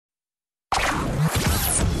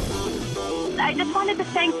I just wanted to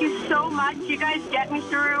thank you so much. You guys get me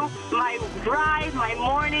through my drive, my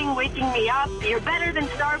morning, waking me up. You're better than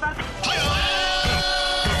Starbucks.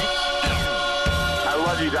 I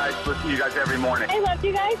love you guys. Listen to you guys every morning. I love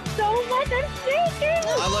you guys so much. I'm shaking.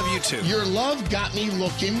 I love you too. Your love got me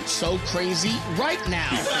looking so crazy right now.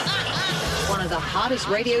 One of the hottest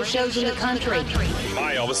radio shows in the country.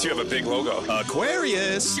 Hi, Elvis. You have a big logo.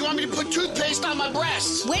 Aquarius. You want me to put toothpaste on my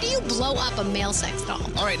breasts? Where do you blow up a male sex doll?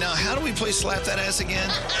 All right, now how do we play Slap That Ass again?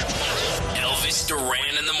 Elvis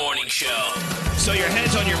Duran in the Morning Show. So your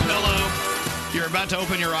head's on your pillow. You're about to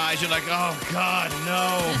open your eyes. You're like, oh, God,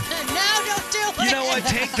 no. No, don't do it. You know what?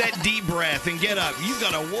 Take that deep breath and get up. You've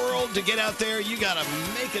got a world to get out there. You got to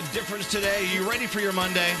make a difference today. Are you ready for your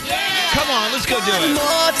Monday? Yeah. Come on, let's go do it. One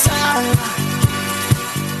more time.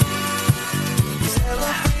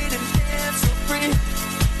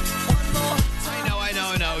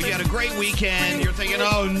 I know. You had a great weekend. You're thinking,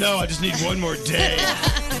 oh, no, I just need one more day.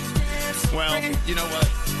 Well, you know what?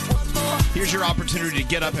 Here's your opportunity to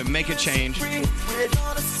get up and make a change.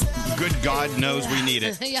 Good God knows we need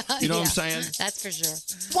it. Yeah, you know what I'm saying? That's for sure.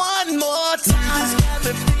 One more time.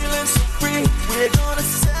 We're gonna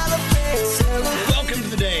celebrate. Welcome to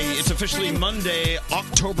the day. It's officially Monday,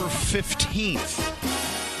 October 15th.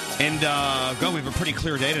 And, God, we have a pretty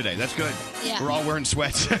clear day today. That's good. Yeah. We're all wearing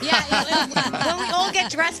sweats. Yeah, when we all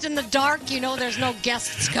get dressed in the dark, you know there's no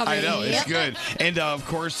guests coming. I know, it's Yep. good. And, of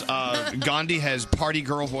course, Gandhi has party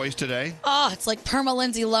girl voice today. Oh, it's like Perma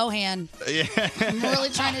Lindsay Lohan. Yeah. I'm really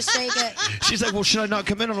trying to shake it. She's like, well, should I not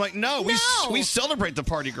come in? I'm like, no. We celebrate the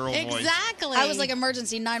party girl voice. Exactly. I was like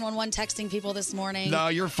emergency 911 texting people this morning. No,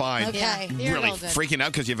 you're fine. Okay. Yeah, you're really all good. freaking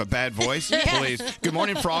out because you have a bad voice? Yeah. Please. Good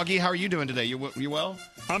morning, Froggy. How are you doing today? You well?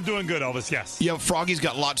 I'm doing good, Elvis, yes. Yeah, Froggy's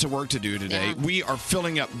got lots of work to do today. Yeah. We are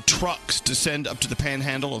filling up trucks to send up to the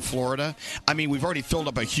panhandle of Florida. I mean, we've already filled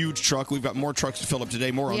up a huge truck. We've got more trucks to fill up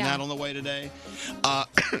today. More on Yeah. that on the way today.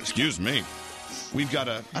 Excuse me. We've got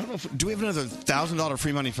do we have another $1,000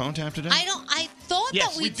 free money phone tap today? I thought Yes,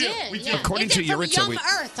 that we we do. did. We do. Yeah. According Is to it from Yuritsa, Young we-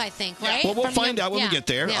 Earth, I think, right? Well, we'll From find Young- out when yeah. we get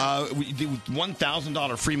there. Yeah. We do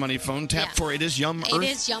 $1,000 free money phone tap Yeah. for It Is Yum Earth. It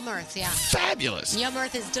is Yum Earth, yeah. Fabulous. Yum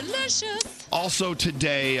Earth is delicious. Also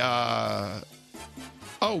today,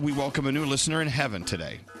 we welcome a new listener in heaven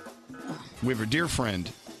today. We have a dear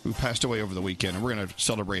friend who passed away over the weekend, and we're going to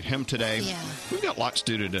celebrate him today. Yeah. We've got lots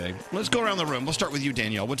to do today. Let's go around the room. We'll start with you,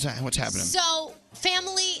 Danielle. What's happening? So,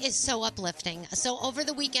 family is so uplifting. So, over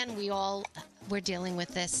the weekend, we're dealing with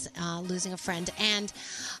this, losing a friend. And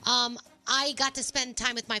I got to spend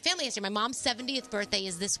time with my family yesterday. My mom's 70th birthday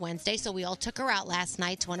is this Wednesday, so we all took her out last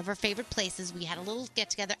night to one of her favorite places. We had a little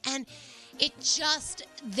get-together, and it just,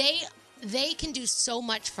 they can do so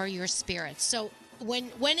much for your spirit. So,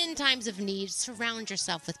 when in times of need, surround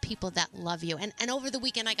yourself with people that love you. And over the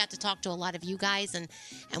weekend, I got to talk to a lot of you guys, and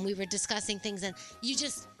we were discussing things, and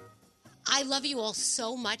I love you all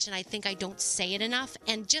so much, and I think I don't say it enough.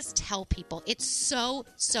 And just tell people. It's so,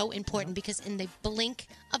 so important, because in the blink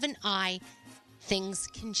of an eye, things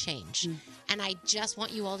can change. And I just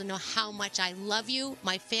want you all to know how much I love you,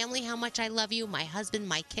 my family, how much I love you, my husband,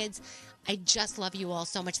 my kids. I just love you all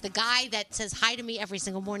so much. The guy that says hi to me every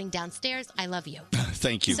single morning downstairs, I love you.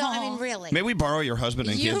 Thank you. So, I mean, really. May we borrow your husband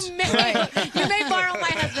and kids? You may borrow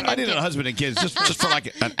my husband and I need kids. a husband and kids just for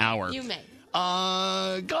like an hour. You may.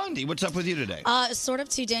 Gandhi, what's up with you today? Sort of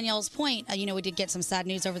to Danielle's point, we did get some sad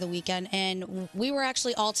news over the weekend, and we were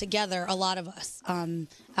actually all together, a lot of us,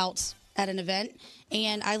 out at an event.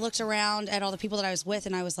 And I looked around at all the people that I was with,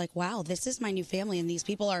 and I was like, wow, this is my new family, and these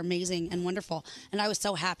people are amazing and wonderful. And I was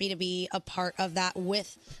so happy to be a part of that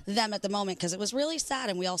with them at the moment, because it was really sad,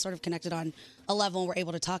 and we all sort of connected on a level and were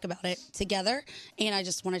able to talk about it together. And I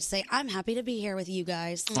just wanted to say, I'm happy to be here with you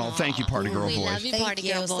guys. Oh, thank you, Party Girl We voice. love you, Party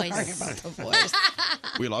Girl voice. Sorry about the voice.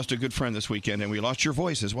 We lost a good friend this weekend, and we lost your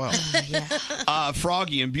voice as well.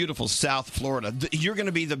 Froggy in beautiful South Florida. You're going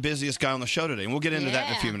to be the busiest guy on the show today, and we'll get into that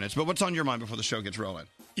in a few minutes. But what's on your mind before the show gets rolling?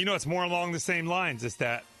 You know, it's more along the same lines. It's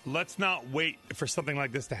that let's not wait for something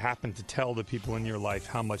like this to happen to tell the people in your life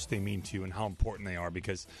how much they mean to you and how important they are,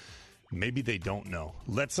 because maybe they don't know.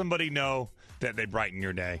 Let somebody know that they brighten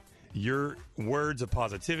your day. Your words of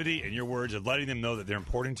positivity and your words of letting them know that they're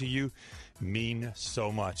important to you mean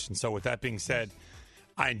so much. And so with that being said,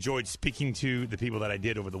 I enjoyed speaking to the people that I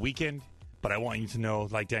did over the weekend, but I want you to know,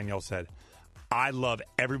 like Danielle said, I love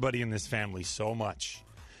everybody in this family so much.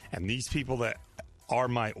 And these people that are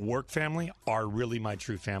my work family are really my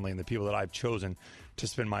true family, and the people that I've chosen to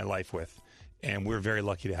spend my life with. And we're very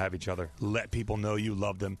lucky to have each other. Let people know you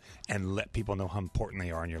love them, and let people know how important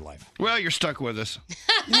they are in your life. Well, you're stuck with us.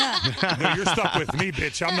 No, you're stuck with me,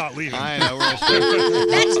 bitch. I'm not leaving. I know. We're stuck.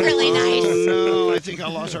 That's really nice. Oh, no, I think I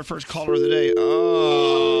lost our first caller of the day.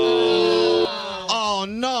 Oh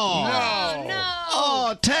no. Oh, no.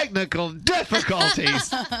 Oh, technical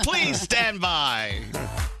difficulties. Please stand by.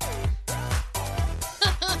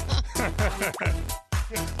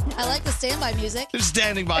 I like the standby music. There's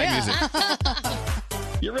standing by Yeah. music.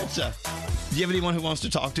 Yuritsa, do you have anyone who wants to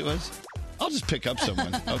talk to us? I'll just pick up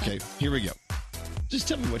someone. Okay, here we go. Just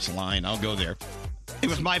tell me which line. I'll go there. It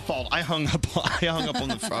was my fault. I hung up on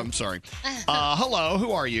the phone. I'm sorry. Hello,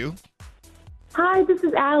 who are you? Hi, this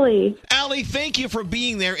is Allie. Allie, thank you for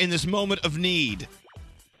being there in this moment of need.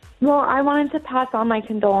 Well, I wanted to pass on my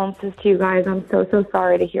condolences to you guys. I'm so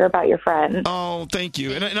sorry to hear about your friend. Oh, thank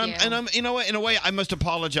you. And I'm, you know what? In a way, I must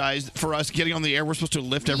apologize for us getting on the air. We're supposed to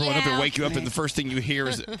lift everyone up and wake you up, and the first thing you hear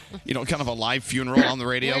is, kind of a live funeral on the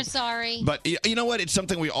radio. We're sorry. But you know what? It's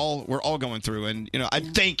something we're all going through, and I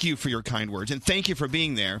thank you for your kind words, and thank you for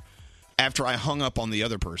being there after I hung up on the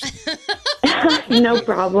other person. No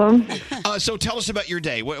problem. So tell us about your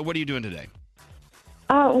day. What are you doing today?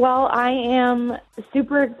 Well, I am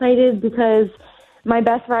super excited because my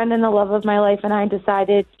best friend and the love of my life and I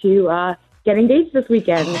decided to get engaged this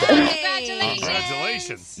weekend.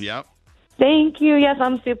 Congratulations. Yep. Thank you. Yes,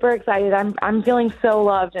 I'm super excited. I'm feeling so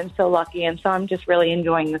loved and so lucky, and so I'm just really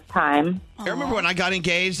enjoying this time. I remember when I got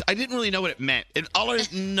engaged, I didn't really know what it meant. All I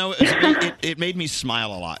know is it made me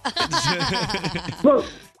smile a lot. Well,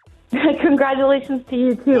 congratulations to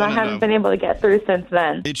you, too. I haven't been able to get through since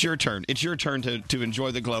then. It's your turn. It's your turn to enjoy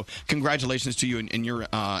the glow. Congratulations to you in your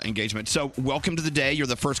engagement. So welcome to the day. You're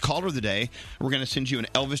the first caller of the day. We're going to send you an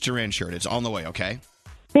Elvis Duran shirt. It's on the way, okay?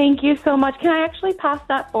 Thank you so much. Can I actually pass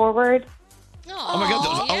that forward? Oh, my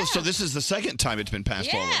God. So this is the second time it's been passed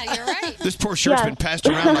forward. Yeah, you're right. This poor shirt's been passed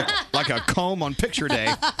around like a comb on picture day.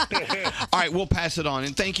 All right, we'll pass it on.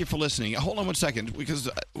 And thank you for listening. Hold on one second, because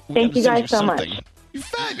thank you guys so much. You're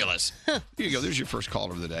fabulous. Here you go. There's your first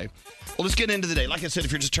caller of the day. Well, let's get into the day. Like I said,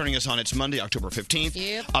 if you're just turning us on, it's Monday, October 15th.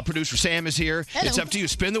 Yep. Producer Sam is here. Hello. It's up to you.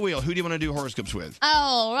 Spin the wheel. Who do you want to do horoscopes with?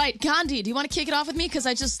 All right, Gandhi, do you want to kick it off with me? Because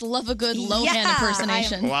I just love a good Lohan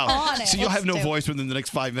impersonation. Wow. So you'll have no voice within the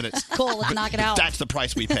next 5 minutes. Cool, let's knock it out. That's the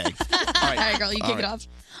price we pay. All right, girl, you kick it off.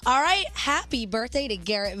 All right, happy birthday to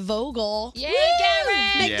Garrett Vogel. Yay, Woo!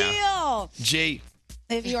 Garrett! Big Yeah. deal. Jay.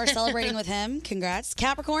 If you are celebrating with him, congrats.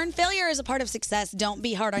 Capricorn, failure is a part of success. Don't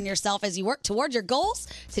be hard on yourself as you work toward your goals.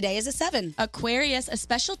 Today is a 7. Aquarius, a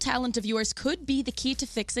special talent of yours could be the key to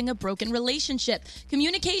fixing a broken relationship.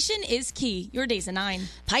 Communication is key. Your day's a 9.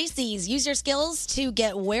 Pisces, use your skills to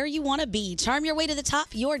get where you want to be. Charm your way to the top.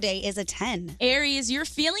 Your day is a 10. Aries, you're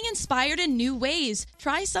feeling inspired in new ways.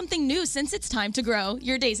 Try something new since it's time to grow.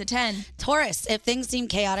 Your day's a 10. Taurus, if things seem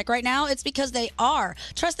chaotic right now, it's because they are.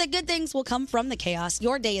 Trust that good things will come from the chaos.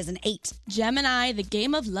 Your day is an 8. Gemini, the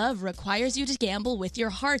game of love requires you to gamble with your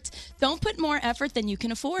heart. Don't put more effort than you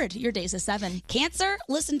can afford. Your day's a 7. Cancer,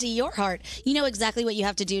 listen to your heart. You know exactly what you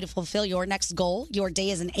have to do to fulfill your next goal. Your day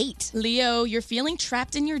is an 8. Leo, you're feeling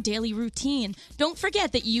trapped in your daily routine. Don't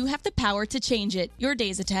forget that you have the power to change it. Your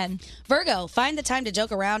day's a 10. Virgo, find the time to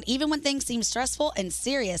joke around even when things seem stressful and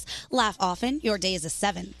serious. Laugh often. Your day is a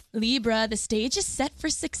 7. Libra, the stage is set for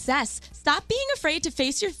success. Stop being afraid to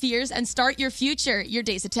face your fears and start your future. Your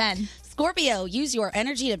day's a 10. Scorpio, use your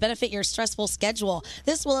energy to benefit your stressful schedule.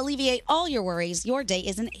 This will alleviate all your worries. Your day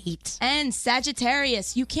is an 8. And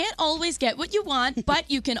Sagittarius, you can't always get what you want,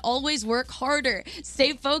 but you can always work harder.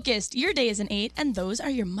 Stay focused. Your day is an 8, and those are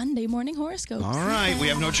your Monday morning horoscopes. All right, we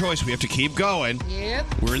have no choice. We have to keep going.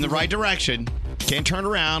 Yep. We're in the right direction. Can't turn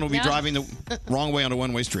around. We'll be No. driving the wrong way on a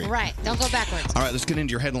one-way street. Right. Don't go backwards. All right, let's get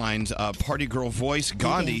into your headlines. Party girl voice,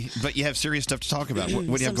 Gandhi, but you have serious stuff to talk about. What do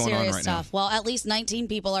you have Some going on serious right stuff. Well, at least 19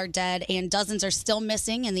 people are dead and dozens are still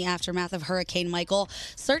missing in the aftermath of Hurricane Michael.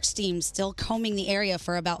 Search teams still combing the area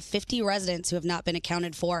for about 50 residents who have not been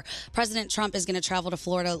accounted for. President Trump is going to travel to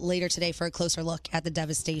Florida later today for a closer look at the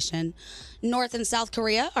devastation. North and South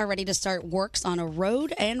Korea are ready to start works on a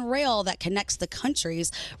road and rail that connects the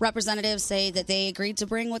countries. Representatives say that they agreed to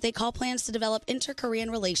bring what they call plans to develop inter-Korean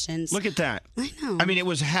relations. now. Look at that. I know. I mean, it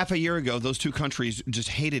was half a year ago. Those two countries just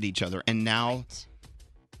hated each other, and now,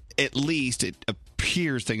 at least, it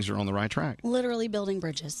appears things are on the right track. Literally building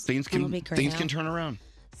bridges. Things That'll can be great. things can turn around.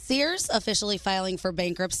 Sears officially filing for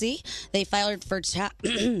bankruptcy. They filed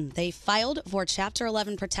for Chapter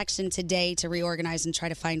 11 protection today to reorganize and try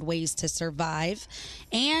to find ways to survive.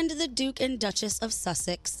 And the Duke and Duchess of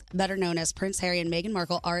Sussex, better known as Prince Harry and Meghan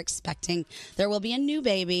Markle, are expecting there will be a new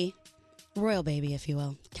baby royal baby, if you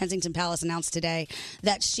will. Kensington Palace announced today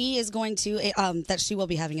that she is going to, that she will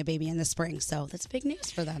be having a baby in the spring. So that's big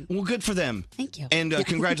news for them. Well, good for them. Thank you. And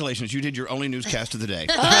congratulations. You did your only newscast of the day.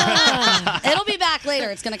 It'll be back later.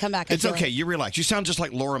 It's going to come back. I It's feel okay. like. You relax. You sound just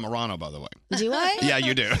like Laura Morano, by the way. Do I? Yeah,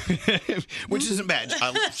 you do. Which isn't bad.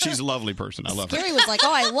 She's a lovely person. I love her. Gary was like,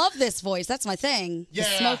 "Oh, I love this voice. That's my thing." The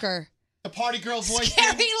Yeah. smoker. The party girl voice.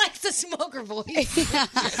 Gary likes the smoker voice.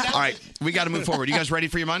 All right, we got to move forward. You guys ready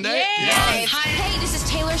for your Monday? Hi, hey, this is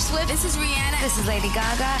Taylor Swift. This is Rihanna. This is Lady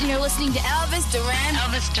Gaga. And you're listening to Elvis Duran.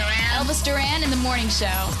 Elvis Duran in the Morning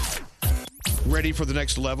Show. Ready for the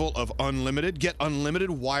next level of unlimited? Get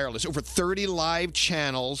unlimited wireless. Over 30 live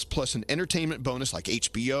channels plus an entertainment bonus like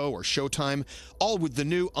HBO or Showtime, all with the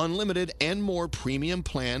new unlimited and more premium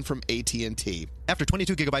plan from AT&T. After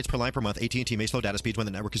 22 gigabytes per line per month, AT&T may slow data speeds when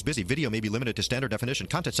the network is busy. Video may be limited to standard definition.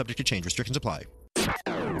 Content subject to change. Restrictions apply.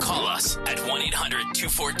 Call us at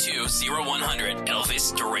 1-800-242-0100.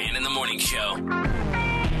 Elvis Duran in the Morning Show.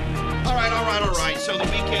 All right. So the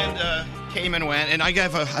weekend came and went, and I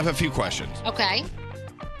have a few questions. Okay.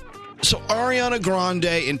 So Ariana Grande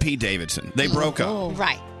and Pete Davidson, they broke up.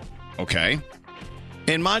 Right. Okay.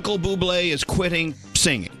 And Michael Bublé is quitting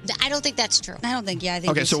singing. I don't think that's true. I don't think. Yeah, I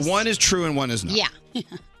think. Okay, so one is true and one is not. Yeah.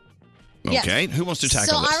 Okay, who wants to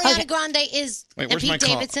tackle So this? Ariana Grande is Wait, and where's my Pete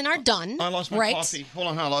Davidson are done. I lost my right? coffee. Hold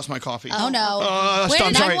on, I lost my coffee. Oh no! Stop,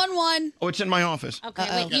 I'm sorry. 911. Oh, it's in my office. Okay,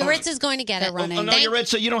 wait, Yuritsa's going to get it. Oh, no,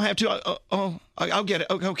 Yuritsa, you don't have to. I'll get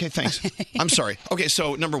it. Okay, thanks. I'm sorry. Okay,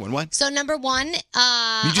 so number one, what? So number one, Did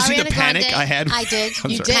you see the Ariana panic Grande, I had? I did.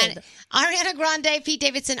 I'm You sorry. did. Ariana Grande, Pete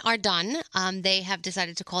Davidson are done. They have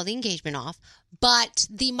decided to call the engagement off. But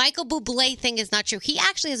the Michael Bublé thing is not true. He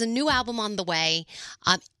actually has a new album on the way.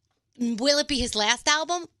 Will it be his last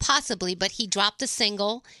album? Possibly, but he dropped a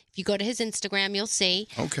single. If you go to his Instagram, you'll see.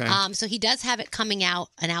 Okay. So he does have it coming out,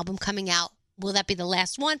 an album coming out. Will that be the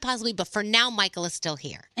last one? Possibly, but for now, Michael is still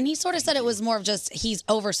here. And he sort of said it was more of just he's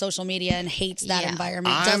over social media and hates that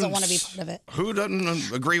environment. Doesn't want to be part of it. Who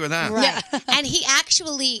doesn't agree with that? Right. And he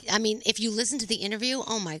actually, I mean, if you listen to the interview,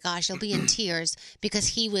 oh my gosh, you'll be in tears because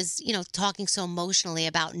he was, talking so emotionally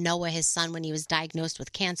about Noah, his son, when he was diagnosed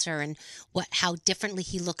with cancer and how differently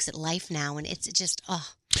he looks at life now. And it's just,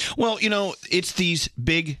 Well, it's these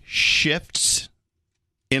big shifts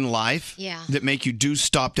in life that make you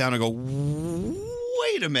stop down and go,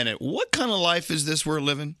 wait a minute, what kind of life is this we're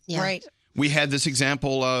living? Yeah. Right. We had this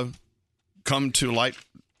example come to light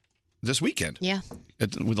this weekend. Yeah.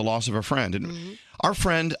 With the loss of a friend. And our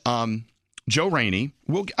friend, Joe Rainey,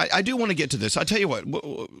 I do want to get to this. I'll tell you what,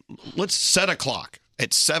 let's set a clock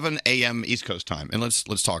at 7 a.m. East Coast time, and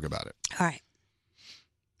let's talk about it. All right.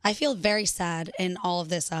 I feel very sad in all of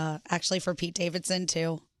this, actually, for Pete Davidson,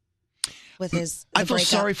 too. With his I feel breakup.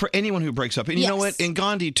 sorry for anyone who breaks up. And you know what? And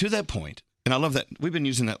Gandhi, to that point, and I love that. We've been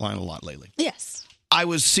using that line a lot lately. Yes. I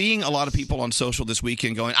was seeing a lot of people on social this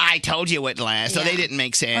weekend going, I told you it wouldn't last, so they didn't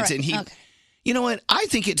make sense. All right, And okay. you know what? I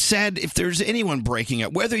think it's sad if there's anyone breaking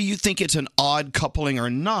up, whether you think it's an odd coupling or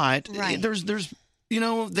not. Right. There's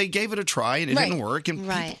they gave it a try and it didn't work. And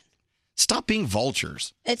people, stop being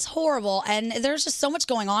vultures. It's horrible. And there's just so much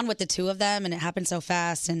going on with the two of them, and it happened so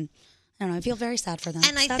fast. And I don't know. I feel very sad for them.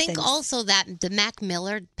 And I Sad think things. also that the Mac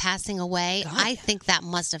Miller passing away, I think that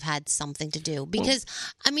must have had something to do because,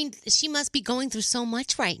 she must be going through so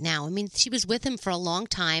much right now. I mean, she was with him for a long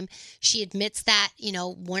time. She admits that,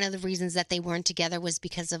 one of the reasons that they weren't together was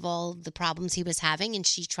because of all the problems he was having, and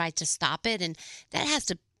she tried to stop it, and that has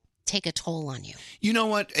to take a toll on you. You know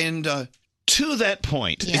what? And to that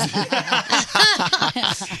point,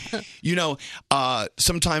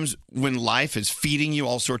 sometimes when life is feeding you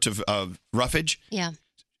all sorts of roughage,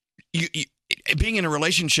 you being in a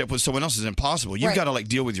relationship with someone else is impossible. You've got to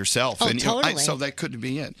deal with yourself. Oh, and totally. so that could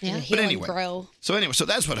be it. Yeah. But Heal and anyway, grow. so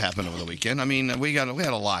that's what happened over the weekend. I mean, we had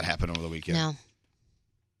a lot happen over the weekend. No.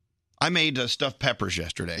 I made stuffed peppers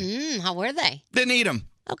yesterday. How were they? Didn't eat them.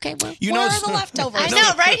 Okay, well, where are the leftovers? I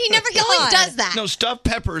know, right? He always does that. No, stuffed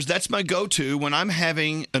peppers, that's my go-to when I'm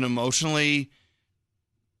having an emotionally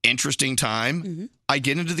interesting time. Mm-hmm. I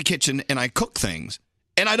get into the kitchen and I cook things,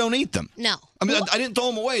 and I don't eat them. No. I mean, I didn't throw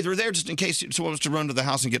them away. They're there just in case someone was to run to the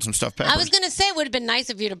house and get some stuffed peppers. I was going to say it would have been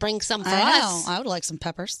nice of you to bring some for I know. us. I would like some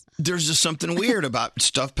peppers. There's just something weird about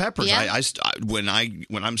stuffed peppers. Yeah. When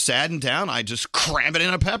I'm sad and down, I just cram it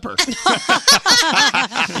in a pepper.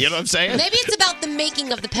 You know what I'm saying? Maybe it's about the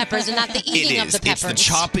making of the peppers and not the eating of the peppers. It's the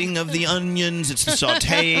chopping of the onions. It's the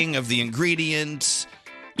sautéing of the ingredients.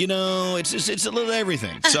 It's a little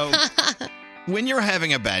everything. So when you're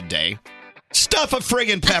having a bad day, stuff a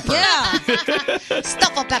friggin' pepper. Yeah.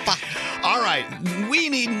 Stuff a pepper. All right, we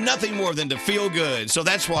need nothing more than to feel good. So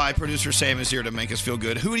that's why producer Sam is here to make us feel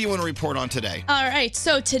good. Who do you want to report on today? All right,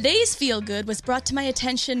 so today's Feel Good was brought to my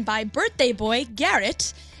attention by birthday boy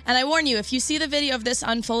Garrett. And I warn you, if you see the video of this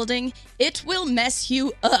unfolding, it will mess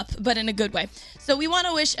you up, but in a good way. So we want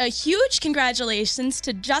to wish a huge congratulations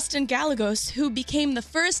to Justin Gallegos, who became the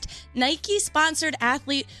first Nike-sponsored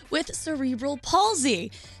athlete with cerebral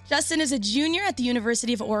palsy. Justin is a junior at the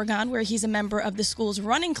University of Oregon, where he's a member of the school's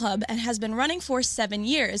running club and has been running for 7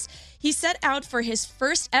 years. He set out for his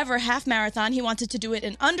first ever half marathon. He wanted to do it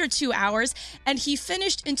in under 2 hours, and he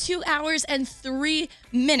finished in 2 hours and 3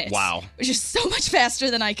 minutes. Wow. Which is so much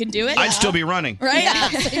faster than I can do it. I'd still be running. Right? Yeah.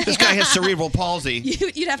 This guy has cerebral palsy.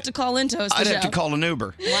 You'd have to call in to host the I'd show. have to call an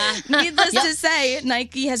Uber. Needless to say,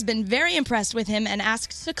 Nike has been very impressed with him and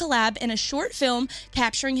asked to collab in a short film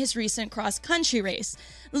capturing his recent cross-country race.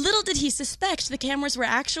 Little did he suspect the cameras were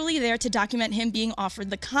actually there to document him being offered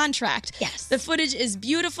the contract. Yes. The footage is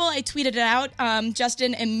beautiful. I tweeted it out.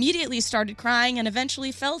 Justin immediately started crying and eventually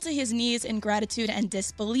fell to his knees in gratitude and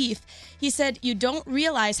disbelief. He said, "You don't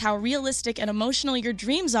realize how realistic and emotional your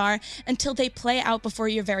dreams are until they play out before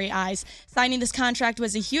your very eyes. Signing this contract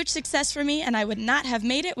was a huge success for me, and I would not have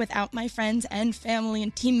made it without my friends and family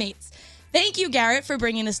and teammates." Thank you, Garrett, for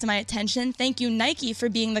bringing this to my attention. Thank you, Nike, for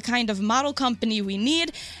being the kind of model company we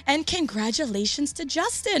need. And congratulations to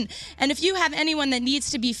Justin. And if you have anyone that needs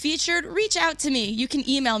to be featured, reach out to me. You can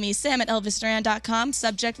email me, sam@elvisduran.com,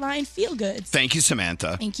 subject line, feel good. Thank you,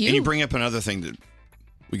 Samantha. Thank you. And you bring up another thing that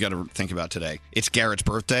we got to think about today. It's Garrett's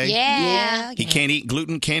birthday. Yeah. He can't eat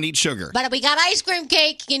gluten, can't eat sugar. But we got ice cream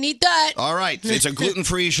cake. You can eat that. All right. It's a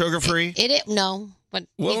gluten-free, sugar-free? No. But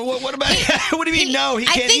what about what do you mean? No, he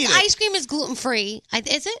can't eat it. I think ice cream is gluten free.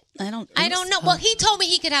 Is it? I don't know. Well, he told me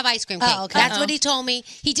he could have ice cream cake. Oh, okay. That's what he told me.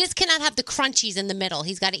 He just cannot have the crunchies in the middle.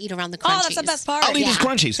 He's got to eat around the crunchies. Oh, that's the best part. I'll eat his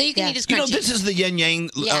crunchies. So you can eat his crunchies. You know, this is the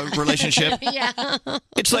yin-yang relationship. Yeah.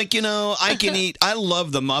 It's like, I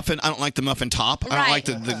love the muffin. I don't like the muffin top. I don't like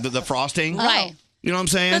the frosting. Right. You know what I'm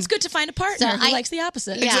saying? That's good to find a partner who likes the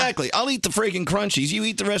opposite. Exactly. I'll eat the freaking crunchies. You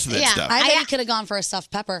eat the rest of that stuff. I bet he could have gone for a stuffed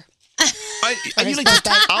pepper.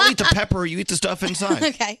 I'll eat the pepper. You eat the stuff inside.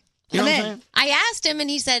 Okay. You know what I'm saying? I asked him, and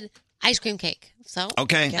he said ice cream cake. So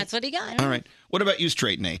okay, that's what he got. All right. What about you,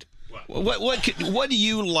 Straight Nate? What do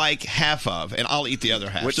you like half of, and I'll eat the other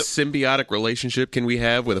half? What symbiotic relationship can we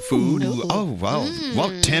have with a food? Oh, wow.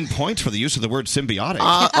 Well, 10 points for the use of the word symbiotic.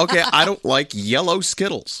 Okay, I don't like yellow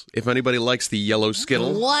Skittles. If anybody likes the yellow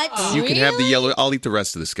Skittle, you can have the yellow. I'll eat the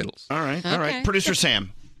rest of the Skittles. All right, all right. Producer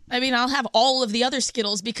Sam. I mean, I'll have all of the other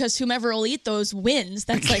Skittles because whomever will eat those wins.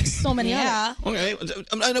 That's like so many other. Okay,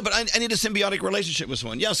 I know, but I need a symbiotic relationship with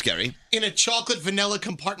someone. Yes, Gary. In a chocolate vanilla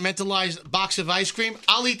compartmentalized box of ice cream,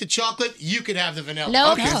 I'll eat the chocolate. You could have the vanilla.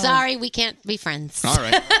 No, sorry, we can't be friends. All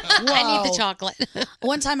right. I need the chocolate.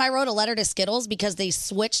 One time I wrote a letter to Skittles because they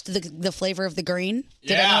switched the flavor of the green.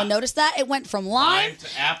 Did anyone notice that? It went from lime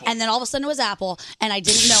to apple. And then all of a sudden it was apple. And I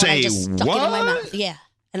didn't know. And I just stuck it in my mouth. Yeah.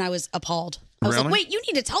 And I was appalled. I was like, wait, you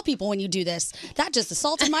need to tell people when you do this. That just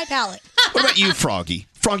assaulted my palate. What about you, Froggy?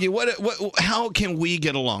 Froggy, how can we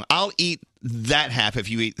get along? I'll eat that half if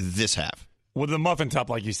you eat this half. With the muffin top,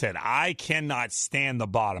 like you said, I cannot stand the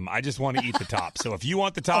bottom. I just want to eat the top. So if you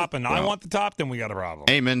want the top and I want the top, then we got a problem.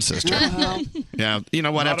 Amen, sister. Yeah, you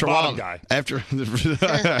know what? I'm After a not a while, bottom guy.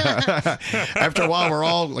 after a while, we're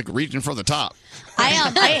all like reaching for the top. I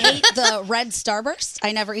hate the red Starburst.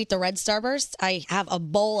 I never eat the red Starburst. I have a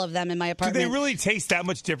bowl of them in my Do apartment. they really taste that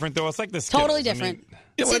much different, though? It's like the Skittles. Totally different.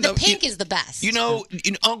 See, the pink is the best. You know,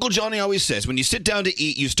 Uncle Johnny always says, when you sit down to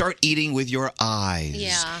eat, you start eating with your eyes.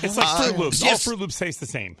 Yeah. It's like Fruit Loops. Yes. All Fruit Loops taste the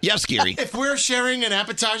same. Yes, Gary. If we're sharing an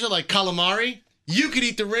appetizer like calamari, you could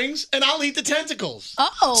eat the rings, and I'll eat the tentacles.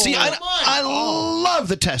 Oh. See, I love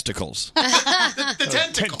the testicles. The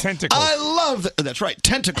tentacles. Tentacles. I love that's right,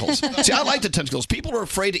 tentacles. See, I like the tentacles. People are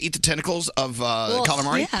afraid to eat the tentacles of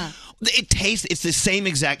calamari. Yeah. It's the same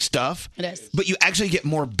exact stuff. It is. But you actually get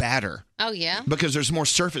more batter Oh, yeah? because there's more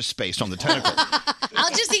surface space on the tentacle. I'll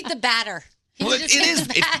just eat the batter. Well, it's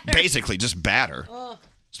basically just batter.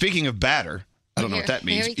 Speaking of batter, I don't know what that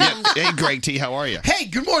means. Here he comes. Hey, Greg T, how are you? Hey,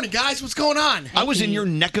 good morning, guys. What's going on? I was in your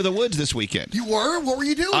neck of the woods this weekend. You were? What were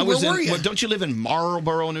you doing? Where were you? Well, don't you live in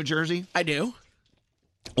Marlboro, New Jersey? I do.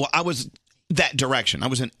 Well, I was that direction. I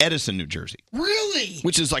was in Edison, New Jersey. Really?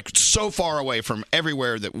 Which is like so far away from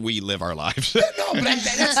everywhere that we live our lives. No, but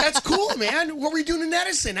that's cool, man. What were you doing in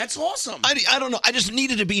Edison? That's awesome. I don't know. I just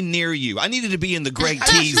needed to be near you. I needed to be in the Greg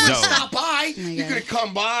T I zone. stop by. You could have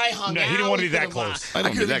come by, hung No, out. he didn't want to be We that could've, close. I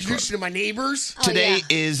don't could be have that introduced you to my neighbors. Today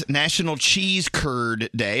is National Cheese Curd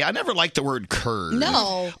Day. I never liked the word curd.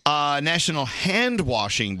 No. National Hand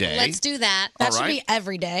Washing Day. Let's do that. All That should right. be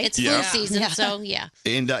every day. It's flu season, so yeah.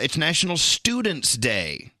 And it's National Students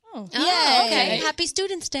Day. Oh, Yay. okay. Happy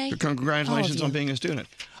Students Day. Congratulations on being a student.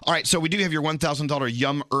 All right, so we do have your $1,000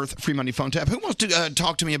 Yum Earth free money phone tap. Who wants to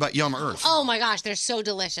talk to me about Yum Earth? Oh my gosh, they're so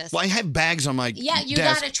delicious. Well, I have bags on my Yeah, you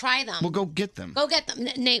desk. gotta try them. Well, go get them. Go get them.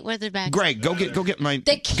 Nate, where's the bag? Greg, go get my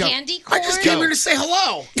The candy corn. I just came here to say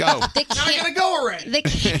hello. Go. Now I gotta go already. The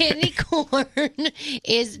candy corn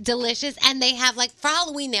is delicious, and they have for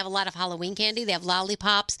Halloween. They have a lot of Halloween candy. They have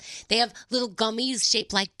lollipops. They have little gummies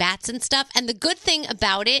shaped like bats and stuff. And the good thing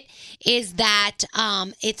about it is that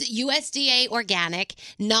it's USDA organic,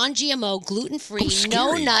 non-GMO, gluten-free,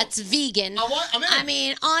 no nuts, vegan. I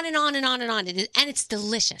mean, on and on and on and on. It is, and it's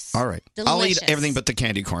delicious. All right. Delicious. I'll eat everything but the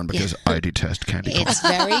candy corn because I detest candy corn. It's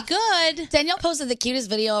very good. Danielle posted the cutest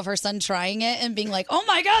video of her son trying it and being like, "Oh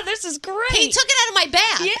my god, this is great!" He took it out of my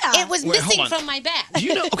bag. Yeah, it was Wait, hold missing on. from my bag. Do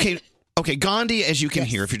you know? Okay, Gandhi, as you can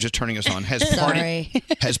hear, if you're just turning us on,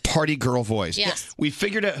 has party girl voice. Yes. We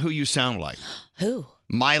figured out who you sound like. Who?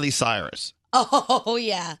 Miley Cyrus. Oh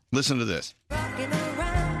yeah. Listen to this.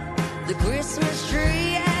 The Christmas tree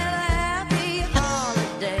and happy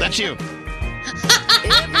holiday. That's you.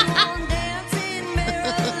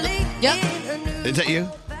 Yep. Is that you?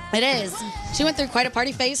 It is. She went through quite a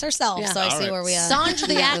party phase herself, so I All see right. where we are. Sanj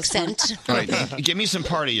the accent. All right, give me some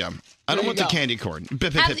party yum. I don't want the candy corn.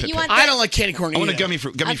 I don't like candy corn I want a either. gummy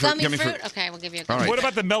fruit. Gummy fruit. Okay, we'll give you a All gummy right. What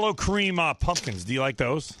about the mellow cream pumpkins? Do you like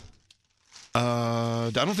those? I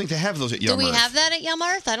don't think they have those at Do Yum we Earth. have that at Yum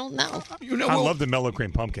Earth? I don't know. I love the mellow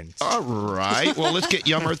cream pumpkins. All right. Well, let's get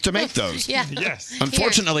Yum Earth to make those. Yeah. Yes.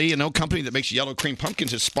 Unfortunately, company that makes yellow cream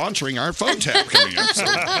pumpkins is sponsoring our phone tap coming up. So,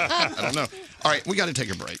 I don't know. All right, we got to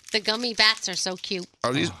take a break. The gummy bats are so cute.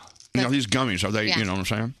 Are these? These gummies, are they? Yeah. You know what I'm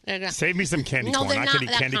saying? They're good. Save me some candy No, corn. they're I not could eat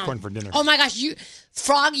that candy kind. corn for dinner. Oh my gosh,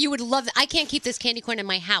 Frog, you would love it. I can't keep this candy corn in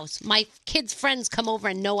my house. My kids' friends come over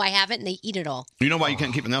and know I have it, and they eat it all. You know why you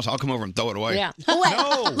can't keep it in the house? I'll come over and throw it away. Yeah. Oh,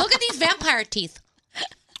 wait. Look at these vampire teeth.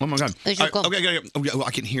 Oh my God. Those are cool. Okay. Oh,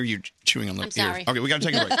 I can hear you chewing on the I'm sorry. ears. Okay, we got to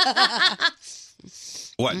take a break.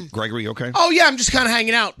 What, Gregory? You okay? Oh yeah, I'm just kind of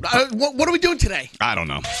hanging out. What are we doing today? I don't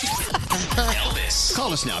know. Elvis.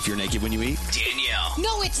 Call us now if you're naked when you eat. Danielle.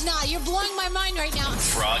 No, it's not. You're blowing my mind right now.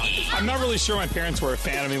 Froggy. I'm not really sure my parents were a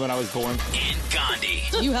fan of me when I was born. And Gandhi.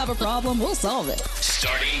 You have a problem, we'll solve it.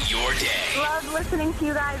 Starting your day. Love listening to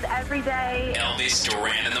you guys every day. Elvis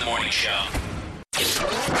Duran in the Morning Show.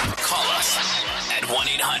 Call us at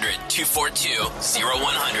 1-800-242-0100.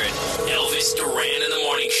 Elvis Duran in the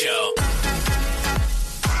Morning Show.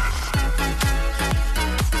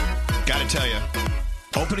 Got to tell you,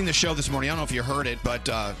 opening the show this morning, I don't know if you heard it, but,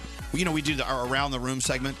 we do our Around the Room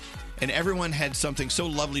segment, and everyone had something so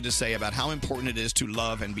lovely to say about how important it is to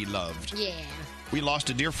love and be loved. Yeah. We lost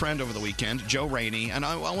a dear friend over the weekend, Joe Rainey, and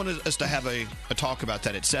I wanted us to have a talk about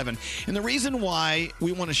that at 7. And the reason why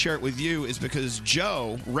we want to share it with you is because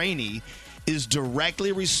Joe Rainey is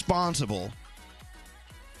directly responsible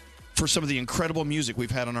for some of the incredible music we've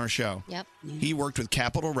had on our show. Yep. He worked with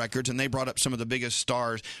Capitol Records, and they brought up some of the biggest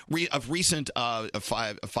stars of recent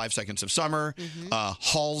 5 Seconds of Summer,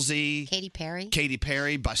 Halsey, Katy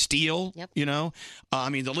Perry, Bastille. Yep. I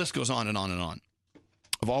mean, the list goes on and on and on.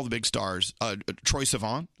 Of all the big stars, Troye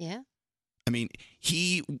Sivan. Yeah. I mean,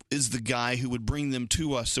 he is the guy who would bring them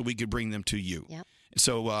to us so we could bring them to you. Yep.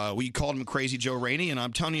 So we called him Crazy Joe Rainey, and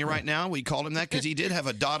I'm telling you right now, we called him that because he did have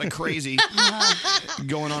a dot of crazy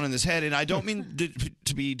going on in his head. And I don't mean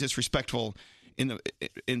to be disrespectful with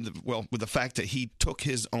the fact that he took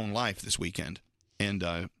his own life this weekend,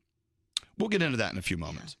 and we'll get into that in a few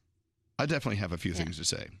moments. I definitely have a few things to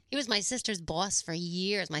say. He was my sister's boss for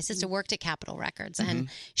years. My sister worked at Capitol Records, and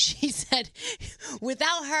she said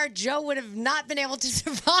without her, Joe would have not been able to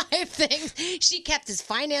survive things. She kept his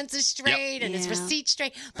finances straight and his receipts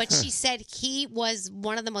straight. But she said he was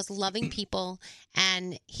one of the most loving people,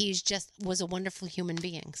 and he's just was a wonderful human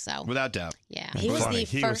being. So Without doubt. Yeah. He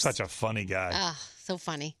was such a funny guy. Oh, so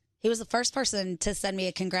funny. He was the first person to send me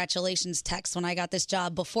a congratulations text when I got this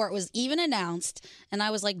job before it was even announced. And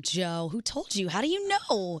I was like, Joe, who told you? How do you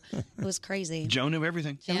know? It was crazy. Joe knew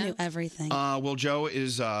everything. Joe knew everything. Well, Joe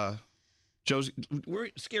is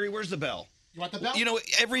Scary, where's the bell? You want the bell?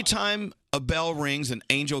 Every time a bell rings, an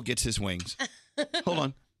angel gets his wings. Hold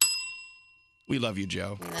on. We love you,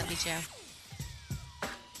 Joe. We love you, Joe.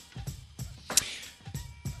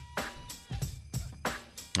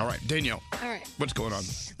 All right, Danielle. All right. What's going on?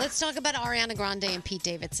 Let's talk about Ariana Grande and Pete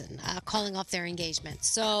Davidson calling off their engagement.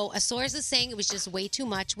 So, a source is saying it was just way too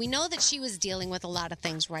much. We know that she was dealing with a lot of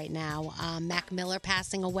things right now. Mac Miller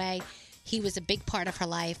passing away. He was a big part of her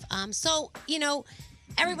life.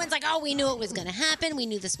 Everyone's like, oh, we knew it was going to happen. We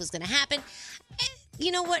knew this was going to happen.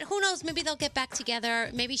 You know what? Who knows? Maybe they'll get back together.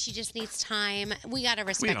 Maybe she just needs time. We got to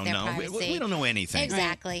respect their privacy. We don't know anything.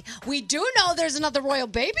 Exactly. We do know there's another royal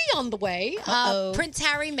baby on the way. Prince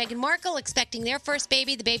Harry, Meghan Markle expecting their first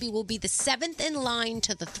baby. The baby will be the 7th in line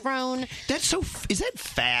to the throne. Is that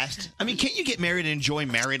fast? I mean, can't you get married and enjoy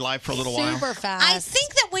married life for a little while? Super fast. I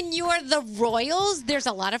think that when you're the royals, there's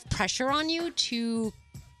a lot of pressure on you to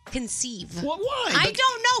conceive. Well, why? I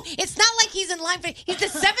don't know. It's not like he's in line for. He's the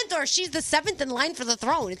 7th or she's the 7th in line for the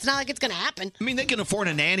throne. It's not like it's going to happen. I mean, they can afford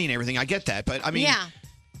a nanny and everything. I get that, but I mean,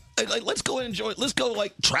 let's go and enjoy it. Let's go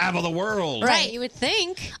travel the world. Right, you would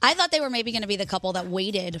think. I thought they were maybe going to be the couple that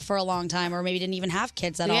waited for a long time or maybe didn't even have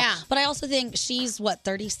kids at all. But I also think she's,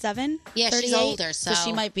 37? Yeah, 38? She's older, so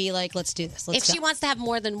she might be like, let's do this. If she wants to have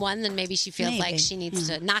more than one, then maybe she feels like she needs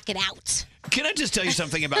to knock it out. Can I just tell you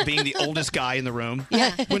something about being the oldest guy in the room?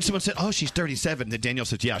 Yeah. When someone said, oh, she's 37, then Danielle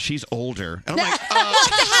says, yeah, she's older. And I'm like,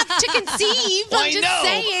 to conceive. I'm just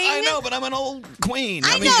saying. I know, but I'm an old queen.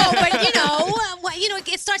 I know, but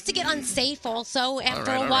it starts to get unsafe also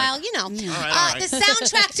after a while. The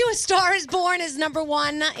soundtrack to A Star Is Born is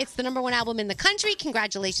 #1. It's the #1 album in the country.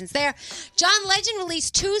 Congratulations there. John Legend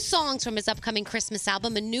released 2 songs from his upcoming Christmas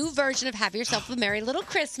album, a new version of Have Yourself a Merry Little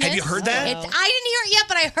Christmas. Have you heard that? I didn't hear it yet,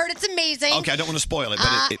 but I heard it's amazing. Okay, I don't want to spoil it,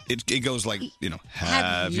 but it goes like,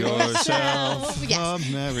 have yourself a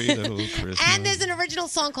merry little Christmas. And there's an original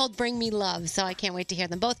song called Bring Me Love, so I can't wait to hear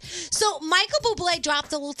them both. So Michael Bublé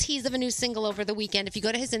dropped a little tease of a new single over the weekend. If you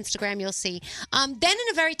go to his Instagram, you'll see. Then in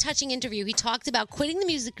a very touching interview, he talked about quitting the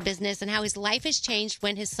music business and how his life has changed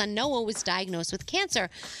when his son Noah was diagnosed with cancer.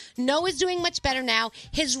 Noah's doing much better now.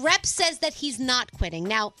 His rep says that he's not quitting.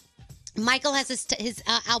 Now, Michael has his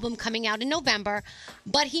album coming out in November,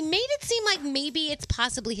 but he made it seem like maybe it's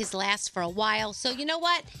possibly his last for a while. So you know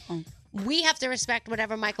what? We have to respect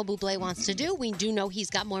whatever Michael Bublé wants to do. We do know he's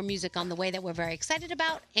got more music on the way that we're very excited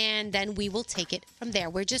about, and then we will take it from there.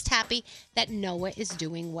 We're just happy that Noah is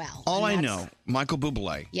doing well. All I know, Michael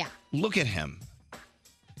Bublé. Yeah. Look at him.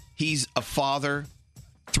 He's a father,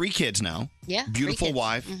 3 kids now. Yeah. Beautiful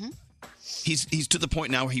wife. Mm-hmm. He's to the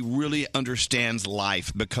point now where he really understands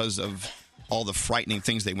life because of all the frightening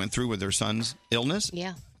things they went through with their son's illness.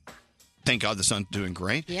 Yeah. Thank God the son's doing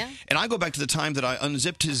great. Yeah. And I go back to the time that I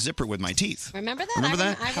unzipped his zipper with my teeth. Remember that? Remember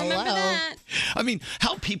that? I remember that. I mean,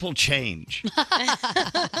 how people change.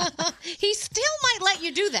 He still might let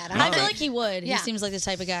you do that. I feel like he would. Yeah. He seems like the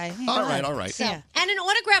type of guy. All right. So, and an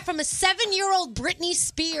autograph from a 7-year-old Britney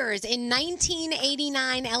Spears in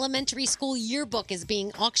 1989 elementary school yearbook is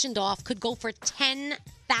being auctioned off. Could go for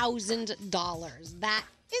 $10,000. That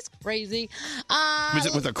is crazy. Was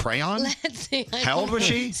it with a crayon? Let's see. How old was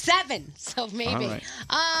she? 7, so maybe. All right.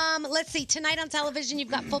 Let's see. Tonight on television,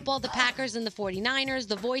 you've got football, the Packers and the 49ers.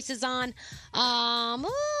 The Voice is on. A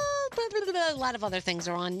lot of other things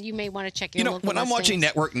are on. You may want to check your local when I'm watching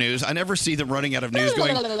listings. network news, I never see them running out of news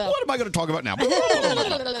going, what am I going to talk about now?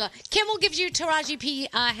 Kimmel gives you Taraji P.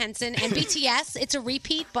 Henson and BTS. It's a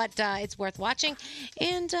repeat, but it's worth watching.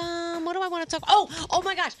 And what do I want to talk? Oh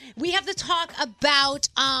my gosh. We have to talk about,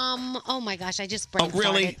 oh my gosh, I just brain farted.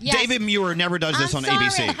 Really? Yes. David Muir never does this on sorry.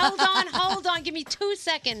 ABC. Hold on. Give me 2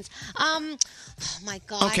 seconds. Oh my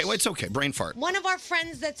gosh. Okay, well, it's okay. Brain fart. One of our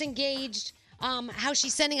friends that's engaged, how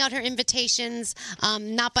she's sending out her invitations,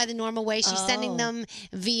 not by the normal way. She's sending them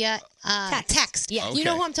via text. Yeah. You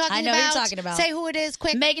know who I'm talking about? I know who you're talking about. Say who it is,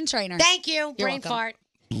 quick. Meghan Trainor. Thank you. You're Brain welcome. fart.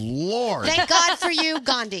 Lord. Thank God for you,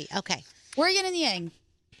 Gandhi. Okay. We're yin and yang.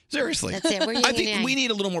 Seriously. That's it. We're yin I and think yang. we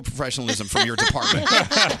need a little more professionalism from your department.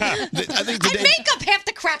 I think I make up half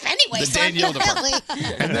the crap anyway. the so Danielle definitely.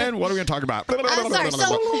 department. And then what are we going to talk about? Sorry.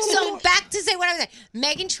 So back to say what I was saying.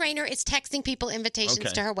 Meghan Trainor is texting people invitations Okay.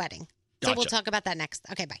 to her wedding. So we'll Gotcha. talk about that next.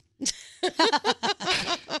 Okay, bye.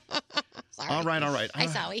 Sorry. All right. Hi,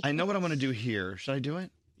 Zoe. I know what I want to do here. Should I do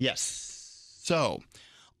it? Yes. So,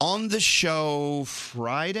 on the show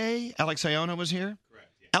Friday, Alex Iona was here? Correct.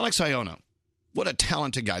 Yeah. Alex Iona, what a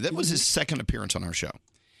talented guy. That was his second appearance on our show.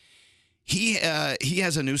 He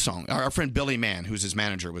has a new song. Our friend Billy Mann, who's his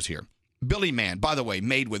manager, was here. Billy Mann, by the way,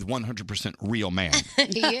 made with 100% real man.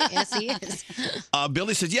 Yes, he is.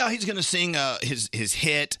 Billy says, yeah, he's going to sing his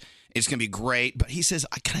hit. It's going to be great. But he says,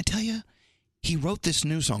 can I tell you, he wrote this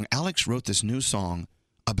new song. Alex wrote this new song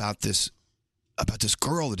about this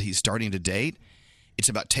girl that he's starting to date. It's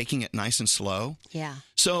about taking it nice and slow. Yeah.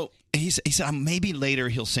 So he said, maybe later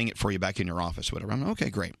he'll sing it for you back in your office, whatever. I'm like, okay,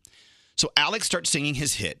 great. So Alex starts singing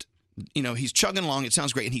his hit. You know, he's chugging along. It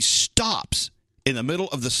sounds great. And he stops in the middle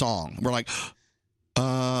of the song. We're like,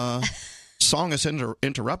 song has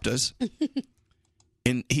interrupt us.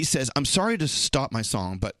 And he says, I'm sorry to stop my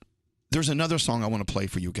song, but there's another song I want to play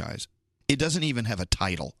for you guys. It doesn't even have a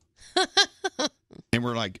title. And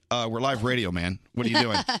we're like, we're live radio, man. What are you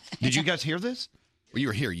doing? Did you guys hear this? Well, you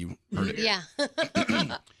were here. You heard it. Yeah.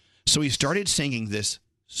 So he started singing this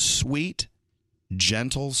sweet,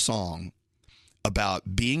 gentle song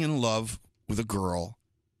about being in love with a girl,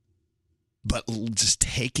 but just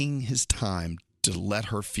taking his time to let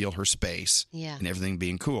her feel her space and everything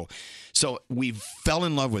being cool. So we fell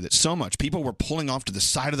in love with it so much. People were pulling off to the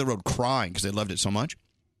side of the road crying because they loved it so much.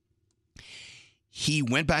 He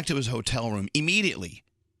went back to his hotel room immediately.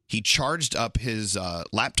 He charged up his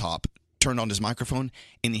laptop, turned on his microphone,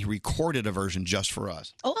 and he recorded a version just for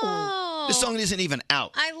us. Oh. This song isn't even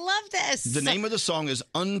out. I love this. The name of the song is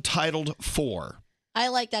Untitled 4. I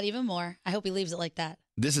like that even more. I hope he leaves it like that.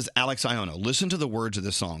 This is Alex Iona. Listen to the words of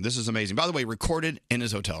this song. This is amazing. By the way, recorded in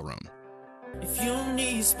his hotel room. If you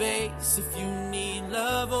need space, if you need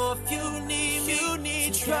love, or if you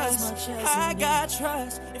need trust, I got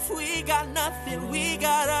trust. If we got nothing, we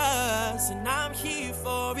got us. And I'm here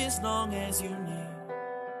for as long as you need.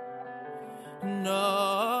 No,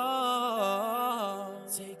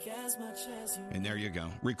 take as much as you need. And there you go.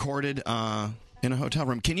 Recorded in a hotel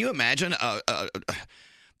room. Can you imagine a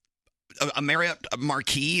Marriott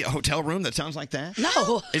Marquis hotel room that sounds like that?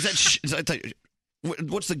 No. Is that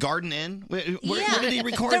what's the Garden Inn? Where did he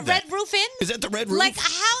record the that? Red Roof Inn? Is that the Red Roof? Like,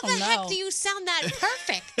 how the heck do you sound that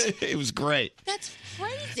perfect? It was great. That's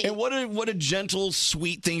crazy. And what a gentle,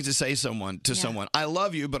 sweet thing to say someone. I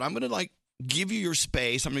love you, but I'm going to give you your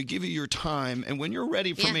space. I'm going to give you your time. And when you're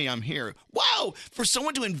ready for me, I'm here. Wow. For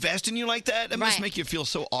someone to invest in you like that, it must make you feel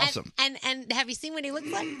so awesome. And have you seen what he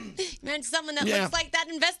looks like? Man, someone that Yeah. looks like that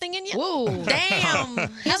investing in you? Whoa. Damn.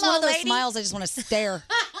 He has Hello, one of those lady. smiles I just want to stare.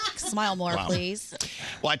 Smile more, Wow. please.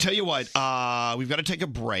 Well, I tell you what, we've got to take a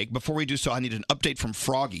break. Before we do so, I need an update from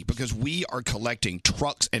Froggy because we are collecting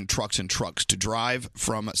trucks and trucks and trucks to drive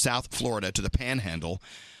from South Florida to the Panhandle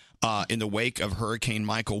in the wake of Hurricane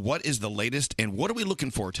Michael. What is the latest, and what are we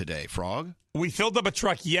looking for today, Frog? We filled up a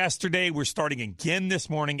truck yesterday. We're starting again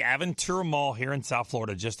this morning, Aventura Mall here in South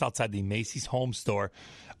Florida, just outside the Macy's home store.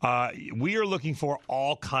 We are looking for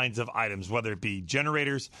all kinds of items, whether it be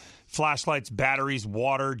generators, flashlights, batteries,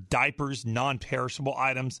 water, diapers, non-perishable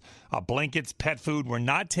items, blankets, pet food. We're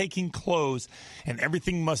not taking clothes, and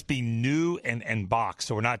everything must be new and boxed.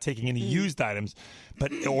 So we're not taking any used items.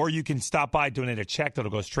 Or you can stop by, donate a check that'll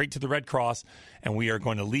go straight to the Red Cross, and we are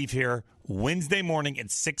going to leave here Wednesday morning at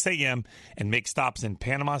 6 a.m. and make stops in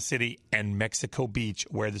Panama City and Mexico Beach,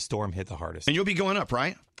 where the storm hit the hardest. And you'll be going up,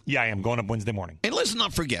 right? Yeah, I am going up Wednesday morning. And let's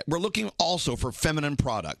not forget, we're looking also for feminine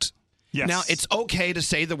products. Yes. Now, it's okay to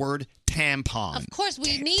say the word tampon. Of course,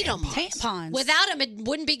 we need them. Tampons. Without them, it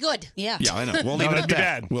wouldn't be good. Yeah. Yeah, I know. We'll leave it at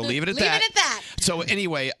that. We'll leave it at Leave that. it at that. So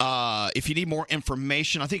anyway, if you need more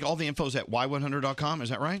information, I think all the info is at y100.com. Is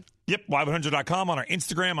that right? Yep, y100.com, on our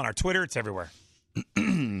Instagram, on our Twitter. It's everywhere.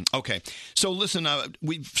 Okay. So listen,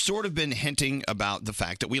 we've sort of been hinting about the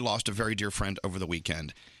fact that we lost a very dear friend over the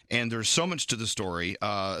weekend. And there's so much to the story,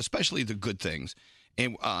 especially the good things.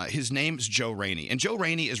 And his name is Joe Rainey. And Joe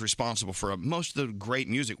Rainey is responsible for most of the great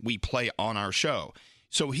music we play on our show.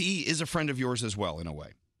 So he is a friend of yours as well, in a way.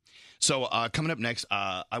 So coming up next,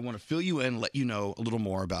 I want to fill you in, let you know a little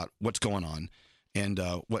more about what's going on and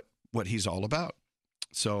what he's all about.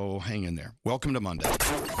 So hang in there. Welcome to Monday.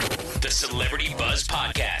 The Celebrity Buzz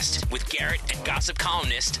Podcast with Garrett and gossip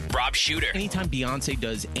columnist Rob Shooter. Anytime Beyonce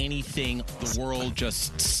does anything, the world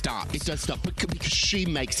just stops. It does stop because she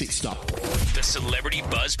makes it stop. The Celebrity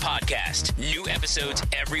Buzz Podcast. New episodes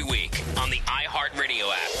every week on the iHeartRadio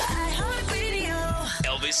app.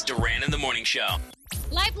 Elvis Duran in the Morning Show.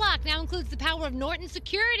 LifeLock now includes the power of Norton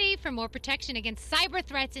Security for more protection against cyber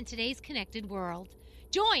threats in today's connected world.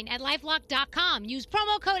 Join at LifeLock.com. Use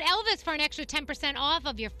promo code Elvis for an extra 10% off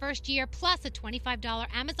of your first year plus a $25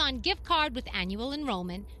 Amazon gift card with annual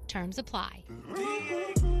enrollment. Terms apply.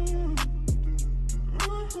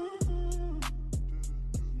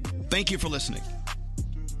 Thank you for listening.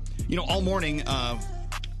 You know, all morning,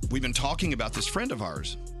 we've been talking about this friend of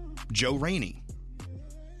ours, Joe Rainey.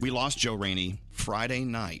 We lost Joe Rainey Friday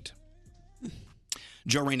night.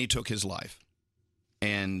 Joe Rainey took his life.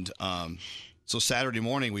 And so Saturday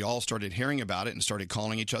morning, we all started hearing about it and started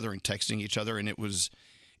calling each other and texting each other. And it was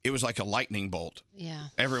like a lightning bolt. Yeah.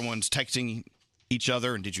 Everyone's texting each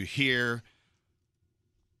other. And did you hear?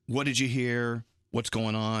 What did you hear? what's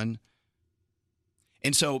going on.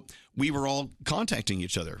 And so we were all contacting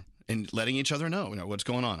each other and letting each other know, what's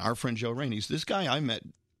going on. Our friend Joe Rainey's this guy I met,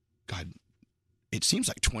 God, it seems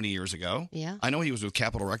like 20 years ago. Yeah. I know he was with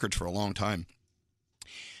Capitol Records for a long time.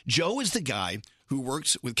 Joe is the guy who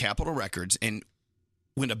works with Capitol Records, and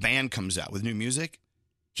when a band comes out with new music,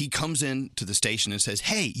 he comes in to the station and says,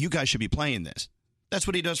 hey, you guys should be playing this. That's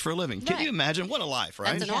what he does for a living. Can you imagine? What a life,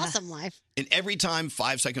 right? That's an awesome life. And every time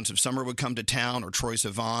 5 Seconds of Summer would come to town, or Troye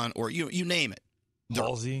Sivan, or you name it.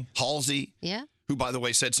 Halsey. Yeah. Who, by the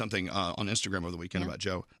way, said something on Instagram over the weekend about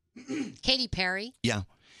Joe. Katy Perry. Yeah.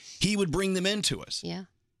 He would bring them in to us. Yeah.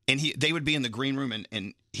 And they would be in the green room,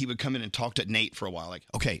 and he would come in and talk to Nate for a while. Like,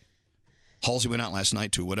 okay, Halsey went out last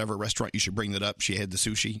night to whatever restaurant. You should bring that up. She had the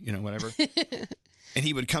sushi, whatever. And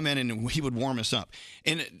he would come in and he would warm us up.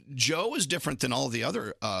 And Joe is different than all the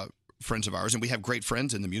other friends of ours, and we have great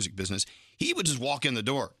friends in the music business. He would just walk in the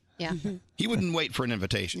door. Yeah. He wouldn't wait for an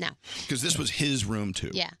invitation. No. Because this was his room,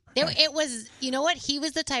 too. Yeah. It was, you know what? He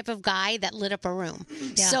was the type of guy that lit up a room.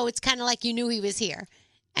 Yeah. So it's kind of like you knew he was here.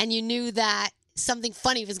 And you knew that something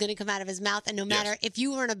funny was going to come out of his mouth. And no matter if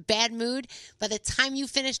you were in a bad mood, by the time you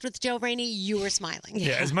finished with Joe Rainey, you were smiling.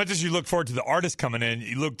 Yeah, as much as you looked forward to the artist coming in,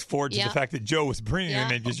 you looked forward to the fact that Joe was bringing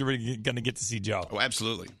him in because you're really going to get to see Joe. Oh,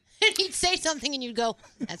 absolutely. And he'd say something and you'd go,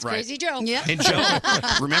 that's Right. Crazy Joe. Yeah. And Joe,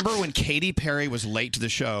 remember when Katy Perry was late to the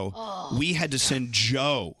show? We had to send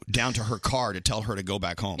Joe down to her car to tell her to go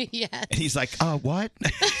back home. Yes. And he's like, what?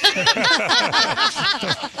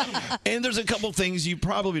 And there's a couple things you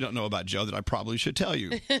probably don't know about Joe that I probably should tell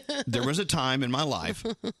you. There was a time in my life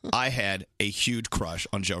I had a huge crush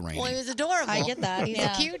on Joe Rainey. Well, he was adorable. I get that. He's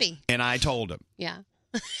Yeah. a cutie. And I told him. Yeah.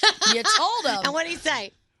 You told him. And what did he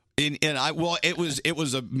say? And it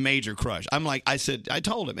was a major crush. I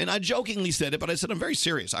told him, and I jokingly said it, but I said, I'm very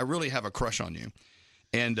serious. I really have a crush on you.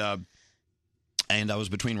 And I was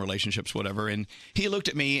between relationships, whatever. And he looked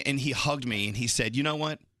at me and he hugged me and he said, you know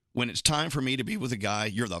what? When it's time for me to be with a guy,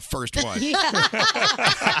 you're the first one. And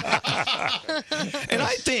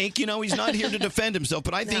I think, he's not here to defend himself,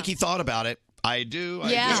 but I think he thought about it. I do.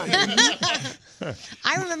 I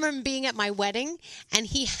remember him being at my wedding, and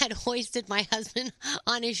he had hoisted my husband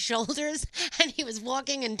on his shoulders, and he was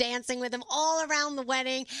walking and dancing with him all around the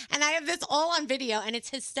wedding. And I have this all on video, and it's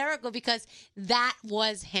hysterical because that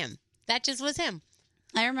was him. That just was him.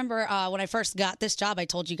 I remember when I first got this job, I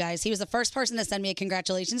told you guys, he was the first person to send me a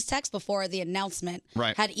congratulations text before the announcement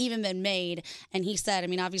had even been made. And he said,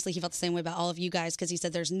 obviously he felt the same way about all of you guys because he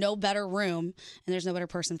said there's no better room and there's no better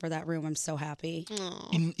person for that room. I'm so happy.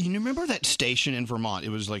 You remember that station in Vermont? It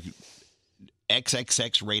was like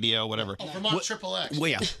XXX radio, whatever. Oh, Vermont Triple X.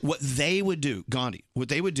 Well, yeah. What they would do, Gandhi,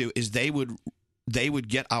 is they would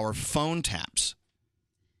get our phone taps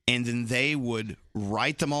and then they would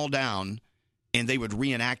write them all down and they would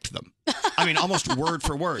reenact them. Almost word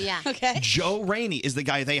for word. Yeah. Okay. Joe Rainey is the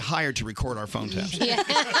guy they hired to record our phone taps. Yeah.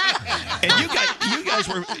 And you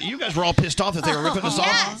guys were all pissed off that they were ripping us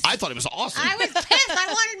Yes. off. I thought it was awesome. I was pissed. I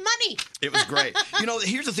wanted money. It was great.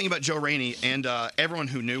 Here's the thing about Joe Rainey and everyone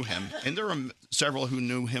who knew him, and there were several who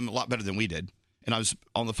knew him a lot better than we did, and I was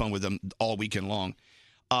on the phone with them all weekend long.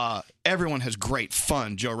 Everyone has great,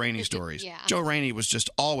 fun Joe Rainey stories. Yeah. Joe Rainey was just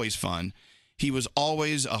always fun. He was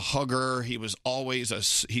always a hugger. He was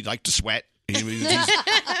always he liked to sweat.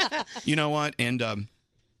 You know what? And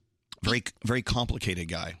very, very complicated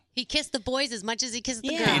guy. He kissed the boys as much as he kissed the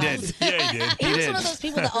girls. He did. Yeah, he did. He was one of those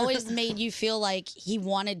people that always made you feel like he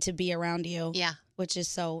wanted to be around you. Yeah. Which is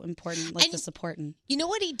so important, like the support. And you know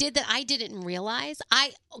what he did that I didn't realize?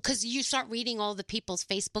 Because you start reading all the people's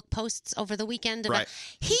Facebook posts over the weekend. About,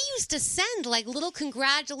 he used to send like little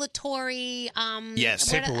congratulatory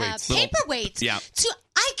paperweights. Paperweights. Yeah.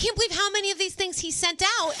 I can't believe how many of these things he sent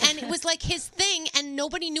out, and it was like his thing, and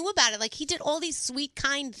nobody knew about it. Like he did all these sweet,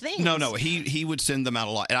 kind things. No, he would send them out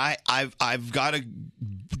a lot, and I've got to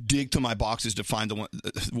dig to my boxes to find the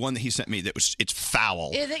one that he sent me it's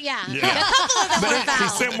foul. Is it? Yeah. Yeah. A couple of them were foul. He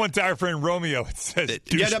sent one to our friend Romeo. It says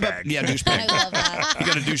douchebag. Yeah, douchebag. I love that. He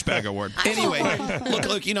got a douchebag award. Anyway,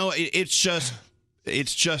 look. It's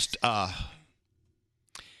just.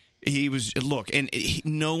 He was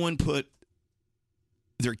no one put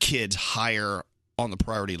their kids higher on the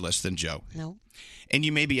priority list than Joe. No. And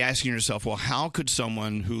you may be asking yourself, well, how could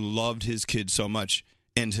someone who loved his kids so much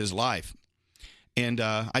end his life? And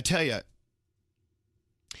I tell you,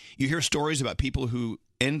 you hear stories about people who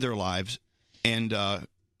end their lives, and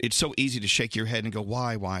it's so easy to shake your head and go,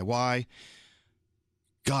 why?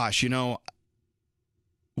 Gosh,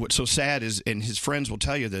 what's so sad is, and his friends will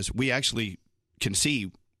tell you this, we actually can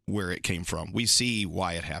see where it came from. We see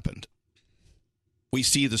why it happened. We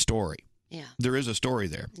see the story. Yeah. There is a story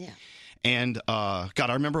there. Yeah. And God,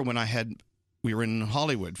 I remember when we were in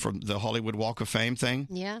Hollywood for the Hollywood Walk of Fame thing.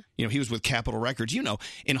 Yeah. You know, he was with Capitol Records. You know,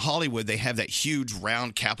 in Hollywood, they have that huge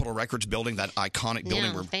round Capitol Records building, that iconic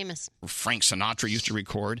building where famous. Frank Sinatra used to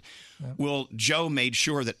record. Well, Joe made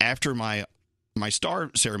sure that after my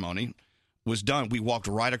star ceremony was done, we walked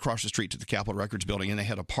right across the street to the Capitol Records building, and they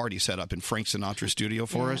had a party set up in Frank Sinatra's studio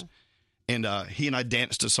for us. And he and I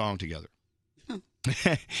danced a song together.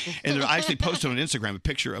 And I actually posted on Instagram a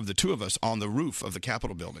picture of the two of us on the roof of the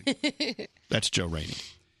Capitol building. That's Joe Rainey.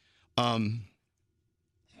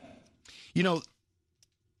 You know,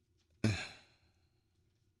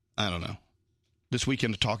 I don't know. This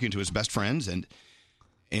weekend, talking to his best friends and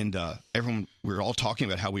everyone, we were all talking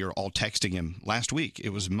about how we were all texting him last week. It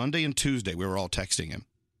was Monday and Tuesday. We were all texting him,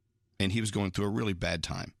 and he was going through a really bad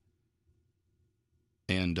time.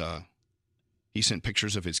 And he sent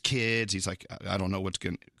pictures of his kids. He's like, I don't know what's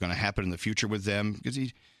going to happen in the future with them, because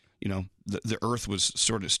he, you know, the earth was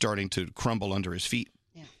sort of starting to crumble under his feet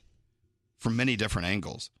from many different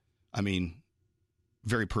angles. I mean,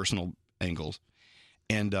 very personal angles.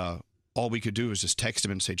 And all we could do was just text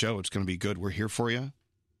him and say, Joe, it's going to be good. We're here for you.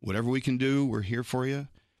 Whatever we can do, we're here for you.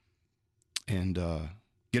 And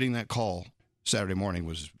getting that call Saturday morning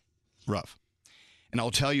was rough. And I'll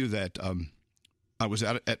tell you that I was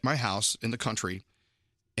at my house in the country,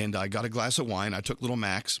 and I got a glass of wine. I took little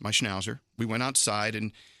Max, my schnauzer. We went outside,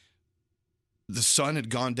 and the sun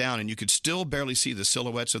had gone down, and you could still barely see the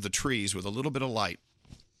silhouettes of the trees with a little bit of light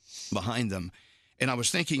behind them. And I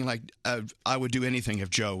was thinking, like, I would do anything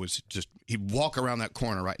if Joe was he'd walk around that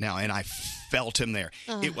corner right now, and I felt him there.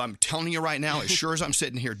 I'm telling you right now, as sure as I'm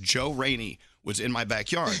sitting here, Joe Rainey was in my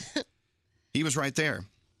backyard. He was right there.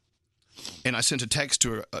 And I sent a text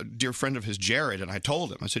to a dear friend of his, Jared, and I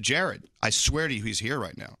told him, I said, Jared, I swear to you, he's here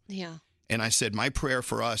right now. Yeah. And I said, my prayer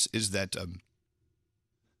for us is that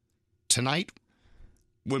tonight,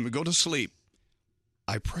 when we go to sleep,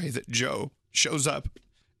 I pray that Joe shows up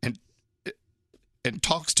and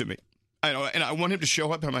talks to me. I know, and I want him to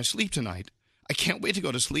show up in my sleep tonight. I can't wait to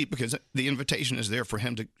go to sleep, because the invitation is there for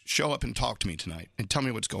him to show up and talk to me tonight and tell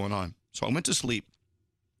me what's going on. So I went to sleep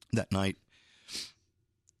that night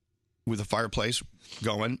with the fireplace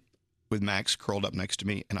going, with Max curled up next to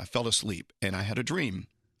me, and I fell asleep, and I had a dream.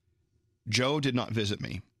 Joe did not visit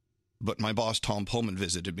me, but my boss, Tom Pullman,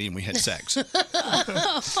 visited me, and we had sex. Wow,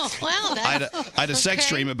 I had a sex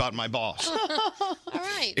dream about my boss. All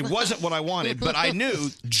right. It wasn't what I wanted, but I knew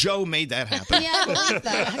Joe made that happen. Yeah, I believe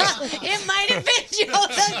that. It might have been Joe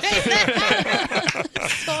that made that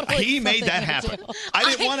happen. He made that happen. I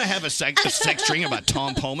didn't want to have a sex dream about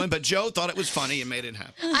Tom Pullman, but Joe thought it was funny and made it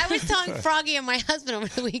happen. I was telling Froggy and my husband over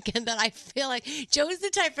the weekend that I feel like Joe's the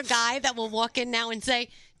type of guy that will walk in now and say,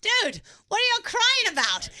 dude, what are you crying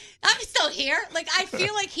about? I'm still here. Like, I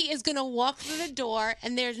feel like he is going to walk through the door,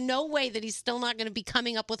 and there's no way that he's still not going to be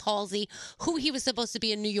coming up with Halsey, who he was supposed to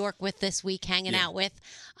be in New York with this week, hanging out with.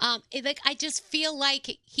 I just feel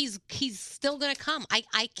like he's still going to come.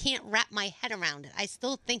 I can't wrap my head around it. I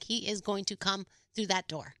still think he is going to come through that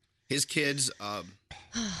door. His kids,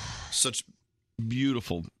 such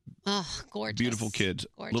beautiful, gorgeous, beautiful kids.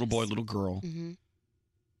 Gorgeous. Little boy, little girl. Mm-hmm.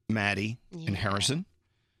 Maddie and Harrison.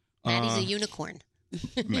 Maddie's a unicorn.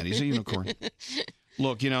 Maddie's a unicorn.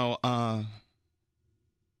 Look, you know,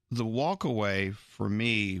 the walk away for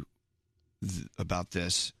me about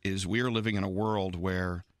this is we are living in a world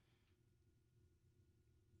where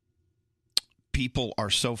people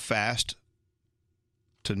are so fast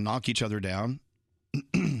to knock each other down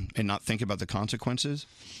and not think about the consequences.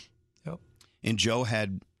 Yep. And Joe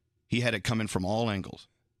had it coming from all angles,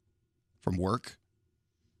 from work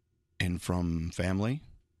and from family.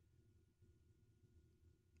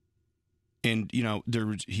 And, you know,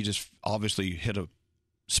 he just obviously hit a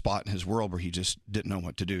spot in his world where he just didn't know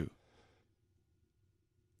what to do.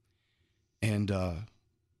 And I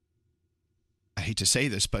hate to say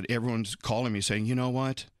this, but everyone's calling me saying, you know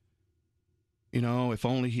what? You know, if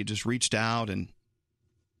only he just reached out and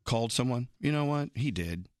called someone. You know what? He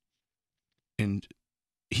did. And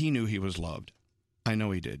he knew he was loved. I know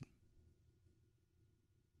he did.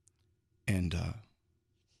 And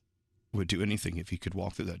would do anything if he could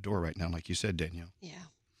walk through that door right now, like you said, Danielle. Yeah.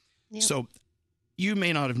 Yep. So you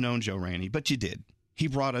may not have known Joe Rainey, but you did. He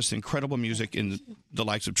brought us incredible music in the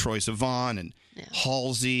likes of Troye Sivan and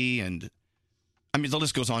Halsey, and I mean, the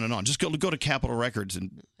list goes on and on. Just go to Capitol Records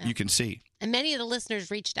and you can see. And many of the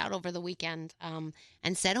listeners reached out over the weekend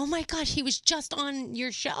and said, oh my gosh, he was just on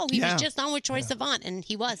your show. He was just on with Troye Sivan. And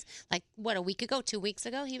he was, like, what, a week ago, 2 weeks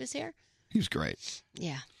ago, he was here? He was great.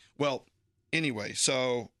 Yeah. Well, anyway,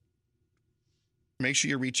 so make sure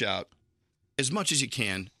you reach out as much as you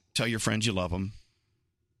can, tell your friends you love them.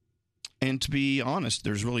 And to be honest,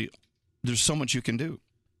 there's so much you can do.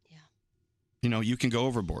 Yeah. You can go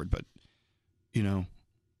overboard, but, I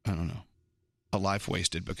don't know. A life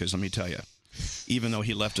wasted, because let me tell you, even though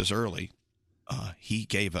he left us early, he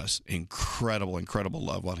gave us incredible, incredible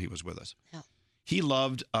love while he was with us. Yeah. He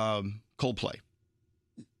loved Coldplay.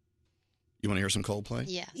 You want to hear some Coldplay?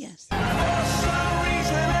 Yeah. Yes.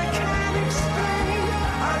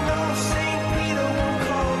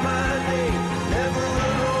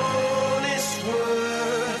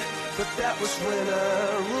 That was when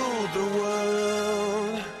I ruled the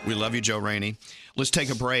world. We love you, Joe Rainey. Let's take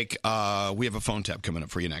a break. We have a phone tap coming up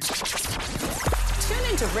for you next. Tune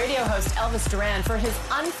into radio host Elvis Duran for his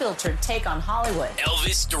unfiltered take on Hollywood.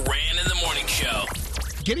 Elvis Duran in the Morning Show.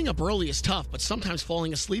 Getting up early is tough, but sometimes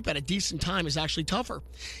falling asleep at a decent time is actually tougher.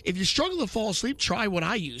 If you struggle to fall asleep, try what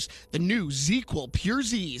I use, the new ZzzQuil Pure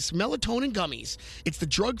Z's Melatonin Gummies. It's the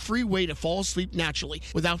drug-free way to fall asleep naturally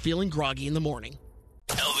without feeling groggy in the morning.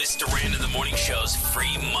 Elvis Duran in the Morning Show's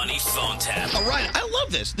free money phone tap. All right, I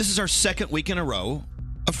love this. This is our second week in a row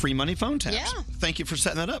of free money phone taps. Yeah. Thank you for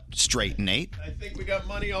setting that up, Straight Nate. I think we got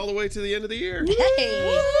money all the way to the end of the year. Hey,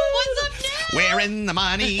 what's up now? We're in the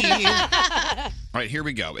money. All right, here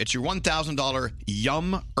we go. It's your $1,000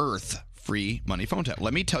 Yum Earth free money phone tap.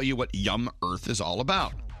 Let me tell you what Yum Earth is all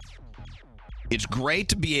about. It's great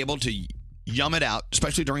to be able to yum it out,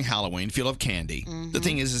 especially during Halloween, if you love candy. Mm-hmm. The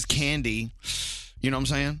thing is candy... You know what I'm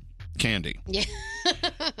saying? Candy. Yeah.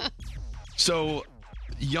 So,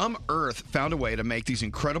 Yum Earth found a way to make these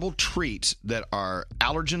incredible treats that are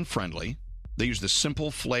allergen friendly. They use the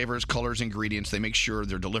simple flavors, colors, ingredients. They make sure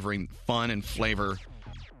they're delivering fun and flavor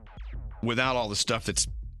without all the stuff that's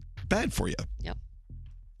bad for you. Yep.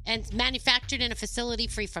 And manufactured in a facility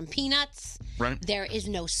free from peanuts. Right. There is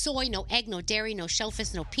no soy, no egg, no dairy, no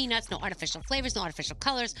shellfish, no peanuts, no artificial flavors, no artificial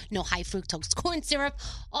colors, no high fructose corn syrup.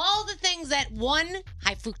 All the things that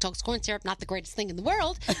high fructose corn syrup, not the greatest thing in the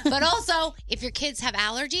world, but also if your kids have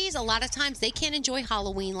allergies, a lot of times they can't enjoy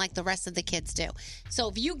Halloween like the rest of the kids do. So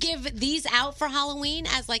if you give these out for Halloween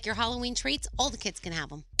as like your Halloween treats, all the kids can have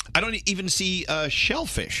them. I don't even see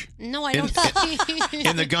shellfish. No, I don't see.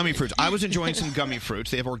 In the gummy fruits. I was enjoying some gummy fruits.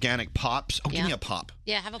 They have organic pops. Oh, give me a pop.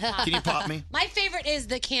 Yeah, have a pop. Can you pop me? My favorite is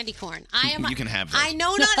the candy corn. You can have those. I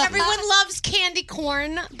know not everyone loves candy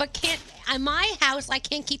corn, but in my house, I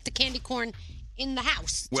can't keep the candy corn in the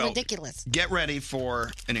house. It's ridiculous. Get ready for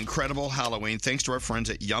an incredible Halloween. Thanks to our friends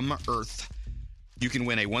at Yum Earth. You can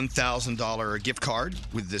win a $1,000 gift card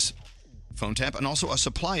with this phone tap, and also a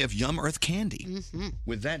supply of Yum Earth candy. Mm-hmm.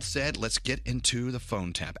 With that said, let's get into the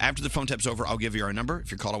phone tap. After the phone tap's over, I'll give you our number.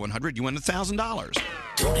 If you call 100, you win $1,000.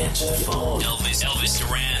 Don't answer the phone. Elvis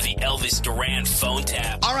Duran, the Elvis Duran phone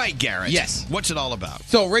tap. All right, Garrett. Yes. What's it all about?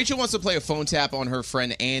 So Rachel wants to play a phone tap on her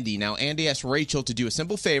friend Andy. Now, Andy asked Rachel to do a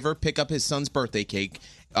simple favor, pick up his son's birthday cake,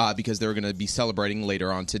 because they're going to be celebrating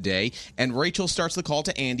later on today. And Rachel starts the call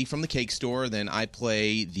to Andy from the cake store. Then I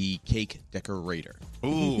play the cake decorator.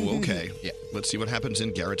 Ooh, okay. Yeah. Let's see what happens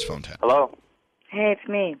in Garrett's phone tap. Hello. Hey, it's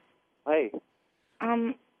me. Hey.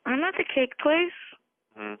 I'm at the cake place,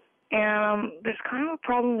 and there's kind of a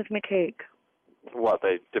problem with my cake. What,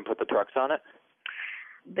 they didn't put the trucks on it?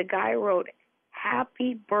 The guy wrote,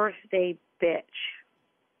 "Happy birthday, bitch."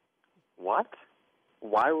 What?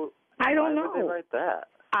 Why would I don't know. they write that?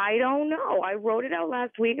 I don't know. I wrote it out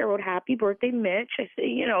last week. I wrote "Happy Birthday, Mitch." I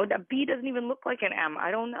said, that B doesn't even look like an M. I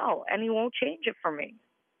don't know. And he won't change it for me.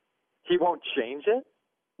 He won't change it?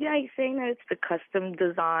 Yeah, he's saying that it's the custom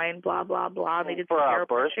design, blah, blah, blah. They did for some our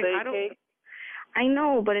airbrushing. birthday cake? I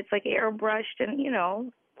know, but it's like airbrushed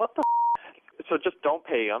and, What the So just don't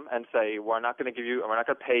pay him and say, we're not going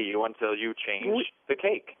to pay you until you change the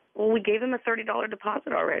cake. Well, we gave them a $30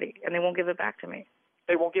 deposit already, and they won't give it back to me.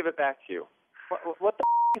 They won't give it back to you. What the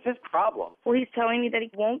is his problem? Well, he's telling me that he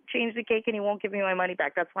won't change the cake and he won't give me my money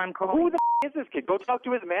back. That's why I'm calling. Who the is this kid? Go talk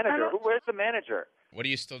to his manager. Where's the manager? What are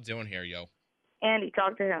you still doing here, yo? Andy,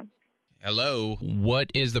 talk to him. Hello.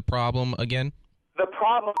 What is the problem again? The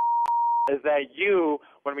problem is that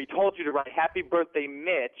when we told you to write "Happy Birthday,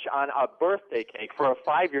 Mitch" on a birthday cake for a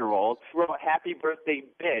 5-year-old, you wrote "Happy Birthday,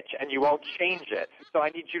 Bitch," and you won't change it. So I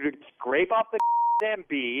need you to scrape off the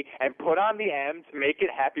B and put on the M to make it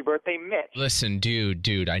 "Happy Birthday, Mitch." Listen,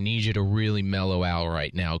 dude, I need you to really mellow out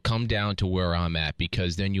right now. Come down to where I'm at,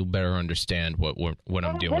 because then you'll better understand what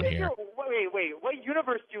I'm doing here. Wait, what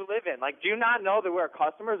universe do you live in? Like, do you not know that we're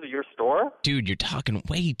customers of your store? Dude, you're talking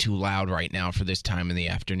way too loud right now for this time in the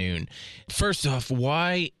afternoon. First off,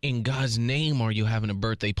 why in God's name are you having a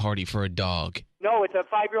birthday party for a dog? No, No, it's a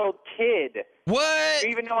 5-year-old kid. What? Do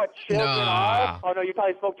you even know what children are? Oh, no, you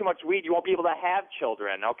probably smoke too much weed. You won't be able to have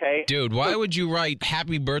children, okay? Dude, why would you write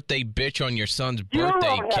 "Happy Birthday, Bitch" on your son's You birthday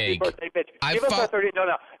wrote Happy cake? birthday, bitch. Give us our $30.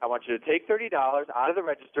 No. I want you to take $30 out of the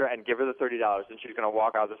register and give her the $30, and she's going to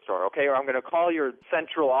walk out of the store, okay? Or I'm going to call your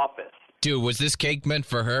central office. Dude, was this cake meant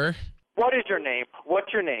for her? What is your name?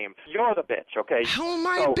 What's your name? You're the bitch, okay? How am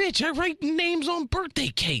I a bitch? I write names on birthday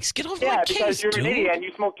cakes. Get off my Yeah, case, because you're dude. an idiot and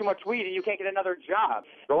you smoke too much weed and you can't get another job.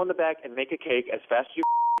 Go in the back and make a cake as fast as you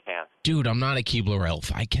can. Dude, I'm not a Keebler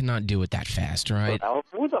elf. I cannot do it that fast, all right?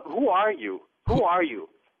 Who are you? Who are you?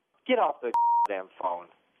 Get off the damn phone.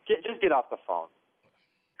 Just get off the phone.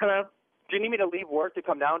 Hello? Do you need me to leave work to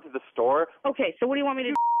come down to the store? Okay, so what do you want me to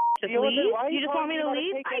do? Just deal with it? leave? Why are You you just want me to calling me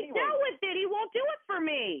leave? about a I cake anyway? dealt with it. He won't do it for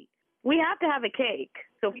me. We have to have a cake.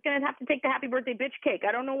 So you're going to have to take the happy birthday bitch cake.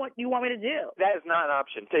 I don't know what you want me to do. That is not an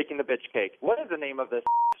option, taking the bitch cake. What is the name of this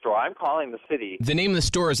store? I'm calling the city. The name of the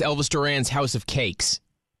store is Elvis Duran's House of Cakes.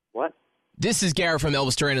 What? This is Garrett from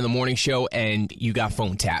Elvis Duran in the Morning Show, and you got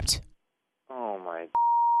phone tapped. Oh, my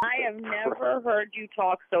I have never heard you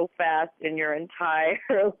talk so fast in your entire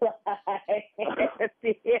life.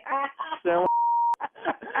 So,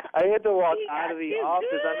 I had to walk out of the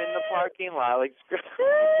office. I'm in the parking lot. Like,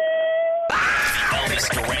 Elvis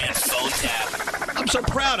Duran phone tap. I'm so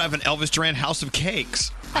proud I have an Elvis Duran House of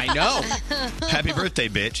Cakes. I know. Happy birthday,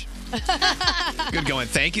 bitch. Good going.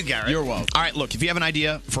 Thank you, Garrett. You're welcome. All right, look, if you have an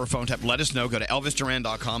idea for a phone tap, let us know. Go to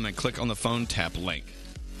elvisduran.com and click on the phone tap link.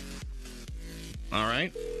 All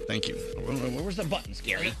right? Thank you. Where's the buttons,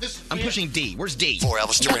 Gary? I'm pushing D. Where's D? For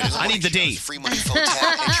Elvis Duran. I need the D. Free money phone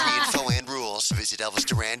tap, entry info, and rules. Visit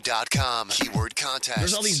elvisduran.com. Keyword contest.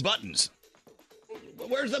 There's all these buttons.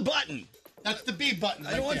 Where's the button? That's the B button.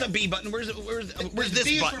 I don't want the B button. Where's this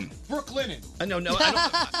B is button? for Brooklyn. No, I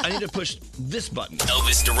don't. I need to push this button.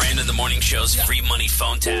 Elvis Duran in the Morning Show's free money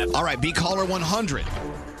phone tap. All right, be caller 100.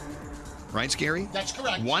 Right, Scary? That's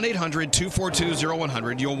correct.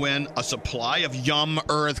 1-800-242-0100. You'll win a supply of Yum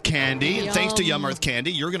Earth candy. Yum. And thanks to Yum Earth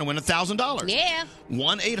candy, you're going to win $1,000. Yeah.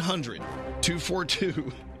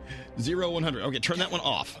 1-800-242-0100. Okay, turn that one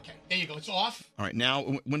off. Okay, there you go. It's off. All right, now,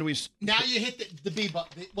 when do we... Now you hit the B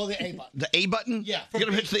button. The A button. The A button? Yeah. You're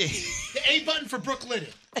going to hit the The A button for Brooklyn.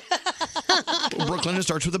 Well, Brooklyn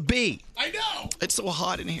starts with a B. I know. It's so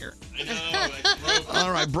hot in here. I know.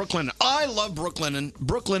 All right, Brooklyn. I love Brooklinen.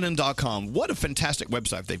 Brooklinen.com. What a fantastic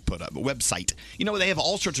website they've put up. You know, they have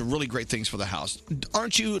all sorts of really great things for the house.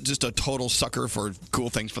 Aren't you just a total sucker for cool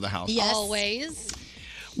things for the house? Yes. Always.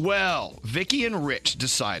 Well, Vicky and Rich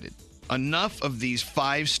decided enough of these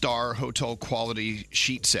 5-star hotel quality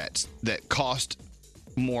sheet sets that cost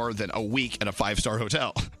more than a week at a 5-star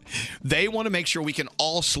hotel. They want to make sure we can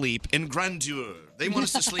all sleep in grandeur. They want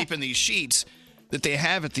us to sleep in these sheets that they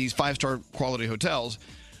have at these 5-star quality hotels.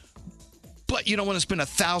 But you don't want to spend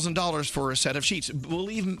 $1,000 for a set of sheets.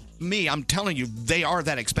 Believe me, I'm telling you, they are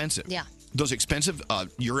that expensive. Yeah. Those expensive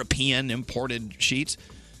European imported sheets,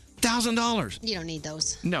 $1,000. You don't need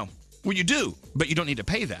those. No. Well, you do, but you don't need to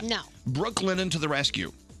pay that. No. Brooklinen to the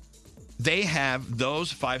rescue. They have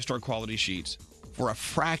those 5-star quality sheets for a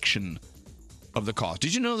fraction of the cost.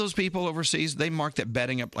 Did you know those people overseas, they mark that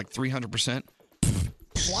bedding up like 300%?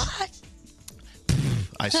 What?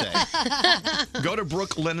 I say. Go to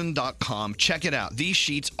brooklinen.com. Check it out. These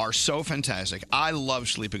sheets are so fantastic. I love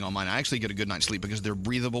sleeping on mine. I actually get a good night's sleep because they're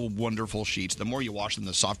breathable, wonderful sheets. The more you wash them,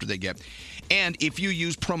 the softer they get. And if you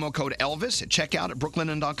use promo code Elvis at checkout at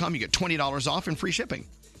brooklinen.com, you get $20 off and free shipping.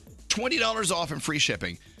 $20 off and free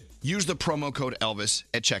shipping. Use the promo code Elvis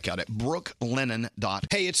at checkout at brooklinen.com.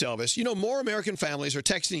 Hey, it's Elvis. You know, more American families are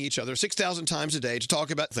texting each other 6,000 times a day to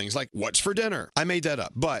talk about things like what's for dinner. I made that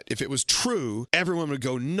up. But if it was true, everyone would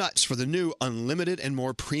go nuts for the new unlimited and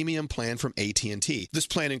more premium plan from AT&T. This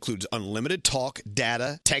plan includes unlimited talk,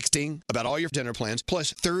 data, texting about all your dinner plans,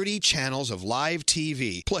 plus 30 channels of live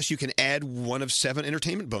TV. Plus, you can add one of 7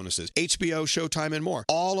 entertainment bonuses, HBO, Showtime, and more,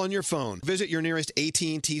 all on your phone. Visit your nearest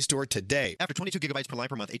AT&T store today. After 22 gigabytes per line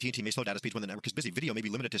per month, AT&T may slow data speeds when the network is busy. Video may be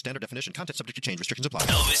limited to standard definition. Content subject to change. Restrictions apply.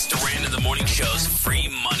 Elvis Duran in the Morning Show's free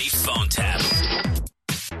money phone tap.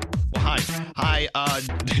 Well, hi,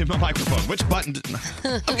 my microphone. Which button?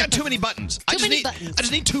 I've got too many buttons. I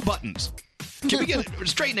just need 2 buttons. Can we get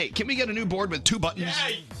straight, Nate? Can we get a new board with 2 buttons? Yeah,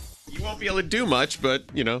 you won't be able to do much, but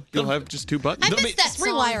you'll have just 2 buttons. I missed that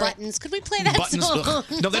song, Buttons. Could we play that Buttons. song?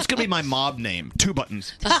 No, that's gonna be my mob name. 2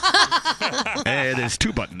 buttons. Hey, there's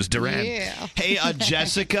 2 buttons, Duran. Yeah. Hey,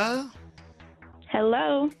 Jessica.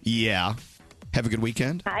 Hello. Yeah. Have a good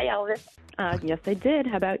weekend. Hi, Elvis. Yes, I did.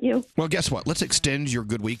 How about you? Well, guess what? Let's extend your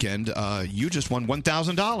good weekend. You just won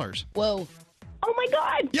 $1,000. Whoa. Oh my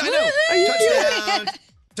God! Yeah, I know.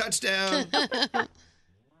 Touchdown! Touchdown!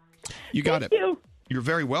 You got it. You're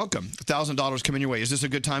very welcome. $1,000 coming your way. Is this a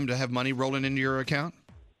good time to have money rolling into your account?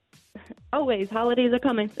 Always. Holidays are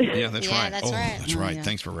coming. Yeah, that's right. That's right. That's right. Yeah.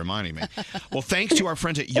 Thanks for reminding me. Well, thanks to our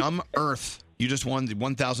friends at Yum Earth. You just won the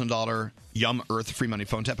 $1,000 Yum Earth free money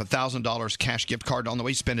phone tap, $1,000 cash gift card on the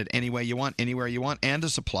way. Spend it any way you want, anywhere you want, and a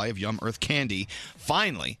supply of Yum Earth candy.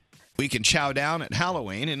 Finally, we can chow down at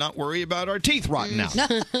Halloween and not worry about our teeth rotting out.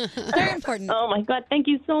 Very important. Oh my God! Thank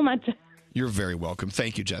you so much. You're very welcome.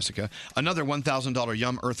 Thank you, Jessica. Another $1,000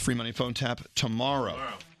 Yum Earth free money phone tap tomorrow.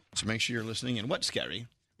 So make sure you're listening. And what's scary?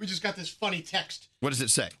 We just got this funny text. What does it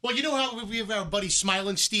say? Well, you know how we have our buddy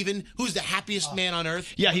Smiling Steven, who's the happiest man on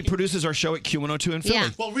earth? Yeah, he produces our show at Q102 in Philly.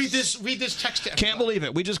 Well, read this text. To Can't believe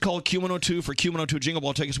it. We just called Q102 for Q102 Jingle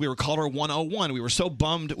Ball tickets. We were caller 101. We were so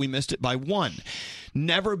bummed we missed it by one.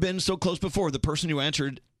 Never been so close before. The person who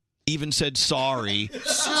answered even said sorry.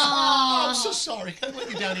 Oh, I'm so sorry. I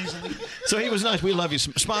let you down easily. So he was nice. We love you,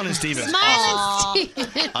 Smiling Steven. Smiling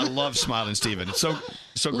Steven. I love Smiling Steven. It's so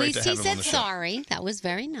At great least to have he him on said the show. sorry. That was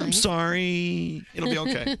very nice. I'm sorry. It'll be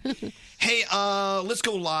okay. Hey, let's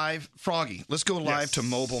go live. Froggy, let's go live to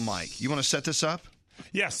Mobile Mike. You want to set this up?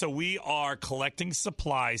 Yeah, so we are collecting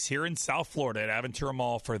supplies here in South Florida at Aventura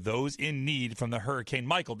Mall for those in need from the Hurricane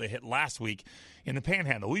Michael that hit last week in the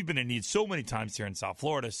Panhandle. We've been in need so many times here in South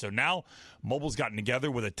Florida, so now Mobile's gotten together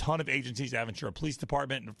with a ton of agencies, Aventura Police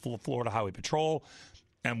Department and Florida Highway Patrol,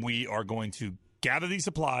 and we are going to gather these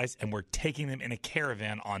supplies, and we're taking them in a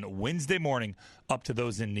caravan on Wednesday morning up to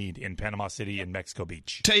those in need in Panama City and Mexico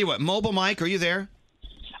Beach. Tell you what, Mobile Mike, are you there?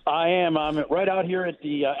 I am. I'm right out here at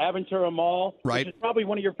the Aventura Mall. Right. Which is probably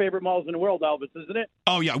one of your favorite malls in the world, Elvis, isn't it?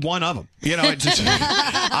 Oh, yeah, one of them. You know, it's just,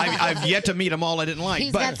 I've yet to meet them all I didn't like.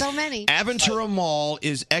 He's but got so many. Aventura Mall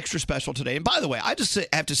is extra special today. And by the way, I just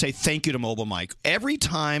have to say thank you to Mobile Mike. Every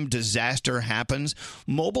time disaster happens,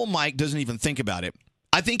 Mobile Mike doesn't even think about it.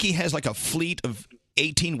 I think he has like a fleet of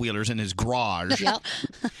 18-wheelers in his garage. Yep.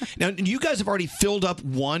 Now, you guys have already filled up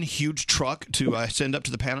one huge truck to send up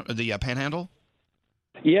to the Panhandle?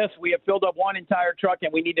 Yes, we have filled up one entire truck,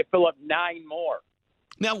 and we need to fill up 9 more.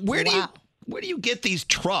 Now, where do you get these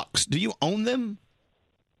trucks? Do you own them?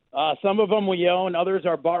 Some of them we own. Others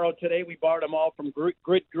are borrowed today. We borrowed them all from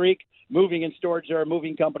Grit Greek Moving and Storage. They're a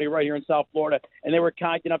moving company right here in South Florida, and they were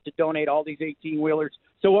kind enough to donate all these 18-wheelers.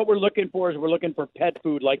 So what we're looking for is we're looking for pet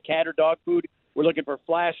food like cat or dog food. We're looking for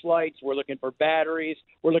flashlights. We're looking for batteries.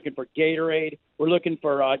 We're looking for Gatorade. We're looking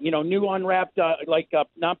for, new unwrapped,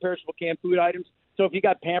 non-perishable canned food items. So if you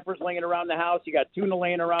got Pampers laying around the house, you got tuna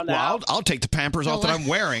laying around the house. I'll take the Pampers off that I'm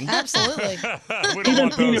wearing. Absolutely. We don't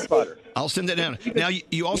want peanut those. butter. I'll send it down. Now,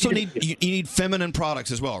 you also need feminine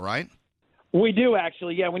products as well, right? We do,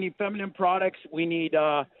 actually. Yeah, we need feminine products. We need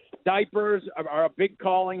diapers are a big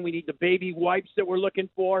calling. We need the baby wipes that we're looking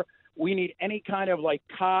for. We need any kind of like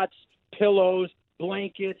cots, pillows,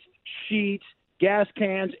 blankets, sheets, gas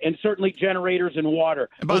cans, and certainly generators and water.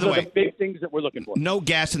 And by the Those are way, the big things that we're looking for. No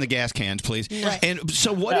gas in the gas cans, please. Right. And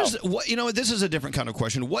so this is a different kind of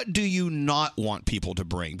question. What do you not want people to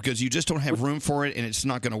bring? Because you just don't have room for it and it's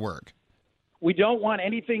not going to work. We don't want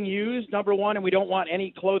anything used, number one, and we don't want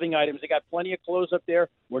any clothing items. They got plenty of clothes up there.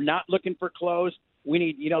 We're not looking for clothes. We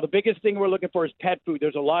need, the biggest thing we're looking for is pet food.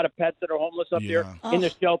 There's a lot of pets that are homeless up there in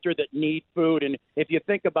the shelter that need food. And if you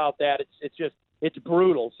think about that, it's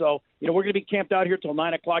brutal. So, we're going to be camped out here till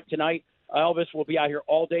 9 o'clock tonight. Elvis will be out here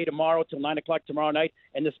all day tomorrow till 9 o'clock tomorrow night.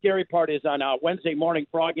 And the scary part is on Wednesday morning,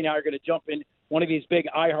 Froggy and I are going to jump in one of these big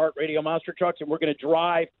iHeartRadio monster trucks, and we're going to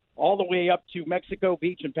drive all the way up to Mexico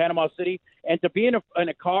Beach and Panama City. And to be in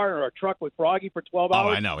a car or a truck with Froggy for 12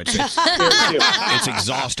 hours. Oh, I know. It's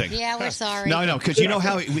exhausting. Yeah, we're sorry. No, because you know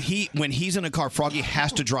how when he's in a car, Froggy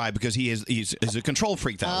has to drive because he's a control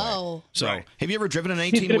freak that way. So, have you ever driven an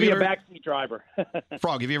 18-wheeler? He's going to be a backseat driver.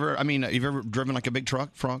 Frog, have you ever driven like a big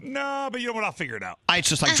truck, Frog? No, but you know what? I'll figure it out. It's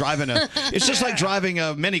just like driving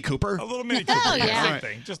a Mini Cooper. A little Mini Cooper. Oh, yeah. Same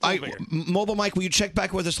thing. Just a little bigger. Mobile Mike, will you check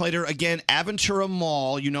back with us later? Again, Aventura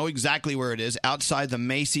Mall, you know exactly where it is, outside the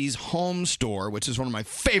Macy's Home Store, which is one of my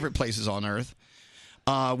favorite places on earth.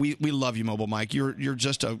 We love you, Mobile Mike. You're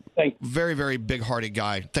just a very, very big-hearted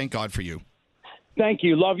guy. Thank God for you. Thank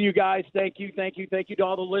you. Love you guys. Thank you to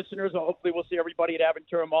all the listeners. Hopefully we'll see everybody at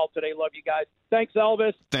Aventura Mall today. Love you guys. Thanks,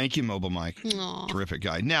 Elvis. Thank you, Mobile Mike. Aww. Terrific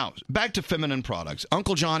guy. Now, back to feminine products.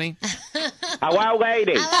 Uncle Johnny. Hello,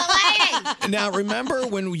 lady. Now, remember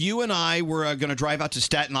when you and I were going to drive out to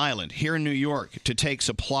Staten Island here in New York to take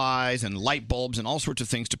supplies and light bulbs and all sorts of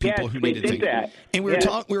things to people who needed things? That. And we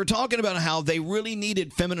were talking about how they really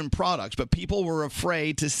needed feminine products, but people were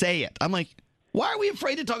afraid to say it. I'm like, why are we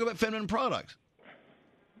afraid to talk about feminine products?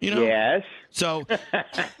 You know? Yes. So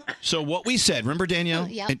what we said, remember, Danielle?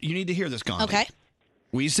 Yep. And you need to hear this, Gandhi. Okay.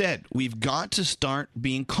 We said we've got to start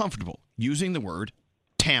being comfortable using the word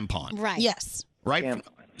tampon. Right. Yes. Right?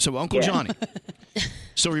 So, Uncle Yeah. Johnny.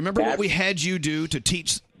 So, remember what we had you do to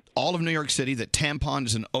teach all of New York City that tampon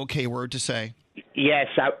is an okay word to say? Yes,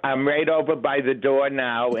 I'm right over by the door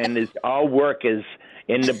now, and there's all workers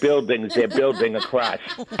in the buildings. They're building across.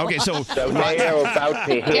 Okay, so they are about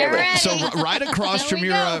to hear it. So right across from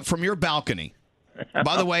your balcony.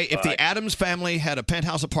 By the way, if the Addams family had a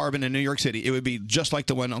penthouse apartment in New York City, it would be just like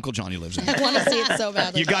the one Uncle Johnny lives in. I want to see it so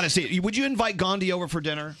badly. You got to see it. Would you invite Gandhi over for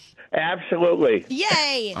dinner? Absolutely.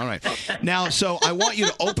 Yay! All right. Now, so I want you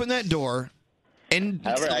to open that door and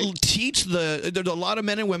teach there's a lot of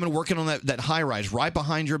men and women working on that high rise right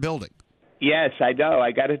behind your building. Yes, I know.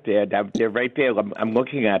 I got it there. They're right there. I'm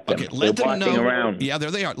looking at them. Let They're them walking know. around. Yeah,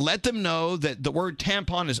 there they are. Let them know that the word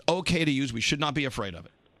tampon is okay to use. We should not be afraid of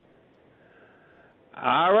it.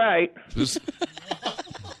 All right.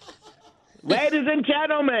 Ladies and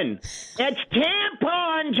gentlemen, it's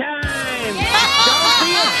tampon time. Don't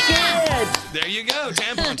be scared. There you go,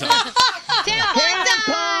 tampon time.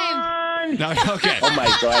 Tampon. No, okay. Oh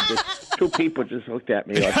my God! Two people just looked at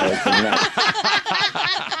me like I was nuts.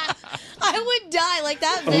 I would die like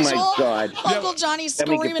that Oh, my visual. God. Uncle Johnny Let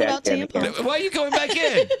me get screaming about back in tampons. again. Why are you going back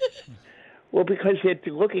in? Well, because they're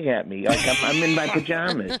looking at me like I'm in my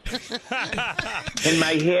pajamas, and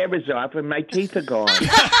my hair is off, and my teeth are gone.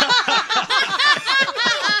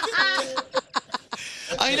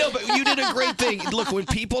 I know, but you did a great thing. Look, when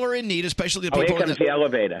people are in need, especially the Oh, people here comes the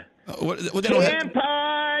elevator. they don't have-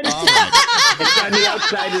 Tampon! It's on the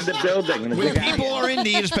outside of the building. when people are in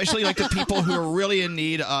need, especially like the people who are really in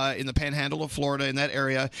need in the panhandle of Florida, in that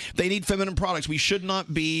area, they need feminine products. We should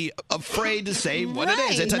not be afraid to say what it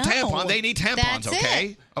is. It's a tampon. They need tampons, That's okay?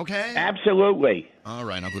 it. Okay? Absolutely. All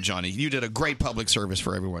right, Uncle Johnny. You did a great public service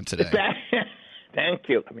for everyone today. Thank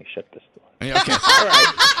you. Let me shut this door. Yeah, okay. All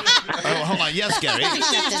right. Oh, hold on. Yes, Gary. You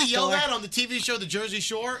used to yell that on the TV show The Jersey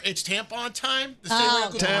Shore. It's tampon time. The same way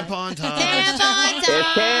Uncle Tampon time. It's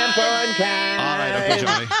tampon time. All right, Uncle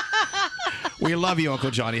Johnny. We love you, Uncle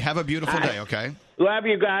Johnny. Have a beautiful day, okay? Love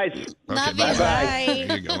you guys. Okay, bye-bye.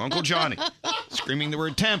 There you go. Uncle Johnny screaming the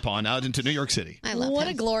word tampon out into New York City. What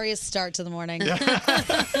a glorious start to the morning.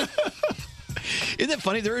 Isn't it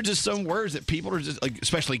funny? There are just some words that people are just, like,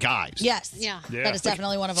 especially guys. Yes. Yeah. That is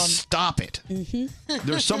definitely one of them. Stop it. Mm-hmm.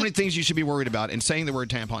 There's so many things you should be worried about, and saying the word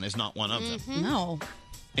tampon is not one of them. No.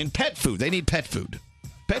 And pet food. They need pet food.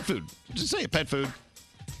 Pet food. Just say it, pet food.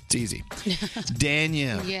 It's easy.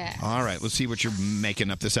 Danielle. Yes. All right, let's see what you're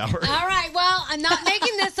making up this hour. All right. Well, I'm not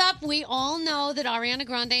making this up. We all know that Ariana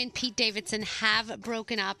Grande and Pete Davidson have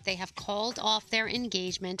broken up. They have called off their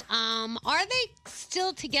engagement. Are they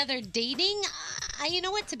still together dating? You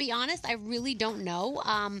know what? To be honest, I really don't know.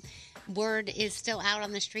 Word is still out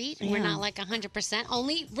on the street. We're Yeah. not like 100%.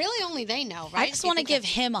 Only they know, right? I just want to give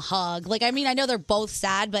him a hug. Like, I mean, I know they're both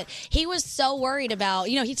sad, but he was so worried about,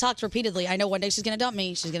 he talked repeatedly. I know one day she's going to dump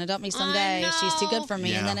me. She's going to dump me someday. She's too good for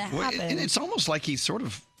me. And then it Well, happened. and it's almost like he sort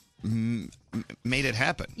of made it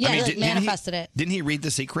happen. Yeah, I mean, he manifested it. Didn't he read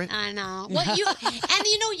The Secret? I know. Well, you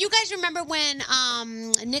guys remember when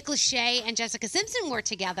Nick Lachey and Jessica Simpson were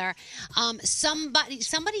together?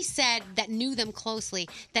 Somebody said that knew them closely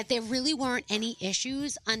that there really weren't any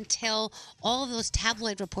issues until all of those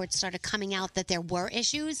tabloid reports started coming out that there were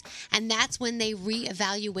issues, and that's when they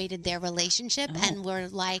reevaluated their relationship and were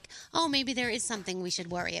like, "Oh, maybe there is something we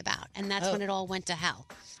should worry about," and that's when it all went to hell.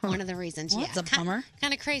 One of the reasons. Well, yeah, that's a bummer.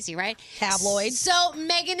 Kind of crazy, right? Tabloids. So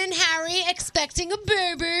Meghan and Harry expecting a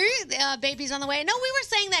baby. Baby's on the way. No, we were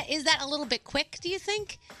saying that. Is that a little bit quick? Do you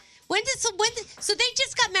think? So they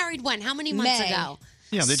just got married when? How many months ago?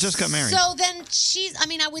 Yeah, they just got married. So then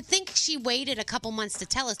I would think she waited a couple months to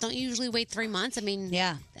tell us. Don't you usually wait 3 months? I mean,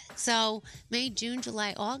 yeah. So May, June,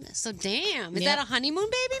 July, August. So damn, is Yep. that a honeymoon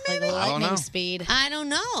baby? Maybe Like lightning I don't know. speed. I don't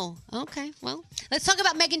know. Okay, well, let's talk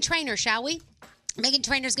about Meghan Trainor, shall we? Meghan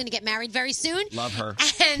Trainor's going to get married very soon. Love her.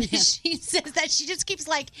 And she says that she just keeps,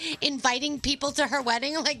 like, inviting people to her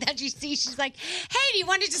wedding. Like, that you see, she's like, hey, do you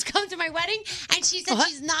want to just come to my wedding? And she said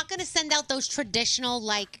she's not going to send out those traditional,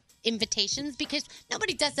 like, invitations because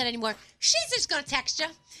nobody does that anymore. She's just going to text you.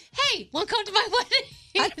 Hey, want to come to my wedding?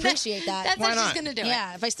 I appreciate that. That's how she's going to do it.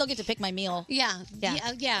 Yeah, if I still get to pick my meal. Yeah.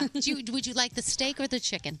 Would you like the steak or the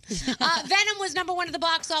chicken? Venom was number 1 at the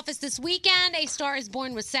box office this weekend. A Star is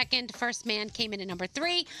Born was second. First Man came in at number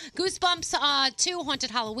 3. Goosebumps 2,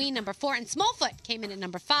 Haunted Halloween number 4, and Smallfoot came in at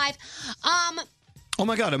number 5. Oh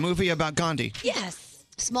my God, a movie about Gandhi. Yes.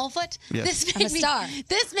 Smallfoot. Yes. I'm a star.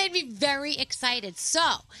 This made me very excited. So,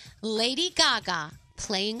 Lady Gaga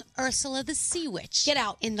playing Ursula the Sea Witch. Get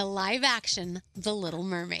out. In the live action The Little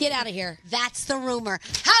Mermaid. Get out of here. That's the rumor.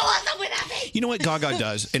 How awesome would that be? You know what Gaga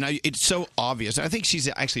does, and it's so obvious. And I think she's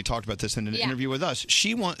actually talked about this in an interview with us.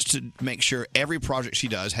 She wants to make sure every project she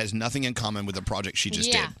does has nothing in common with the project she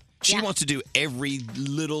just did. She wants to do every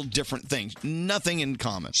little different thing. Nothing in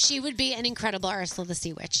common. She would be an incredible Ursula the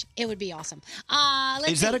Sea Witch. It would be awesome.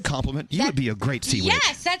 Is that a compliment? You would be a great sea witch.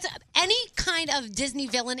 Yes, that's any kind of Disney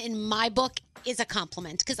villain in my book is a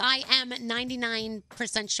compliment because I am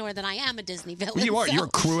 99% sure that I am a Disney villain. You are. so- You're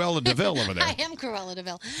Cruella de Vil over there. I am Cruella de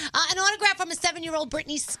Vil. An autograph from a 7-year-old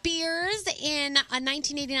Britney Spears in a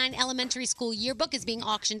 1989 elementary school yearbook is being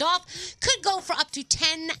auctioned off. Could go for up to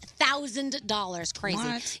 $10,000. Crazy.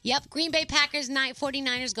 What? Yep. Green Bay Packers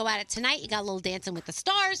 49ers go at it tonight. You got a little Dancing with the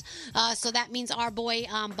Stars. So that means our boy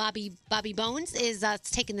Bobby Bones is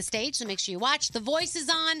taking the stage. So make sure you watch. The Voice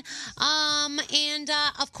is on. And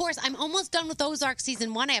of course, I'm almost done with Ozark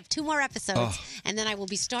season 1. I have 2 more episodes, and then I will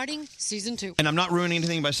be starting season 2. And I'm not ruining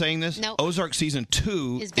anything by saying this. No. Ozark season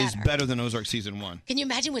 2 Is is better. better than Ozark season 1. Can you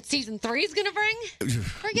imagine what season 3 is going to bring?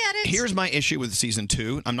 Forget it. Here's my issue with season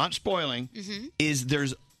 2. I'm not spoiling. Is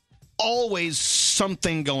there's always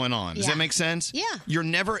something going on. Does Yeah. that make sense? Yeah.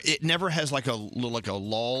 It never has like a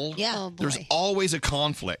lull. Yeah. Oh, boy. There's always a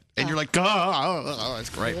conflict. And you're like, oh, that's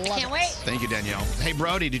great. Can't wait. Thank you, Danielle. Hey,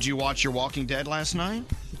 Brody, did you watch your Walking Dead last night?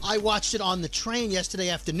 I watched it on the train yesterday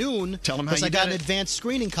afternoon. Tell 'em how because you I got did an it. advanced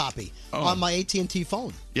screening copy Oh. on my AT&T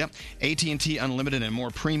phone. Yep. AT&T Unlimited and More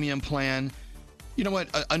Premium plan. You know what?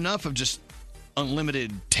 Enough of just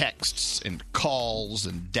unlimited texts and calls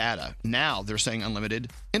and data. Now they're saying unlimited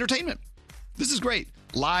entertainment. This is great.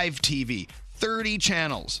 Live TV. 30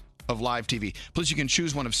 channels of live TV. Plus you can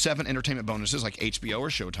choose one of 7 entertainment bonuses like HBO or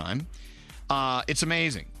Showtime. It's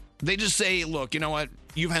amazing. They just say, look, you know what?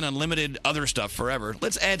 You've had unlimited other stuff forever.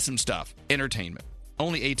 Let's add some stuff. Entertainment.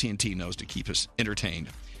 Only AT&T knows to keep us entertained.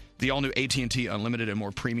 The all-new AT&T Unlimited and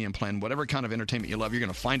More Premium plan. Whatever kind of entertainment you love, you're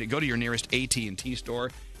going to find it. Go to your nearest AT&T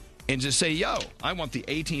store and just say, yo, I want the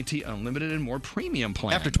AT&T Unlimited and More Premium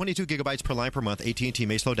plan. After 22 gigabytes per line per month, AT&T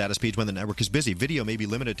may slow data speeds when the network is busy. Video may be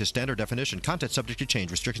limited to standard definition. Content subject to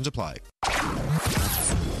change. Restrictions apply.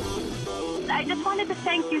 I just wanted to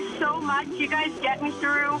thank you so much. You guys get me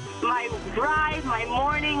through my drive, my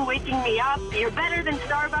morning, waking me up. You're better than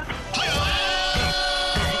Starbucks.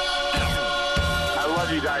 I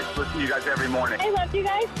love you guys. Listen to you guys every morning. I love you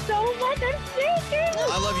guys so much. I'm shaking.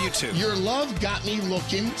 I love you too. Your love got me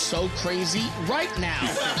looking so crazy right now.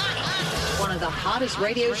 One of the hottest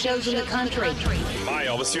radio shows in the country. My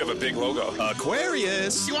Elvis, you have a big logo.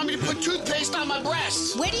 Aquarius. You want me to put toothpaste on my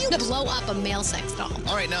breasts? Where do you blow up a male sex doll?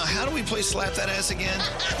 All right, now how do we play Slap That Ass again?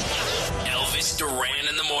 Elvis Duran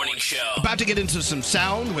in the Morning Show. About to get into some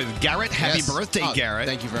sound with Garrett. Happy Yes. birthday, Oh, Garrett.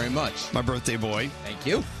 Thank you very much. My birthday boy. Thank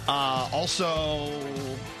you. Also,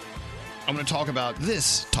 I'm going to talk about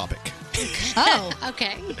this topic. Oh,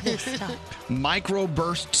 okay.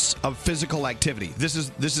 Microbursts of physical activity. This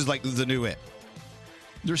is like the new it.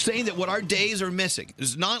 They're saying that what our days are missing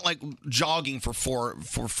is not like jogging for 4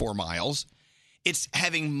 miles. It's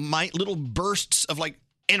having little bursts of like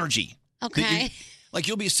energy. Okay. Like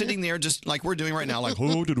you'll be sitting there just like we're doing right now, like then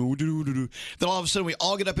all of a sudden we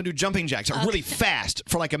all get up and do jumping jacks really fast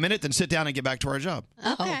for like a minute, then sit down and get back to our job.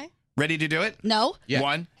 Okay. Ready to do it? No. Yeah.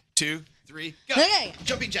 1, 2, 3, go. Okay.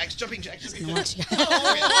 Jumping jacks. All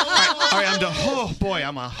right, I'm done. Oh boy,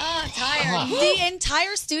 I'm a. Tired. The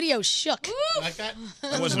entire studio shook. Like that?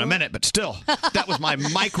 It wasn't a minute, but still, that was my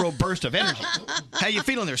micro burst of energy. How you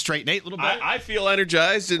feeling there, Straight Nate? A little bit. I feel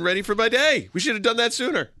energized and ready for my day. We should have done that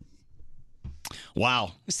sooner.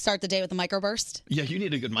 Wow. Start the day with a microburst. Yeah, you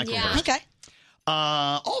need a good micro Yeah. burst. Okay.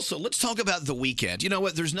 Also, let's talk about the weekend. You know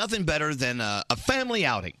what? There's nothing better than a family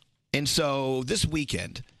outing. And so this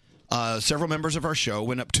weekend, several members of our show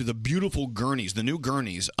went up to the beautiful Gurneys, the new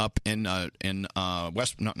Gurneys up in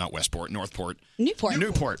Northport.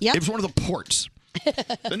 Newport. Yep. It was one of the ports.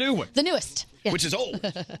 The new one. The newest. Yeah. Which is old.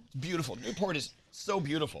 Beautiful. Newport is so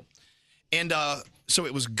beautiful. And so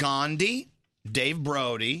it was Gandhi, Dave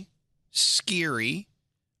Brody, Skiri,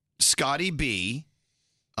 Scotty B,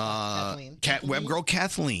 Web Girl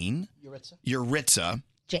Kathleen, Yuritsa,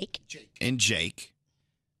 Jake, and Jake,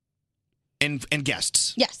 and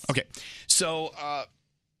guests. Yes. Okay. So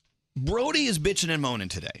Brody is bitching and moaning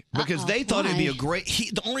today because they thought it'd be a great.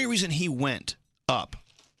 The only reason he went up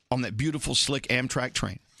on that beautiful, slick Amtrak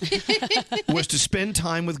train was to spend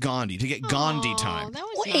time with Gandhi, to get Gandhi time. That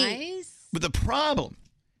was nice. But the problem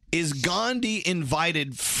is Gandhi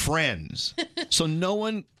invited friends, so no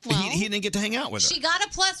one he didn't get to hang out with her. She got a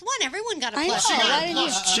 +1. Everyone got a I +1. know.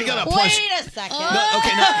 She got a plus. Wait a second.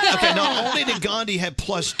 Okay. Not only did Gandhi Gandhi had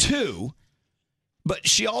 +2, but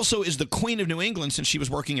she also is the queen of New England since she was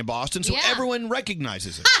working in Boston, so everyone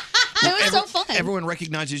recognizes it. It was so fun. Everyone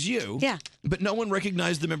recognizes you. Yeah. But no one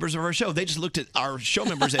recognized the members of our show. They just looked at our show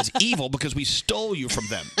members as evil because we stole you from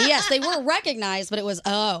them. Yes, they were recognized, but it was,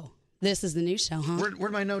 this is the new show, huh?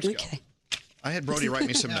 Where'd my notes go? I had Brody write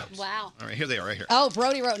me some notes. Wow. All right, here they are, right here. Oh,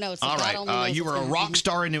 Brody wrote notes. All God only right. knows You what's were a going on. rock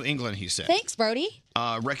star in New England, he said. Thanks, Brody.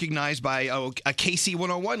 Recognized by a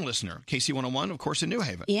KC101 listener. KC101, of course, in New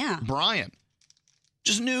Haven. Yeah. Brian.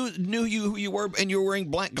 Just knew you who you were, and you were wearing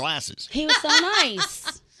black glasses. He was so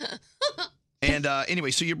nice. And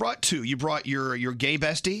anyway, so you brought 2. You brought your gay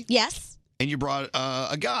bestie. Yes. And you brought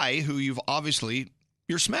a guy who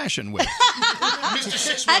you're smashing with.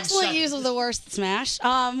 Excellent use of the worst smash.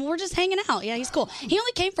 We're just hanging out. Yeah, he's cool. He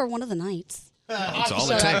only came for one of the nights. That's all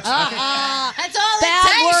it takes. That's all Bad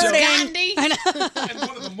it takes, wording.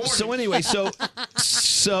 Gandhi. So anyway,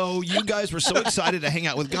 so you guys were so excited to hang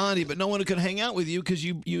out with Gandhi, but no one could hang out with you because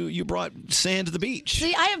you brought sand to the beach.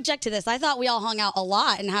 See, I object to this. I thought we all hung out a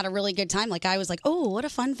lot and had a really good time. Like, I was like, oh, what a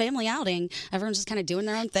fun family outing. Everyone's just kind of doing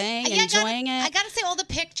their own thing, enjoying it. I gotta say, all the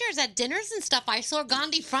pictures at dinners and stuff, I saw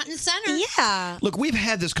Gandhi front and center. Yeah. Look, we've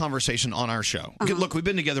had this conversation on our show. Look, we've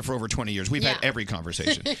been together for over 20 years. We've had every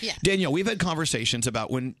conversation. Yeah. Danielle, we've had conversations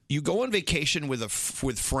about when you go on vacation with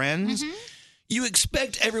friends, you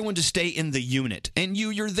expect everyone to stay in the unit, and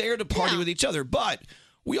you're there to party with each other. But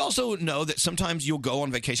we also know that sometimes you'll go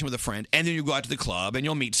on vacation with a friend, and then you go out to the club, and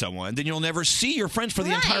you'll meet someone. Then you'll never see your friends for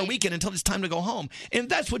the entire weekend until it's time to go home. And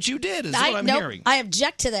that's what you did, is what I'm hearing. I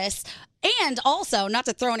object to this. And also, not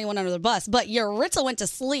to throw anyone under the bus, but Yaritza went to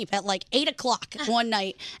sleep at like 8 o'clock one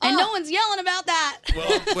night, and no one's yelling about that.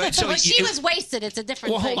 Well, so she was wasted. It's a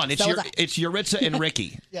different Well, thing. hold on. It's Yaritza and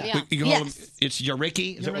Ricky. Yeah. You call them, it's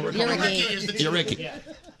Yuriki? Is that what we're calling them? Yuriki.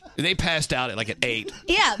 They passed out at 8.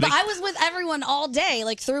 Yeah, but I was with everyone all day,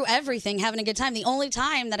 like through everything, having a good time. The only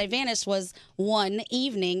time that I vanished was one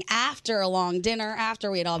evening after a long dinner,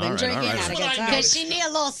 after we had all been drinking, had a good time. Because she need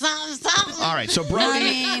a little something. All right, so Brody,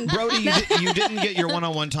 you didn't get your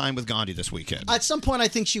one-on-one time with Gandhi this weekend. At some point, I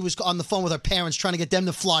think she was on the phone with her parents trying to get them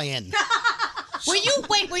to fly in. Were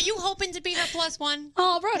you hoping to be her +1?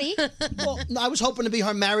 Oh, Brody. Well, I was hoping to be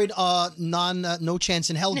her married, no chance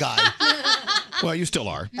in hell guy. Well, you still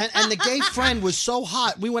are. And the gay friend was so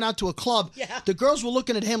hot. We went out to a club. Yeah. The girls were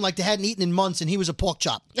looking at him like they hadn't eaten in months, and he was a pork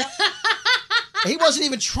chop. He wasn't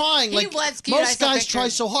even trying. Like, he was cute. Most guys try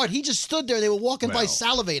so hard. He just stood there. They were walking by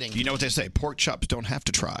salivating. You know what they say? Pork chops don't have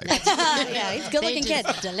to try. Yeah, he's a good-looking kid.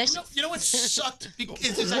 Delicious. You know what sucked?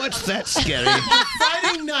 What's that scary?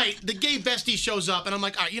 Friday night, the gay bestie shows up, and I'm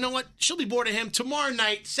like, all right, you know what? She'll be bored of him. Tomorrow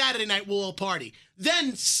night, Saturday night, we'll all party.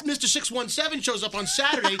 Then Mr. 617 shows up on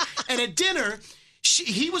Saturday, and at dinner,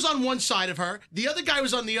 he was on one side of her, the other guy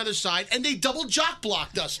was on the other side, and they double jock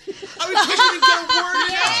blocked us. I mean, we couldn't even get a word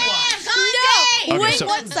in. No, Okay, wait so-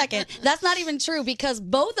 1 second. That's not even true because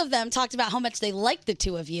both of them talked about how much they liked the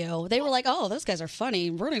two of you. They were like, "Oh, those guys are funny.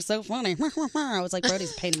 Brody's so funny." I was like,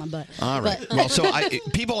 "Brody's a pain in my butt." All right. Well, so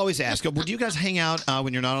people always ask, "Well, do you guys hang out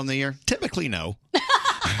when you're not on the air?" Typically, no.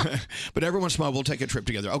 But every once in a while, we'll take a trip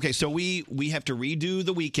together. Okay, so we have to redo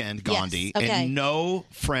the weekend, Gandhi, Yes, okay. and no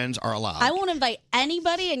friends are allowed. I won't invite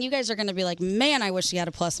anybody, and you guys are going to be like, "Man, I wish you had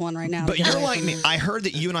a +1 right now." But Get you're away like from me. I heard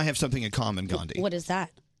that you and I have something in common, Gandhi. What is that?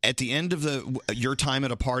 At the end of your time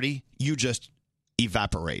at a party, you just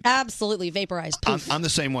evaporate. Absolutely vaporized. Poof. I'm the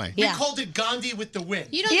same way. We called it Gandhi with the wind.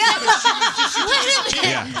 You don't Yeah,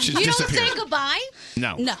 she's you don't say disappeared. goodbye?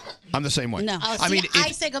 No. No. I'm the same way. Oh, I see, mean, I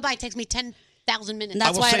say goodbye. It takes me 10,000 minutes.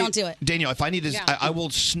 That's will why I say, don't do it. Danielle, if I need to, Yeah. I will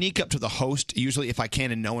sneak up to the host, usually if I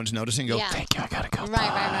can and no one's noticing, go, Yeah. thank you, I gotta go.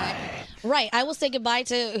 Right. I will say goodbye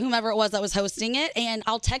to whomever it was that was hosting it, and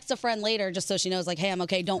I'll text a friend later just so she knows, like, hey, I'm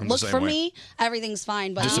okay. Don't I'm the look same for way. me. Everything's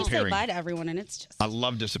fine. But I'll say Disappearing. bye to everyone, and it's just. I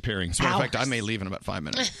love disappearing. As a matter of fact, I may leave in about 5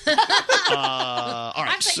 minutes. All right.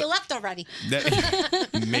 I thought you left already.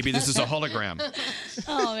 Maybe this is a hologram.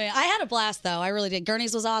 Oh, man. I had a blast, though. I really did.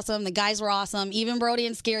 Gurney's was awesome. The guys were awesome. Even Brody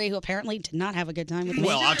and Scary, who apparently did not have a good time with me.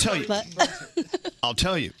 Well, I'll tell you. But I'll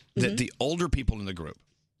tell you Mm-hmm. that the older people in the group,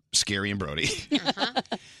 Scary and Brody,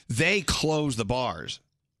 they close the bars.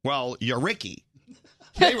 Well, you're Ricky.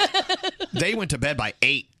 They went to bed by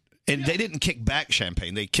 8. And they didn't kick back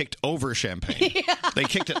champagne; they kicked over champagne. They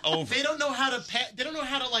kicked it over. They don't know how to. They don't know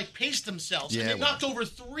how to like pace themselves. Yeah, and they well. knocked over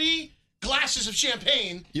 3 glasses of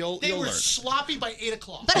champagne. They you'll were learn. sloppy by 8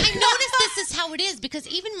 o'clock. But I noticed this is how it is because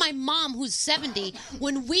even my mom, who's 70,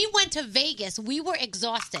 when we went to Vegas, we were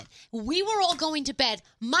exhausted. We were all going to bed.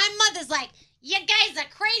 My mother's like, You guys are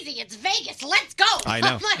crazy. It's Vegas. Let's go. I know.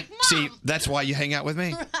 I'm like, Mom. See, that's why you hang out with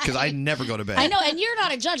me, because I never go to bed. I know, and you're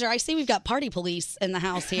not a judger. I see we've got party police in the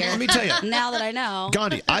house here. Let me tell you. Now that I know.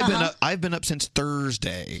 Gandhi, I've been up since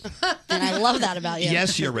Thursday. And I love that about you.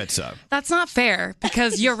 Yes, Yaritza. That's not fair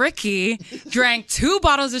because your Ricky drank 2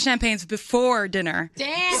 bottles of champagne before dinner.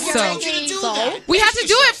 Damn, So- Ricky. We had to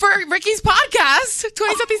do it for Ricky's podcast.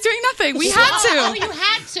 20 Something's doing nothing. We had to. Oh, you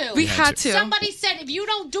had to. We had to. Somebody said if you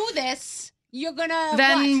don't do this, you're gonna.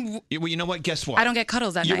 Then what? Well, you know what? Guess what? I don't get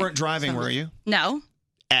cuddles that You night. weren't driving, were you? No.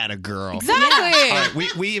 Atta girl. Exactly. All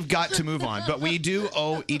right, we've got to move on, but we do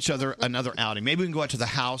owe each other another outing. Maybe we can go out to the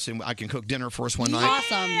house and I can cook dinner for us one night.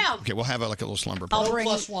 Awesome. Okay, we'll have like a little slumber I'll party.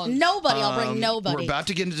 bring nobody. I'll bring nobody. We're about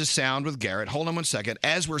to get into sound with Garrett. Hold on one second.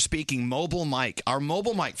 As we're speaking, Mobile Mike, our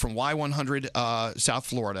Mobile Mike from Y100 South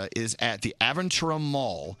Florida is at the Aventura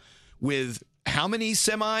Mall with how many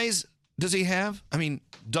semis does he have? I mean,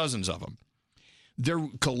 dozens of them. They're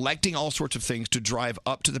collecting all sorts of things to drive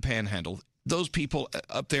up to the Panhandle. Those people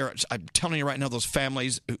up there, I'm telling you right now, those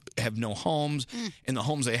families who have no homes, and the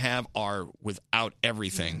homes they have are without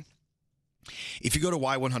everything. If you go to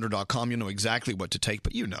y100.com, you'll know exactly what to take,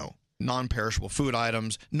 but you know, non-perishable food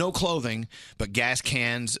items, no clothing, but gas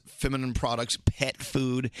cans, feminine products, pet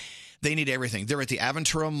food. They need everything. They're at the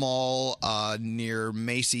Aventura Mall near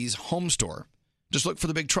Macy's Home Store. Just look for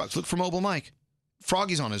the big trucks. Look for Mobile Mike.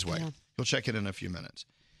 Froggy's on his way. Yeah. He'll check it in a few minutes.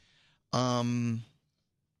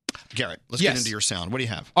 Garrett, let's Yes. get into your sound. What do you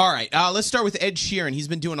have? All right, let's start with Ed Sheeran. He's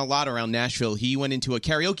been doing a lot around Nashville. He went into a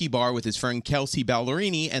karaoke bar with his friend Kelsey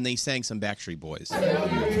Ballerini, and they sang some Backstreet Boys.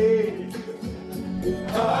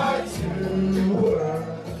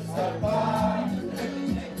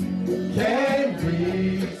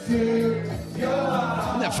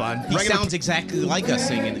 Isn't that fun? He sounds exactly like us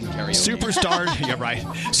singing in karaoke. Superstars, yeah, right.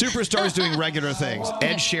 Superstars doing regular things.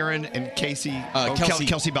 Ed Sheeran and Kelsey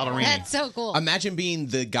Ballerini. That's so cool. Imagine being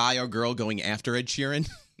the guy or girl going after Ed Sheeran.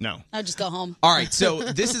 No. I'll just go home. All right, so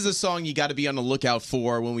this is a song you got to be on the lookout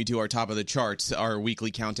for when we do our top of the charts, our weekly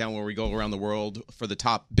countdown where we go around the world for the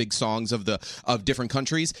top big songs of different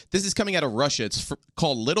countries. This is coming out of Russia. It's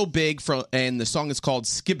called Little Big, and the song is called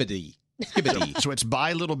Skibbity. Skibbity. So it's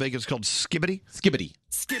by Little Big. It's called Skibbity? Skibbity.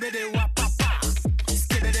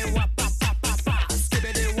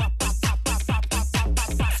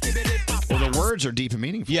 Well, the words are deep and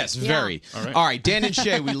meaningful. Yes, very. All right, Dan and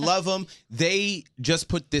Shay, we love them. They just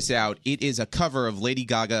put this out. It is a cover of Lady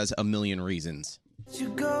Gaga's A Million Reasons. You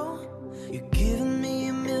go, you're giving me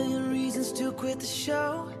a million reasons to quit the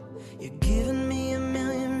show. You're giving me a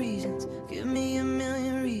million reasons. Give me a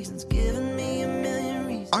million reasons. Giving me a million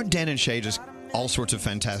reasons. Aren't Dan and Shay just all sorts of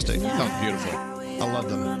fantastic? Sounds beautiful. I love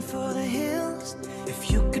them. Run for the hills. If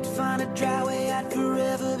you could find a dry way, I'd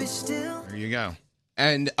forever be still. There you go.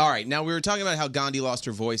 And all right, now we were talking about how Gandhi lost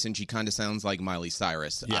her voice and she kind of sounds like Miley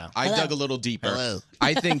Cyrus. Yeah. I dug a little deeper. Hello.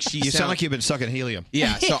 I think she You sound like you've been sucking helium.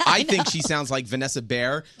 Yeah, so Yeah, I I think know. she sounds like Vanessa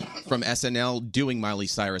Bayer from SNL doing Miley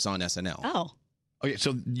Cyrus on SNL. Oh. Okay,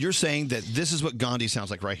 so you're saying that this is what Gandhi sounds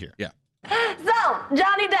like right here. Yeah. So,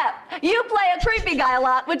 Johnny Depp, you play a creepy guy a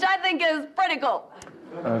lot, which I think is pretty cool.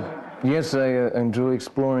 Yes, I enjoy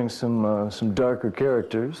exploring some darker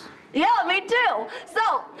characters. Yeah, me too.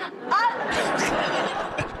 So, I've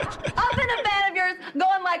been a fan of yours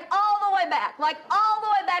going like all the way back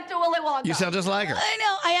to Willy Wonka. You sound just like her. I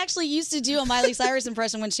know. I actually used to do a Miley Cyrus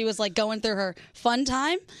impression when she was like going through her fun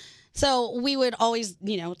time. So we would always,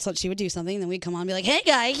 so she would do something, and then we'd come on and be like, hey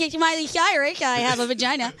guys, it's Miley Cyrus. I have a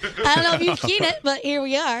vagina. I don't know if you've seen it, but here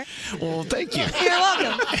we are. Well, thank you. You're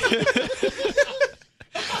welcome.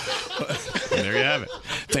 There you have it.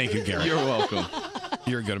 Thank you, Gary. You're welcome.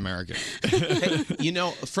 You're a good American. Hey,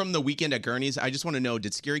 from the weekend at Gurney's, I just want to know,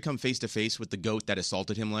 did Scary come face to face with the goat that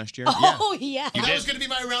assaulted him last year? Oh, yeah. That was going to be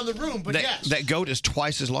my around the room, but yes. That goat is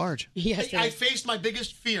twice as large. Yes, I faced my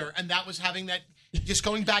biggest fear, and that was having that, just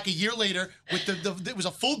going back a year later, with it was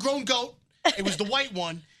a full-grown goat. It was the white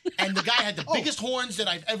one, and the guy had the biggest horns that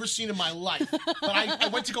I've ever seen in my life. But I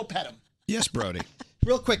went to go pet him. Yes, Brody.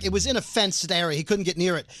 Real quick, it was in a fenced area. He couldn't get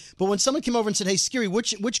near it. But when someone came over and said, hey, Scary,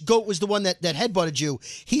 which goat was the one that headbutted you?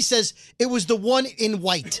 He says, it was the one in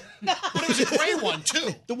white. But it was a gray one,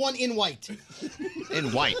 too. The one in white.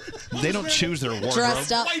 In white. They don't choose their wardrobe.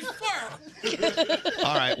 Dressed up. White fur.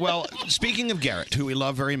 All right. Well, speaking of Garrett, who we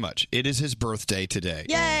love very much, it is his birthday today.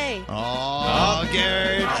 Yay. Oh,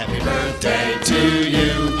 Garrett, happy birthday to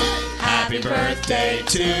you. Happy birthday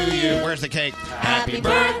to you. Where's the cake? Happy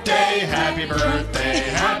birthday, happy birthday,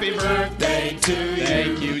 happy birthday to you.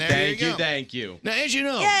 Thank you, There thank you you, go. thank you. Now, as you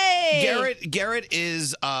know, Yay! Garrett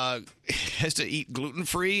is has to eat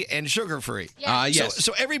gluten-free and sugar-free. Yes.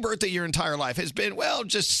 So every birthday your entire life has been, well,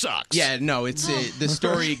 just sucks. Yeah, no, it's the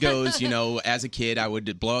story goes, as a kid, I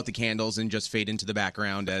would blow out the candles and just fade into the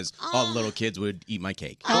background as all the little kids would eat my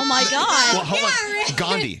cake. Oh my God. Well, hold on.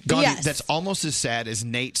 Gandhi, Yes. that's almost as sad as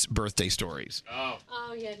Nate's birthday stories. Oh.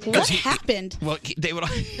 yeah. What happened? Well, they would.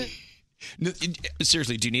 No,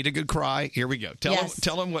 seriously, do you need a good cry? Here we go.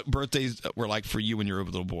 Tell them what birthdays were like for you when you were a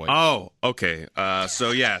little boy. Oh, okay.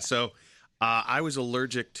 So I was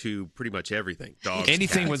allergic to pretty much everything. Dogs,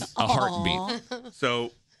 anything cats. with a heartbeat.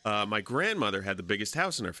 So my grandmother had the biggest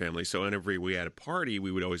house in our family. So whenever we had a party,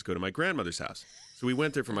 we would always go to my grandmother's house. So we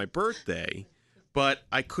went there for my birthday, but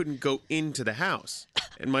I couldn't go into the house.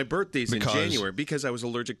 And my birthday's in January because I was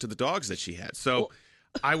allergic to the dogs that she had. So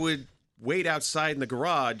I would wait outside in the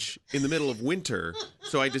garage in the middle of winter.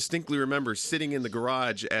 So I distinctly remember sitting in the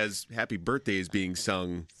garage as Happy Birthday is being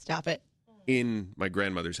sung. Stop it. In my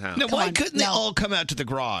grandmother's house. Now, why couldn't they all come out to the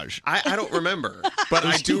garage? I don't remember. But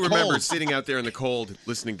I do remember sitting out there in the cold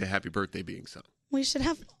listening to Happy Birthday being sung.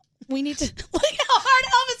 We need to look how hard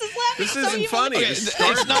Elvis is laughing. This isn't funny.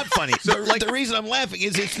 It's not funny. So, the reason I'm laughing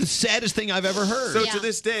is it's the saddest thing I've ever heard. So to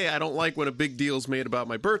this day, I don't like when a big deal's made about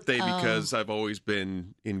my birthday because I've always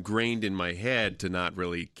been ingrained in my head to not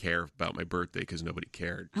really care about my birthday because nobody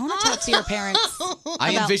cared. I want to talk to your parents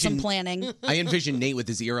about some planning. I envision Nate with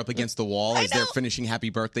his ear up against the wall as they're finishing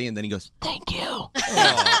Happy Birthday, and then he goes, "Thank you."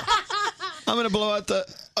 I'm going to blow out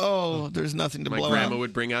there's nothing to blow out. My grandma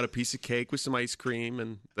would bring out a piece of cake with some ice cream,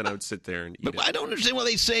 and then I would sit there and eat it. I don't understand why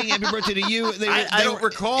they saying happy birthday to you. I don't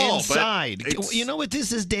recall. Inside. You know what?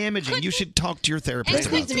 This is damaging. You should talk to your therapist This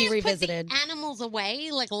about needs to be this. revisited. Put the animals away,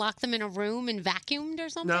 like lock them in a room and vacuumed or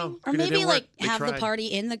something? No. Or It maybe didn't work. like They have the tried. party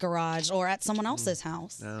in the garage or at someone else's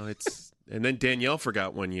house. No, it's... And then Danielle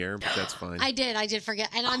forgot one year, but that's fine. I did forget.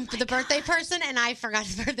 And I'm the birthday person, and I forgot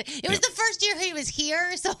his birthday. It was the first year he was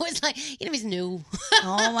here, so it was like, he's new.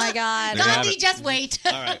 Oh, my God. Gandhi, just wait.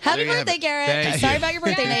 All right. Happy There you have birthday, it. Garrett. Thank Sorry you. about your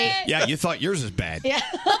birthday, Nate. Yeah, you thought yours is bad. Yeah.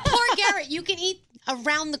 But poor Garrett, you can eat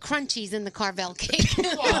around the crunchies in the Carvel cake.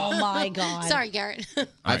 Oh, my God. Sorry, Garrett.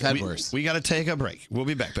 I've had worse. We got to take a break. We'll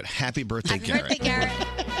be back, but happy birthday, Garrett. Birthday, Garrett.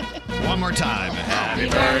 One more time. Happy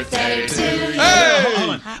birthday to you. Hey! Hold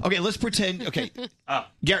on. Okay, let's pretend. Okay.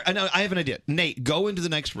 Garrett, I have an idea. Nate, go into the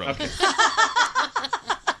next room. Okay.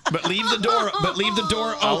 But leave the door open.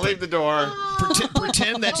 I'll leave the door.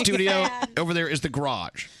 Pretend that studio over there is the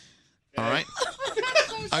garage. All right?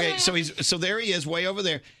 Okay, so there he is, way over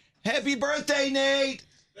there. Happy birthday, Nate!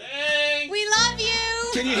 We love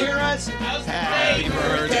you. Can you hear us? Happy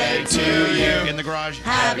birthday to you. In the garage.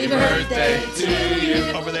 Happy birthday to you.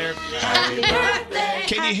 Over there. Happy birthday.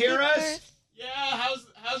 Can you hear us? Yeah,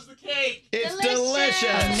 how's the cake? It's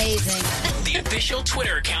delicious. Amazing. The official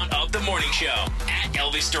Twitter account of The Morning Show, at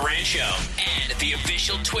Elvis Duran Show. And the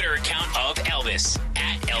official Twitter account of Elvis,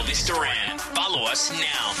 at Elvis Duran. Follow us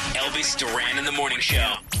now, Elvis Duran in The Morning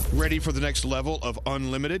Show. Ready for the next level of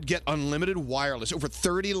unlimited? Get unlimited wireless. Over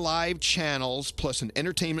 30 live channels, plus an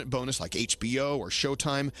entertainment bonus like HBO or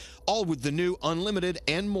Showtime, all with the new unlimited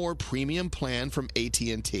and more premium plan from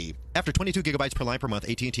AT&T. After 22 gigabytes per line per month,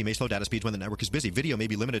 AT&T may slow data speeds when the network is busy. Video may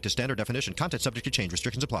be limited to standard definition. Content subject to change.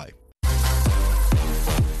 Restrictions apply.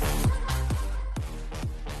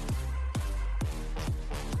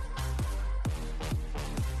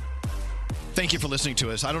 Thank you for listening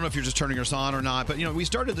to us. I don't know if you're just turning us on or not, but we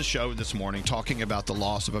started the show this morning talking about the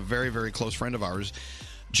loss of a very, very close friend of ours,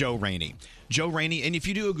 Joe Rainey. Joe Rainey, and if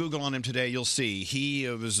you do a Google on him today, you'll see he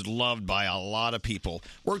was loved by a lot of people.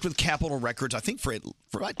 Worked with Capitol Records, I think, for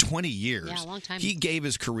about 20 years. Yeah, a long time. He gave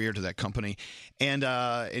his career to that company, and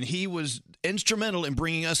he was instrumental in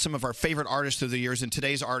bringing us some of our favorite artists through the years. And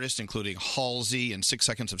today's artists, including Halsey and 6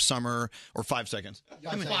 Seconds of Summer, or 5 seconds.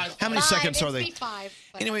 How many seconds are they? Five.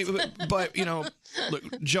 Anyway, but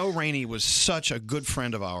look, Joe Rainey was such a good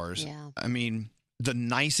friend of ours. Yeah. I mean, the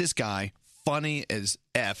nicest guy, funny as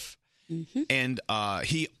F. Mm-hmm. And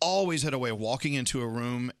he always had a way of walking into a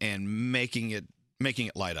room and making it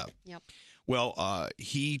light up. Yep. Well,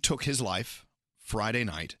 he took his life Friday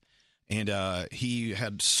night, and he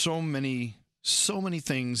had so many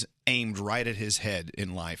things aimed right at his head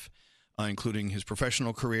in life, including his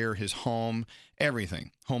professional career, his home,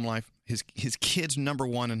 everything, home life. His kids, number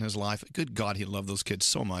one in his life. Good God, he loved those kids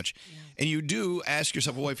so much. Yeah. And you do ask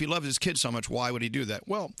yourself, well, if he loved his kids so much, why would he do that?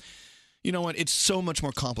 Well, you know what? It's so much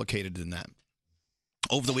more complicated than that.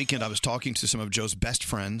 Over the weekend, I was talking to some of Joe's best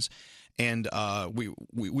friends, and we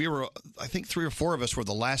were, I think 3 or 4 of us were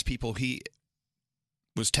the last people he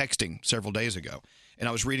was texting several days ago. And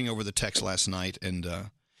I was reading over the text last night, and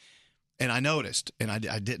I noticed, and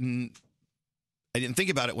I didn't I didn't think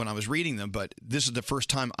about it when I was reading them, but this is the first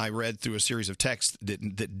time I read through a series of texts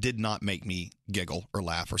that did not make me giggle or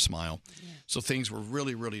laugh or smile. So things were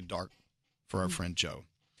really, really dark for our friend Joe.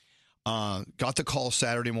 Got the call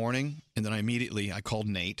Saturday morning, and then I called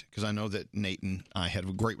Nate, because I know that Nate and I had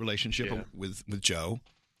a great relationship with Joe.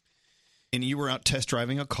 And you were out test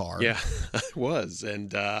driving a car. Yeah, I was.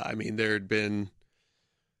 And I mean, there had been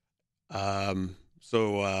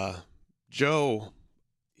Joe,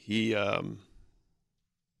 he's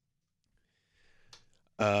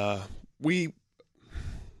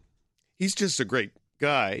just a great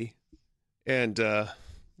guy. And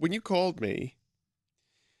when you called me,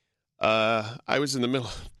 I was in the middle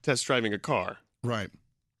of test driving a car. Right.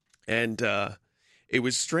 And it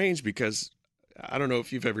was strange because I don't know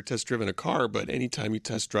if you've ever test driven a car, but anytime you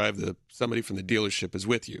test drive, somebody from the dealership is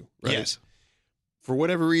with you, right? Yes. For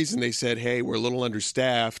whatever reason, they said, hey, we're a little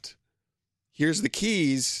understaffed. Here's the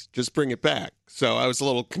keys. Just bring it back. So I was a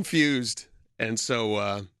little confused. And so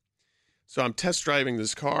I'm test driving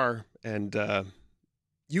this car, and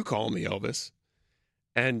you call me, Elvis.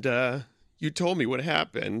 And you told me what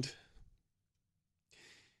happened.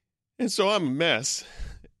 And so I'm a mess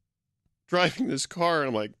driving this car, and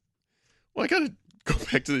I'm like, well, I got to go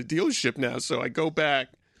back to the dealership now. So I go back,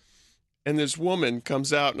 and this woman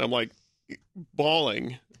comes out, and I'm like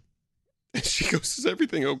bawling. And she goes, is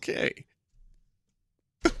everything okay?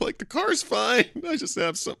 I'm like, the car's fine. I just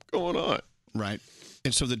have something going on. Right.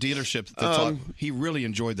 And so the dealership, thought he really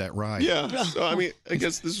enjoyed that ride. Yeah. So, I mean, I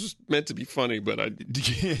guess this was meant to be funny, but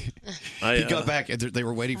he got back, and they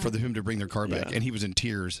were waiting for him to bring their car back, and he was in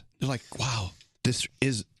tears. They're like, wow, this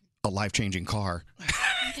is a life-changing car.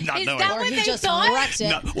 Not Is knowing. that what He they just thought? wrecked it.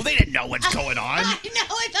 No, well, they didn't know what's going on. I know.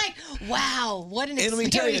 It's like, wow, what an And let me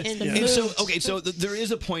tell you, experience. and so there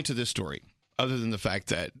is a point to this story, other than the fact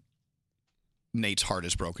that Nate's heart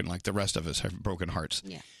is broken, like the rest of us have broken hearts.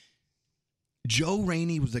 Yeah. Joe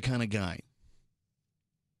Rainey was the kind of guy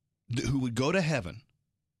who would go to heaven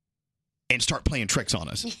and start playing tricks on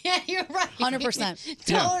us. Yeah, you're right. 100%.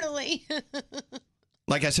 Totally.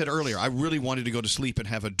 Like I said earlier, I really wanted to go to sleep and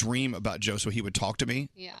have a dream about Joe so he would talk to me.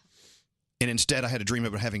 Yeah. And instead, I had a dream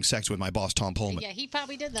about having sex with my boss, Tom Pullman. Yeah, he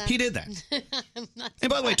probably did that. He did that. And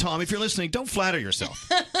by the way, Tom, if you're listening, don't flatter yourself.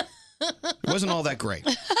 It wasn't all that great.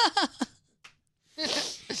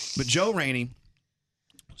 But Joe Rainey,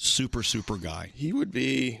 super, super guy. He would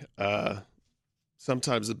be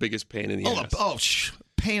sometimes the biggest pain in the ass.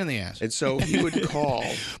 Pain in the ass. And so he would call.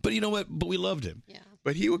 But you know what? But we loved him. Yeah.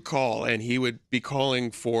 But he would call, and he would be calling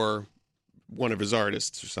for one of his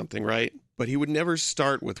artists or something, right? But he would never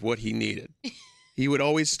start with what he needed. He would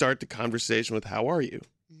always start the conversation with, how are you?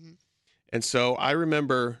 Mm-hmm. And so I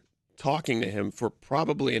remember talking to him for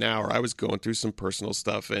probably an hour. I was going through some personal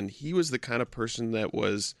stuff, and he was the kind of person that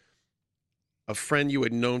was a friend you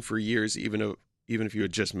had known for years, even if you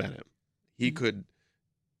had just met him. He could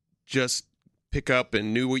just pick up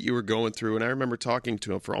and knew what you were going through. And I remember talking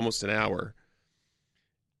to him for almost an hour.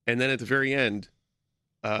 And then at the very end,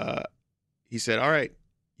 he said, all right,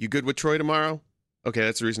 you good with Troy tomorrow? Okay,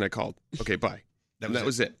 that's the reason I called. Okay, bye. That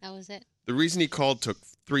was it. That was it. The reason he called took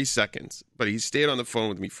 3 seconds, but he stayed on the phone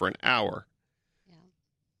with me for an hour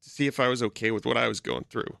to see if I was okay with what I was going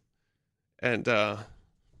through. And I'm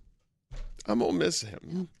going to miss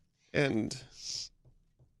him. And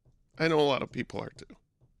I know a lot of people are too.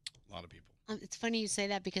 A lot of people. It's funny you say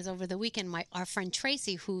that because over the weekend, our friend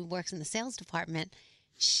Tracy, who works in the sales department,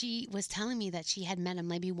 she was telling me that she had met him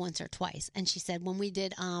maybe once or twice. And she said when we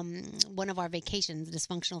did one of our vacations,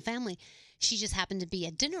 Dysfunctional Family, she just happened to be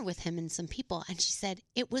at dinner with him and some people. And she said,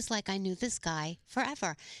 it was like I knew this guy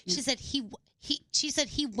forever. She said she said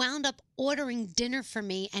he wound up ordering dinner for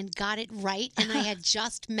me and got it right. And I had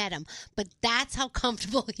just met him. But that's how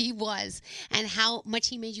comfortable he was and how much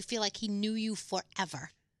he made you feel like he knew you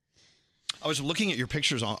forever. I was looking at your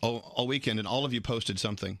pictures all weekend, and all of you posted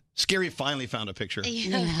something. Scary finally found a picture.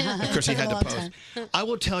 Yeah. Of course, he had to post. I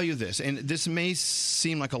will tell you this, and this may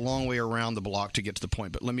seem like a long way around the block to get to the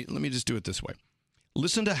point, but let me just do it this way.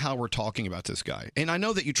 Listen to how we're talking about this guy. And I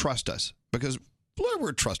know that you trust us, because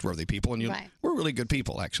we're trustworthy people, and we're really good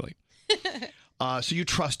people, actually. So you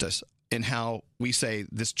trust us in how we say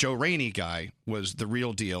this Joe Rainey guy was the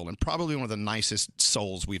real deal and probably one of the nicest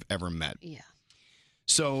souls we've ever met. Yeah.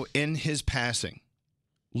 So in his passing,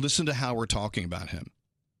 listen to how we're talking about him.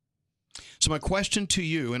 So my question to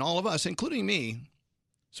you and all of us, including me,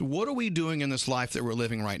 so what are we doing in this life that we're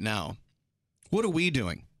living right now? What are we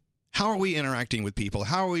doing? How are we interacting with people?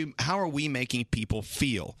 How are we making people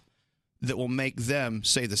feel that will make them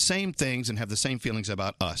say the same things and have the same feelings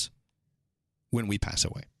about us when we pass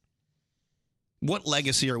away? What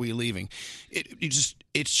legacy are we leaving? It's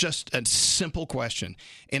just a simple question.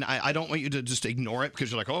 And I don't want you to just ignore it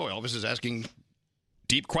because you're like, oh, Elvis is asking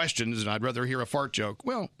deep questions and I'd rather hear a fart joke.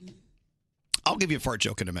 Well, I'll give you a fart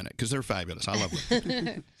joke in a minute because they're fabulous. I love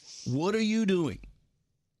them. What are you doing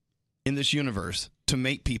in this universe to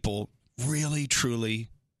make people really, truly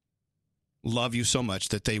love you so much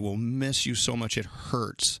that they will miss you so much it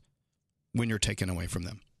hurts when you're taken away from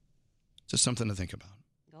them? Just something to think about.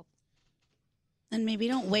 And maybe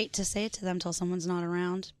don't wait to say it to them till someone's not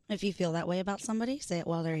around. If you feel that way about somebody, say it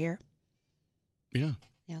while they're here. Yeah.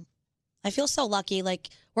 Yeah. I feel so lucky. Like,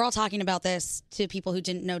 we're all talking about this to people who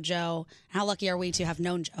didn't know Joe. How lucky are we to have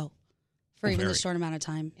known Joe for even very. the short amount of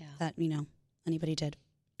time that, anybody did.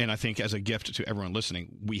 And I think as a gift to everyone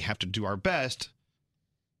listening, we have to do our best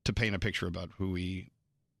to paint a picture about who he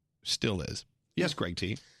still is. Yes, Greg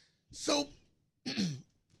T. So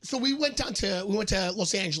we went to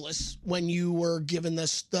Los Angeles when you were given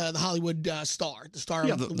this the Hollywood star, the star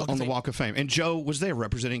Yeah, of the Walk on of the Fame. Walk of Fame. And Joe was there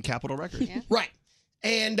representing Capitol Records. Right.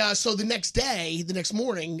 And so the next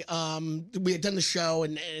morning, we had done the show,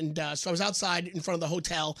 and so I was outside in front of the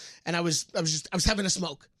hotel, and I was having a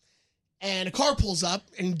smoke, and a car pulls up,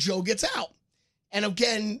 and Joe gets out, and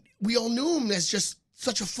again, we all knew him as just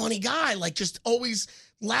such a funny guy, like just always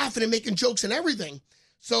laughing and making jokes and everything.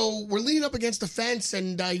 So we're leaning up against the fence,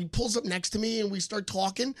 and he pulls up next to me, and we start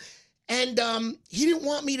talking, and he didn't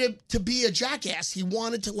want me to be a jackass. He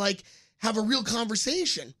wanted to have a real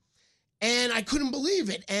conversation. And I couldn't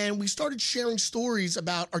believe it. And we started sharing stories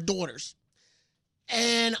about our daughters.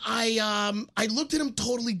 And I looked at him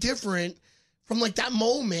totally different from that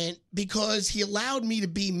moment because he allowed me to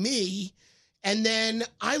be me. And then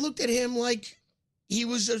I looked at him like he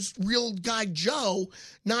was a real guy, Joe,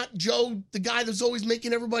 not Joe, the guy that's always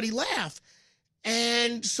making everybody laugh.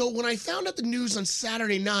 And so when I found out the news on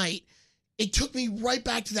Saturday night, it took me right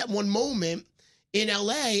back to that one moment in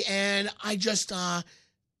LA. And I just,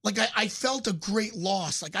 I felt a great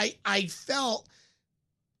loss. I felt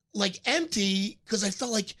empty because I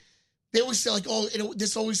felt like they always say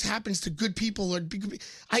this always happens to good people.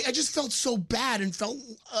 I just felt so bad and felt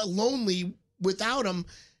lonely without him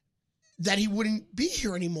that he wouldn't be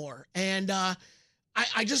here anymore. And I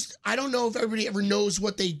don't know if everybody ever knows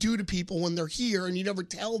what they do to people when they're here and you never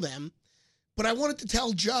tell them. But I wanted to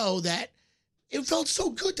tell Joe that it felt so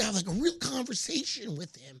good to have a real conversation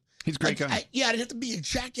with him. He's a great guy. I didn't have to be a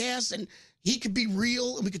jackass, and he could be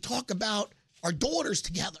real, and we could talk about our daughters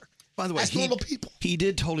together. By the way, as normal people. He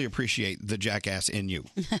did totally appreciate the jackass in you.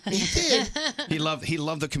 He did. He loved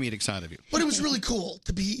the comedic side of you. But it was really cool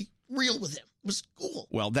to be real with him. It was cool.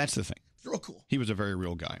 Well, that's the thing. It's real cool. He was a very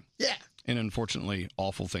real guy. Yeah. And unfortunately,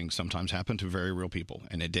 awful things sometimes happen to very real people,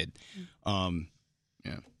 and it did. Yeah.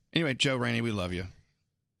 Anyway, Joe Rainey, we love you.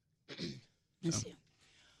 Miss you.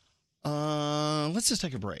 Let's just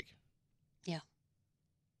take a break. Yeah.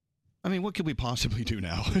 I mean, what could we possibly do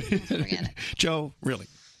now? Forget it. Joe, really,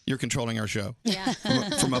 you're controlling our show. Yeah.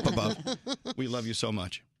 From up above. We love you so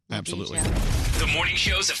much. Absolutely. The morning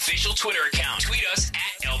show's official Twitter account. Tweet us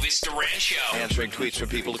at Elvis Duran Show. Answering tweets from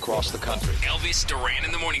people across the country. Elvis Duran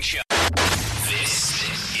in the Morning Show. This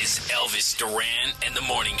is Elvis Duran and the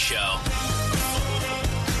Morning Show.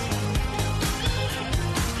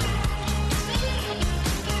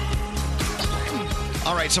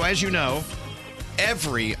 All right, so as you know,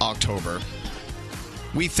 every October,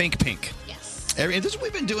 we think pink. Yes.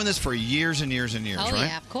 We've been doing this for years and years and years, Oh, right?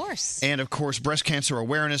 yeah, of course. And, of course, Breast Cancer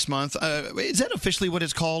Awareness Month. Is that officially what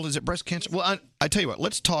it's called? Is it breast cancer? Well, I tell you what,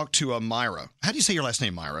 let's talk to Myra. How do you say your last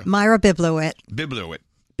name, Myra? Myra Biblowit. Biblowit.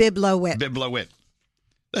 Biblowit. Biblowit.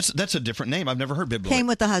 That's a different name. I've never heard Biblowit. Came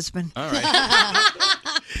with the husband. All right.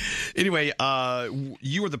 Anyway,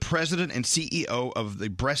 you are the president and CEO of the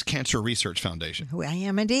Breast Cancer Research Foundation. Who I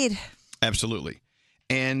am indeed. Absolutely.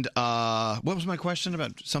 And what was my question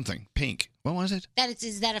about something? Pink. What was it?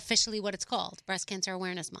 Is that officially what it's called? Breast Cancer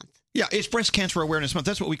Awareness Month. Yeah, it's Breast Cancer Awareness Month.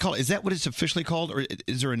 That's what we call it. Is that what it's officially called? Or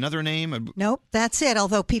is there another name? Nope, that's it.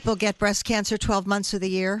 Although people get breast cancer 12 months of the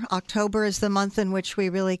year, October is the month in which we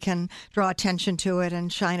really can draw attention to it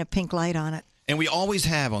and shine a pink light on it. And we always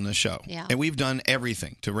have on this show. Yeah. And we've done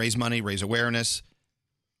everything to raise money, raise awareness,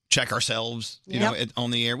 check ourselves, you know,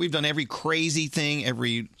 on the air. We've done every crazy thing,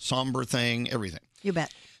 every somber thing, everything. You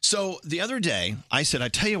bet. So the other day, I said, I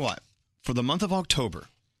tell you what, for the month of October,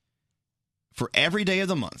 for every day of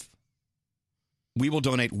the month, we will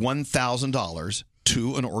donate $1,000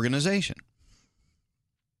 to an organization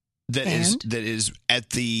that is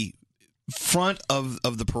at the front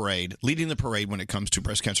of the parade, leading the parade when it comes to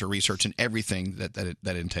breast cancer research and everything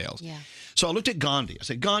that entails. Yeah. So I looked at Gandhi. I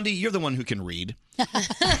said, Gandhi, you're the one who can read.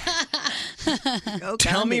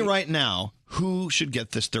 Tell me right now who should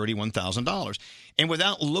get this $31,000. And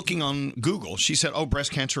without looking on Google, she said,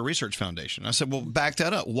 Breast Cancer Research Foundation. I said, well, back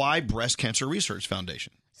that up. Why Breast Cancer Research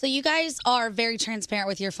Foundation? So you guys are very transparent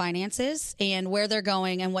with your finances and where they're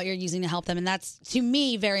going and what you're using to help them. And that's, to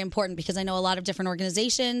me, very important because I know a lot of different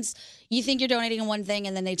organizations, you think you're donating in one thing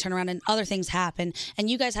and then they turn around and other things happen. And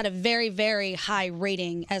you guys had a very, very high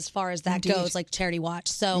rating as far as that Indeed. goes, like Charity Watch.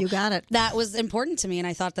 So You got it. That was important to me, and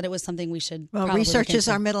I thought that it was something we should Well, probably research look is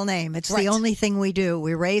into. our middle name. It's Right. the only thing we do.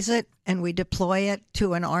 We raise it and we deploy it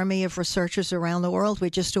to an army of researchers around the world. We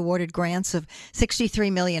just awarded grants of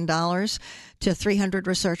 $63 million to 300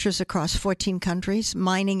 researchers across 14 countries,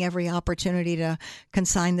 mining every opportunity to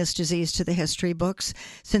consign this disease to the history books.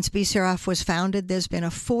 Since BCRF was founded, there's been a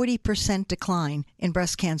 40% decline in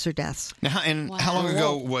breast cancer deaths. Now, how long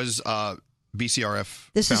ago was BCRF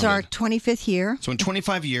This is our 25th year. So in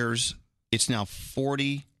 25 years, it's now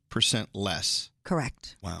 40% less.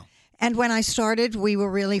 Correct. Wow. And when I started, we were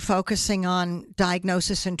really focusing on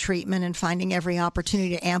diagnosis and treatment and finding every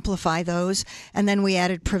opportunity to amplify those. And then we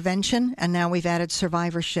added prevention, and now we've added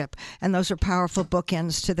survivorship. And those are powerful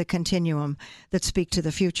bookends to the continuum that speak to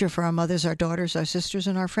the future for our mothers, our daughters, our sisters,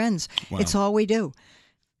 and our friends. Wow. It's all we do.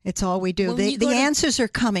 It's all we do. When The you go to- answers are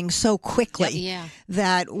coming so quickly Yep. Yeah.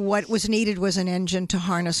 that what was needed was an engine to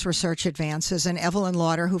harness research advances. And Evelyn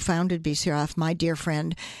Lauder, who founded BCRF, my dear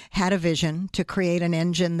friend, had a vision to create an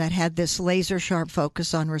engine that had this laser-sharp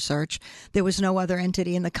focus on research. There was no other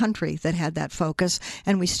entity in the country that had that focus.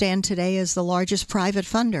 And we stand today as the largest private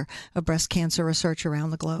funder of breast cancer research around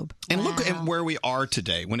the globe. And look at where we are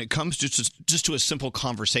today when it comes just to a simple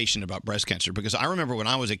conversation about breast cancer. Because I remember when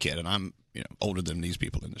I was a kid, and I'm older than these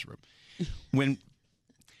people in this room,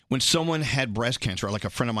 when someone had breast cancer, like a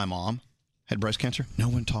friend of my mom had breast cancer, no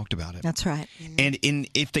one talked about it. That's right. And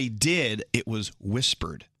if they did, it was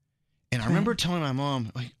whispered. And I remember telling my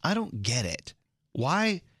mom, like, I don't get it.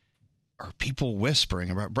 Why are people whispering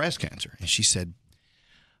about breast cancer? And she said,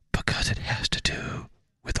 because it has to do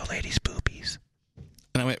with a lady's boobies.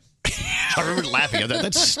 And I went, I remember laughing at that.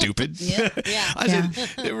 That's stupid. I said,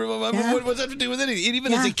 what does that have to do with anything? And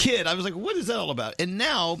even as a kid, I was like, what is that all about? And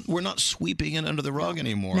now we're not sweeping it under the rug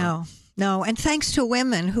anymore. No. And thanks to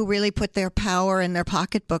women who really put their power and their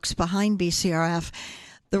pocketbooks behind BCRF,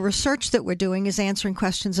 the research that we're doing is answering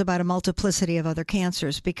questions about a multiplicity of other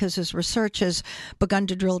cancers, because as research has begun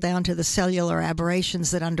to drill down to the cellular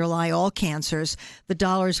aberrations that underlie all cancers, the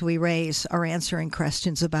dollars we raise are answering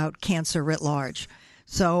questions about cancer writ large.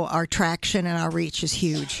 So our traction and our reach is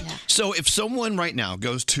huge. So if someone right now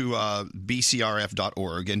goes to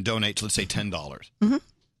bcrf.org and donates, let's say $10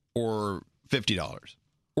 or $50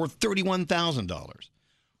 or $31,000,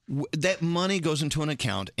 that money goes into an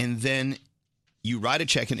account, and then you write a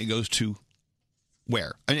check and it goes to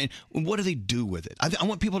where? I mean, what do they do with it? I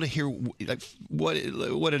want people to hear what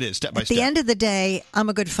it is step by At step. the end of the day, I'm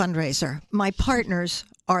a good fundraiser. My partners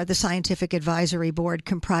are the Scientific Advisory Board,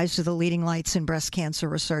 comprised of the leading lights in breast cancer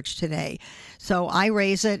research today. So I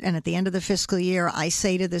raise it, and at the end of the fiscal year, I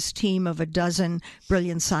say to this team of a dozen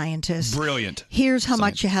brilliant scientists, Brilliant. Here's how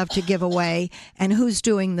much you have to give away, and who's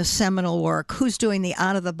doing the seminal work, who's doing the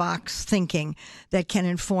out-of-the-box thinking that can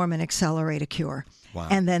inform and accelerate a cure. Wow.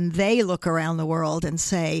 And then they look around the world and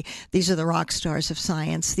say, these are the rock stars of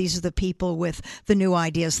science. These are the people with the new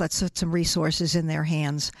ideas. Let's put some resources in their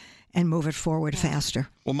hands and move it forward faster.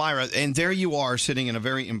 Well, Myra, and there you are sitting in a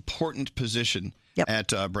very important position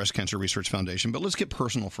at Breast Cancer Research Foundation. But let's get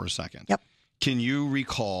personal for a second. Can you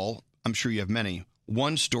recall, I'm sure you have many,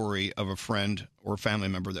 one story of a friend or family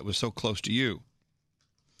member that was so close to you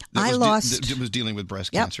that was dealing with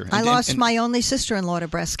breast cancer? I lost my only sister-in-law to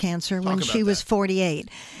breast cancer when she was 48.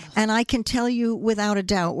 And I can tell you without a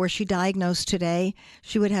doubt, were she diagnosed today,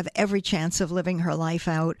 she would have every chance of living her life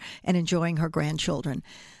out and enjoying her grandchildren.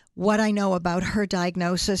 What I know about her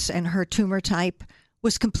diagnosis and her tumor type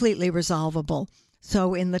was completely resolvable.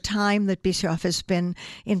 So in the time that BCRF has been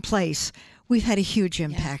in place, we've had a huge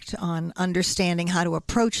impact on understanding how to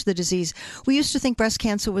approach the disease. We used to think breast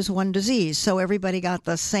cancer was one disease, so everybody got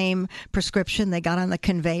the same prescription. They got on the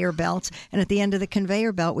conveyor belt, and at the end of the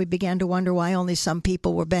conveyor belt, we began to wonder why only some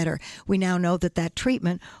people were better. We now know that that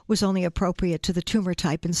treatment was only appropriate to the tumor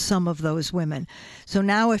type in some of those women. So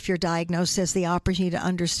now if you're diagnosed, there's the opportunity to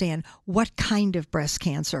understand what kind of breast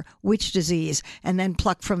cancer, which disease, and then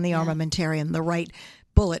pluck from the armamentarium the right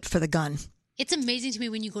bullet for the gun. It's amazing to me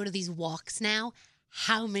when you go to these walks now,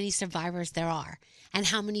 how many survivors there are and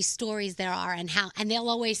how many stories there are, and they'll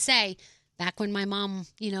always say, back when my mom,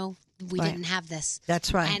 we didn't have this.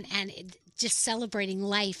 That's right. And just celebrating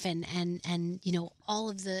life and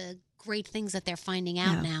all of the great things that they're finding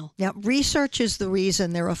out now. Yeah, research is the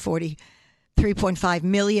reason there are 43.5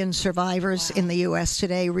 million survivors in the U.S.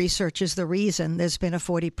 today. Research is the reason there's been a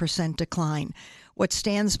 40% decline. What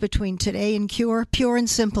stands between today and cure, pure and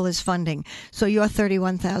simple, is funding. So your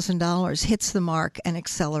 $31,000 hits the mark and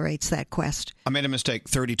accelerates that quest. I made a mistake.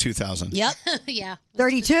 32,000. Yep. Yeah.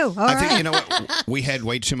 32. All I right. think you know what? We had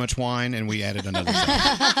way too much wine, and we added another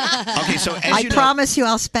thing. Okay, so as I you know, promise you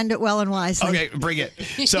I'll spend it well and wisely. Okay, bring it.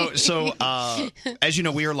 So, as you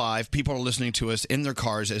know, we are live. People are listening to us in their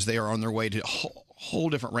cars as they are on their way to a whole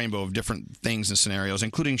different rainbow of different things and scenarios,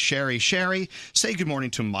 including Sherry. Sherry, say good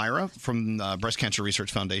morning to Myra from Breast Cancer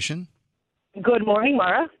Research Foundation. Good morning,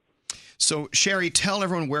 Myra. So, Sherry, tell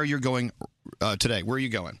everyone where you're going today. Where are you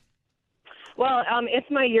going? Well, it's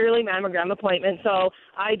my yearly mammogram appointment, so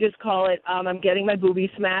I just call it I'm getting my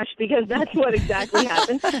boobies smashed because that's what exactly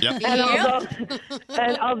happened. Yep.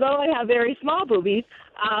 And although I have very small boobies,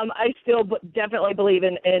 I still definitely believe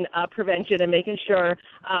in prevention and making sure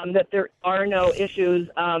that there are no issues.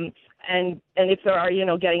 And if there are,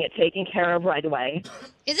 getting it taken care of right away.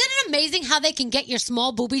 Isn't it amazing how they can get your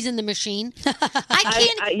small boobies in the machine?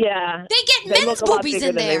 I can't. Yeah. They get They men's look a lot boobies bigger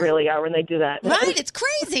in than there. they really are when they do that. Right? It's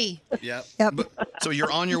crazy. Yep. So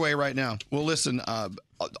you're on your way right now. Well, listen,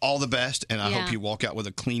 all the best, and I hope you walk out with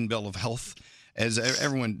a clean bill of health, as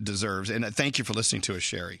everyone deserves. And thank you for listening to us,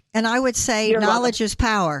 Sherry. And I would say You're knowledge is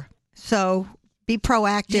power. So be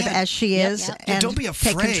proactive as she is and don't be take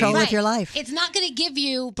afraid. control of your life. It's not going to give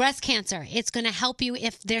you breast cancer. It's going to help you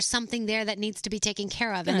if there's something there that needs to be taken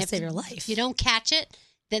care of. And Gonna if save your life. If you don't catch it,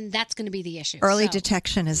 then that's going to be the issue. Early So-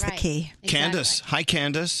 detection is the Right. key. Candace. Hi,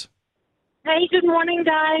 Candace. Hey, good morning,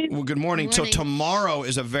 guys. Well, good morning. So tomorrow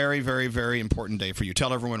is a very, very, very important day for you.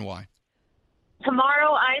 Tell everyone why.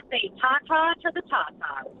 Tomorrow, I say ta-ta to the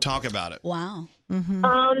ta-ta. Talk about it. Wow.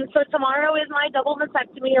 So tomorrow is my double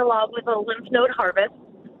mastectomy along with a lymph node harvest.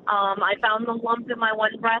 I found the lump in my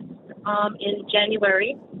one breast in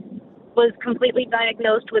January. Was completely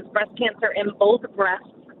diagnosed with breast cancer in both breasts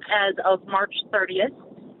as of March 30th.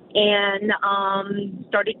 And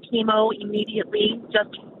started chemo immediately.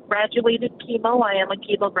 Just graduated chemo. I am a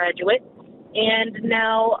chemo graduate. And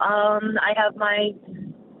now I have my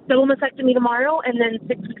double mastectomy tomorrow, and then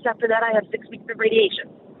 6 weeks after that, I have 6 weeks of radiation.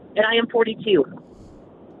 And I am 42.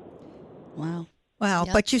 Wow. Wow.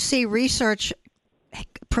 But you see, research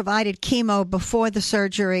provided chemo before the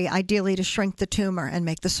surgery, ideally to shrink the tumor and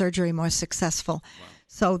make the surgery more successful.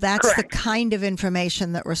 So that's the kind of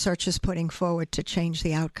information that research is putting forward to change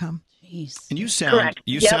the outcome. And you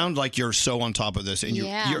sound like you're so on top of this. And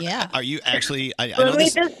are you actually? I know Let me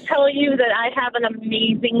this. just tell you that I have an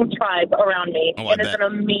amazing tribe around me. Oh, I and it's bet. an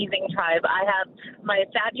amazing tribe. I have my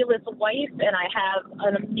fabulous wife, and I have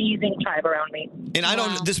an amazing tribe around me. And I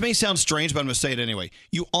don't. This may sound strange, but I'm going to say it anyway.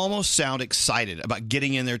 You almost sound excited about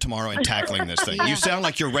getting in there tomorrow and tackling this thing. You sound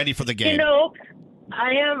like you're ready for the game.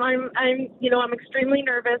 I am. I'm extremely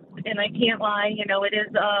nervous, and I can't lie.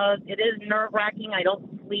 It is nerve wracking. I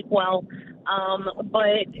don't sleep well.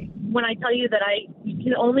 But when I tell you that I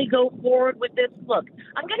can only go forward with this, look,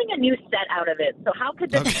 I'm getting a new set out of it. So how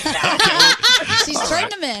could this be bad? She's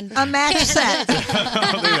turned them in. A match set.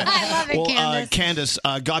 I love it, Well, Candace. Candace,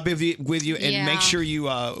 God be with you, and Yeah. make sure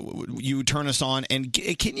you turn us on. And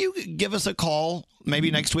can you give us a call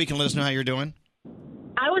maybe next week and let us know how you're doing?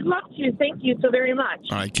 I would love to. Thank you so very much.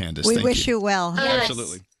 All right, Candace. We thank wish you well. Yes.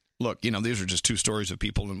 Absolutely. Look, these are just two stories of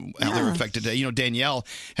people and how they're affected today. Danielle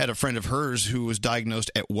had a friend of hers who was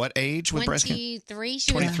diagnosed at what age with breast cancer? 23.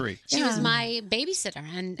 23. She was my babysitter,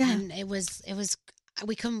 and it was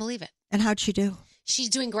we couldn't believe it. And how'd she do? She's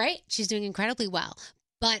doing great. She's doing incredibly well.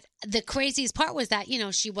 But the craziest part was that,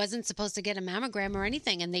 she wasn't supposed to get a mammogram or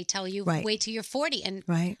anything, and they tell you Right. wait till you're 40, and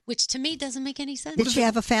Right. which to me doesn't make any sense. Did she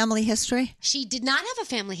have a family history? She did not have a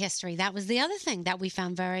family history. That was the other thing that we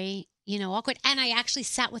found very, awkward. And I actually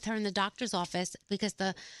sat with her in the doctor's office because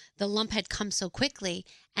the lump had come so quickly.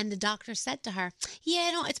 And the doctor said to her,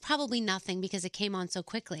 it's probably nothing because it came on so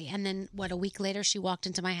quickly. And then, a week later, she walked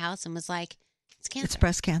into my house and was like, it's cancer. It's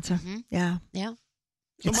breast cancer. Yeah. Yeah.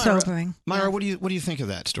 It's Myra, sobering. Myra, what do you think of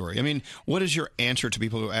that story? I mean, what is your answer to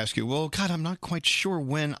people who ask you, well, God, I'm not quite sure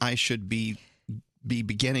when I should be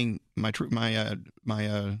beginning my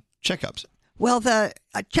checkups? Well, the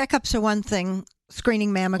checkups are one thing.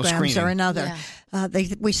 Screening mammograms screening. are another.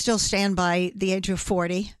 We still stand by the age of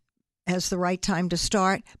 40 as the right time to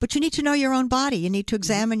start. But you need to know your own body. You need to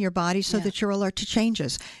examine your body so that you're alert to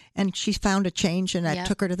changes. And she found a change, and that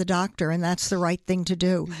took her to the doctor, and that's the right thing to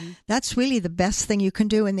do. That's really the best thing you can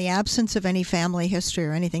do in the absence of any family history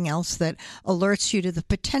or anything else that alerts you to the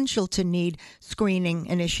potential to need screening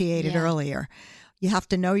initiated earlier. You have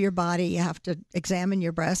to know your body. You have to examine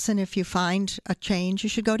your breasts. And if you find a change, you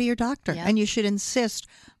should go to your doctor. Yep. And you should insist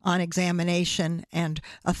on examination and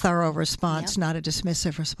a thorough response, not a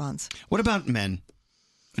dismissive response. What about men?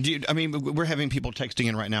 We're having people texting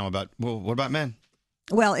in right now about, well, what about men?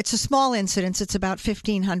 Well, it's a small incidence. It's about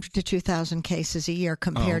 1,500 to 2,000 cases a year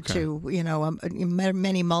compared to,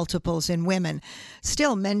 many multiples in women.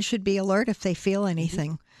 Still, men should be alert if they feel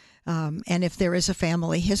anything. And if there is a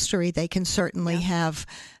family history, they can certainly have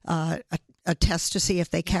a test to see if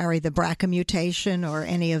they carry the BRCA mutation or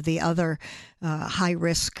any of the other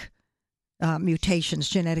high-risk mutations,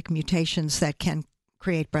 genetic mutations that can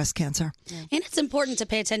create breast cancer. And it's important to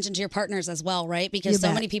pay attention to your partners as well, right? Because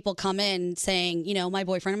so many people come in saying, my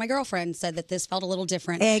boyfriend or my girlfriend said that this felt a little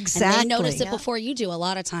different. Exactly. And they notice it before you do a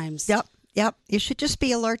lot of times. Yep. You should just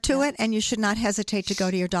be alert to it, and you should not hesitate to go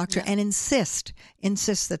to your doctor and insist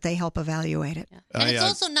that they help evaluate it. And it's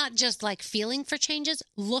also not just like feeling for changes,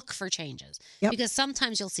 look for changes. Because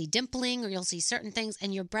sometimes you'll see dimpling or you'll see certain things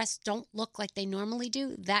and your breasts don't look like they normally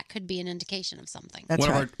do. That could be an indication of something.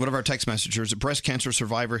 One of our text messengers, a breast cancer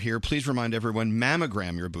survivor here, please remind everyone,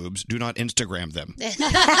 mammogram your boobs. Do not Instagram them. But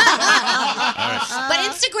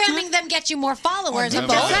Instagramming them gets you more followers. I'm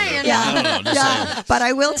just saying. But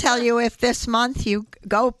I will tell you, if this month you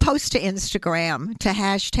go post to Instagram to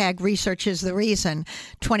hashtag research is the reason,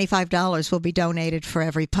 $25 will be donated for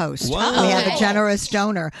every post. Whoa. We have a generous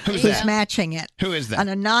donor who's that? matching it. Who is that? An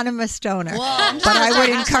anonymous donor. Whoa. But I would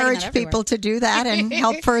encourage people to do that and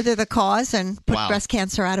help further the cause and put breast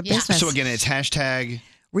cancer out of business. So again, it's hashtag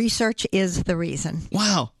research is the reason.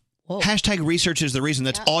 Wow. Hashtag research is the reason.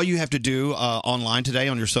 That's all you have to do online today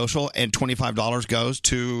on your social, and $25 goes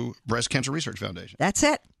to Breast Cancer Research Foundation. That's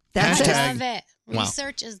it. I love it. Wow.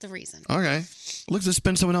 Research is the reason. Okay. Look, let's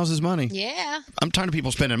spend someone else's money. Yeah. I'm tired of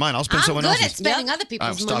people spending mine. I'll spend someone else's. I'm good at spending other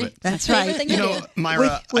people's stop money. it. That's right.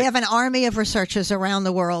 Myra, we have an army of researchers around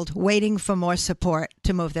the world waiting for more support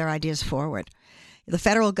to move their ideas forward. The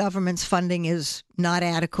federal government's funding is not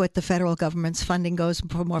adequate. The federal government's funding goes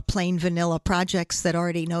for more plain vanilla projects that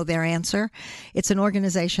already know their answer. It's an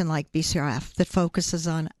organization like BCRF that focuses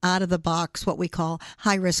on out-of-the-box, what we call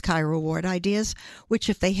high-risk, high-reward ideas, which,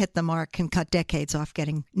 if they hit the mark, can cut decades off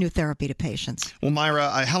getting new therapy to patients. Well,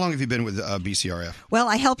 Myra, how long have you been with BCRF? Well,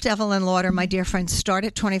 I helped Evelyn Lauder, my dear friend, start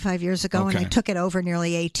it 25 years ago, and Okay. I took it over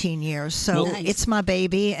nearly 18 years. So it's my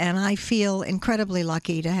baby, and I feel incredibly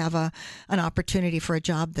lucky to have an opportunity for a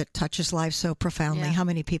job that touches lives so profoundly. How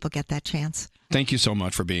many people get that chance? Thank you so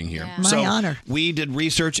much for being here. My honor. We did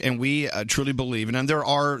research, and we truly believe, and there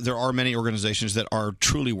are many organizations that are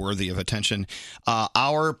truly worthy of attention.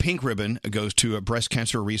 Our pink ribbon goes to a Breast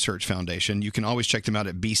Cancer Research Foundation. You can always check them out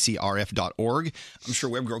at bcrf.org. I'm sure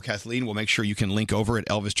Web Girl Kathleen will make sure you can link over at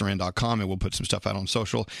elvisduran.com, and we'll put some stuff out on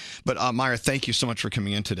social. But Myra, thank you so much for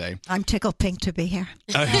coming in today. I'm tickled pink to be here.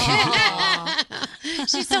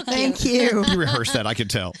 She's so cute. Thank you. You rehearsed that, I could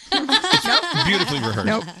tell. It's beautifully rehearsed.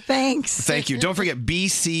 Nope. Thanks. Thank you. Don't forget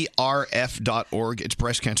bcrf.org. It's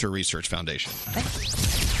Breast Cancer Research Foundation.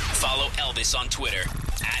 Follow Elvis on Twitter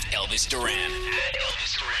at Elvis Duran.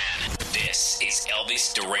 This is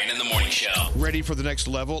Elvis Duran in the Morning Show. Ready for the next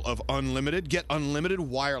level of unlimited? Get unlimited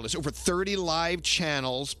wireless. Over 30 live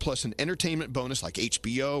channels, plus an entertainment bonus like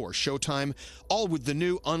HBO or Showtime, all with the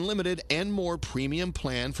new unlimited and more premium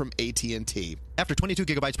plan from AT&T. After 22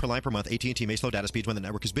 gigabytes per line per month, AT&T may slow data speeds when the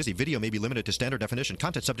network is busy. Video may be limited to standard definition.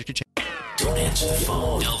 Content subject to change. Don't answer the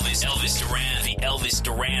phone. Elvis Duran, the Elvis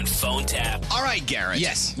Duran phone tap. All right, Garrett.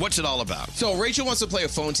 Yes. What's it all about? So Rachel wants to play a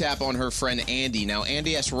phone tap on her friend Andy. Now,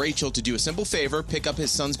 Andy asked Rachel to do a simple favor, pick up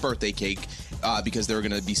his son's birthday cake because they're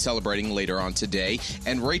going to be celebrating later on today.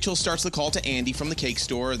 And Rachel starts the call to Andy from the cake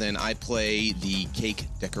store. Then I play the cake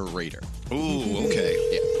decorator. Ooh, okay.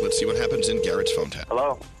 Yeah. Let's see what happens in Garrett's phone tap.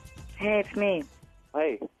 Hello. Hey, it's me.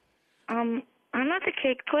 Hey. I'm at the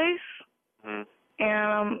cake place, and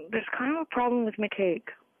there's kind of a problem with my cake.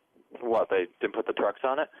 What, they didn't put the trucks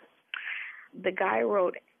on it? The guy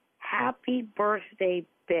wrote, "Happy birthday,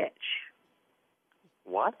 bitch."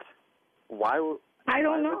 What? Why would I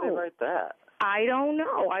don't know. they write that? I don't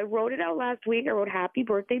know. I wrote it out last week. I wrote, "Happy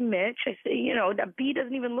birthday, Mitch." I said, that B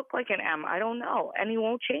doesn't even look like an M. I don't know. And he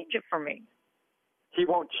won't change it for me. He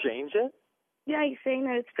won't change it? Yeah, he's saying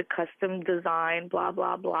that it's the custom design, blah,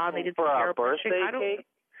 blah, blah. They did For some our airbrushing. birthday cake?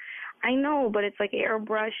 I know, but it's like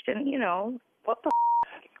airbrushed and, What the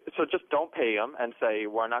So just don't pay him and say,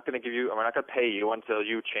 we're not going to pay you until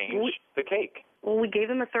you change the cake. Well, we gave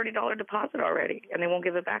them a $30 deposit already, and they won't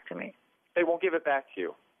give it back to me. They won't give it back to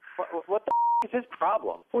you. What the is his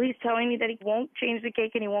problem? Well, he's telling me that he won't change the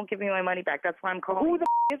cake and he won't give me my money back. That's why I'm calling. Who the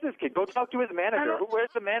is this kid? Go talk to his manager. Where's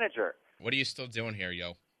the manager? What are you still doing here,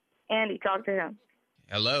 yo? Andy, talk to him.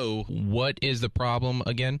 Hello. What is the problem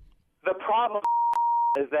again? The problem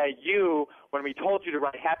is that you, when we told you to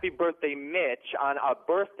write Happy Birthday Mitch on a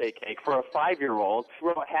birthday cake for a 5-year-old, you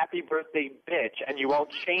wrote Happy Birthday Bitch, and you won't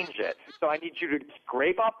change it. So I need you to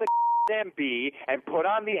scrape off the damn B and put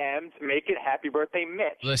on the M to make it Happy Birthday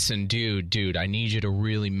Mitch. Listen, dude, I need you to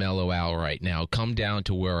really mellow out right now. Come down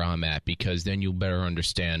to where I'm at, because then you'll better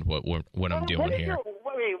understand what I'm doing here.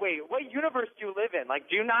 Wait, what universe do you live in? Like,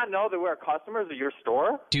 do you not know that we're customers of your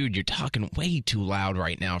store? Dude, you're talking way too loud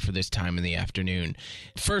right now for this time in the afternoon.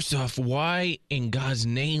 First off, why in God's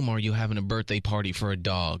name are you having a birthday party for a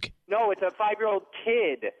dog? No, it's a 5-year-old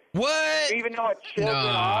kid. What? Do you even know what children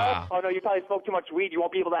are? Oh, no, you probably smoke too much weed. You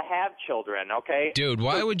won't be able to have children, okay? Dude,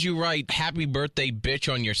 why would you write Happy Birthday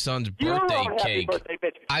Bitch on your son's You birthday wrote Happy cake? Birthday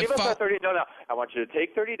Bitch. Give us the $30. No. I want you to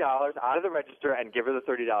take $30 out of the register and give her the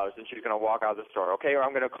 $30, and she's going to walk out of the store, okay? Or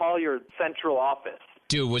I'm going to call your central office.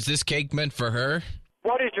 Dude, was this cake meant for her?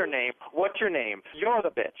 What is your name? What's your name? You're the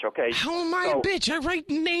bitch, okay? How am I a bitch? I write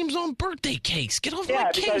names on birthday cakes. Get off my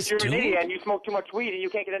case, because you're dude. an idiot and you smoke too much weed and you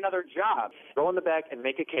can't get another job. Go in the back and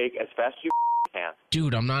make a cake as fast as you can.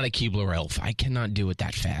 Dude, I'm not a Keebler elf. I cannot do it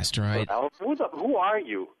that fast, all right? Who are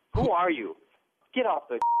you? Who are you? Get off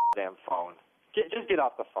the damn phone. Just get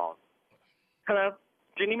off the phone. Hello?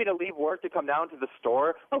 Do you need me to leave work to come down to the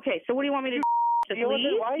store? Okay, so what do you want me to do? Just deal with it?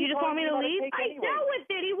 leave? Why are you You just want me to calling me leave? about a I cake anyway? dealt with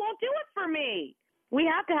it. He won't do it for me. We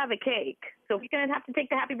have to have a cake. So you're going to have to take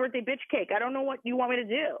the Happy Birthday Bitch cake. I don't know what you want me to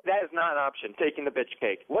do. That is not an option, taking the bitch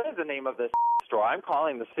cake. What is the name of this store? I'm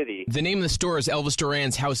calling the city. The name of the store is Elvis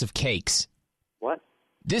Duran's House of Cakes. What?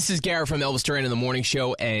 This is Garrett from Elvis Duran in the Morning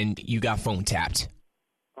Show, and you got phone tapped.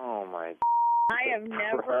 Oh, my. I have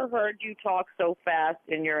never heard you talk so fast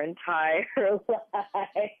in your entire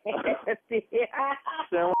life.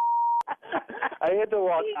 So, I had to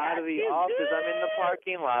walk out of the office. I'm in the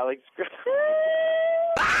parking lot. Like,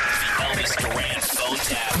 Elvis Duran phone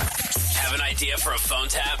tap. Have an idea for a phone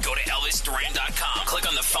tap? Go to ElvisDuran.com. Click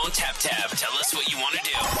on the phone tap tab. Tell us what you want to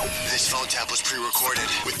do. This phone tap was pre-recorded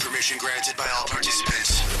with permission granted by all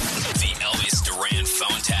participants. The Elvis Duran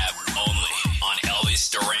phone tap only on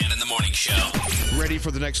Elvis Duran in the Morning Show. Ready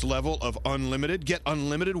for the next level of unlimited? Get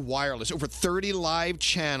unlimited wireless. Over 30 live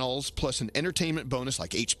channels plus an entertainment bonus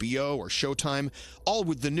like HBO or Showtime, all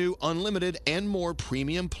with the new unlimited and more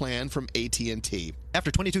premium plan from AT&T. After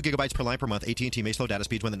 22 gigabytes per line per month, AT&T may slow data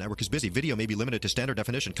speeds when the network is busy. Video may be limited to standard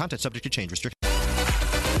definition. Content subject to change. Restrict.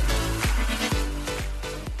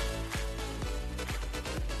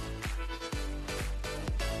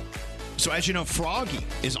 So as you know, Froggy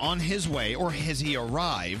is on his way, or has he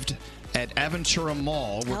arrived, at Aventura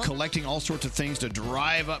Mall. We're collecting all sorts of things to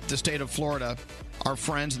drive up the state of Florida. Our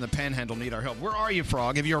friends in the Panhandle need our help. Where are you,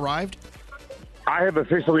 Frog? Have you arrived? I have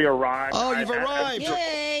officially arrived. Oh, you've arrived.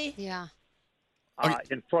 Yay! Yeah.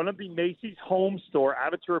 In front of the Macy's home store,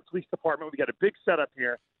 Aventura Police Department. We got a big setup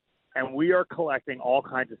here, and we are collecting all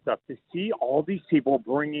kinds of stuff. To see all these people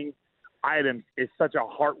bringing items is such a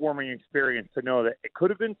heartwarming experience to know that it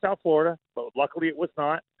could have been South Florida, but luckily it was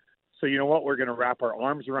not. So you know what? We're going to wrap our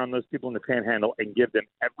arms around those people in the Panhandle and give them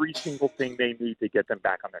every single thing they need to get them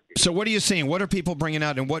back on their feet. So what are you seeing? What are people bringing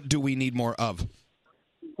out, and what do we need more of?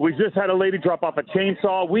 We just had a lady drop off a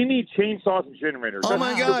chainsaw. We need chainsaws and generators. Oh,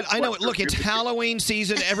 my God. I know it. Look, it's Halloween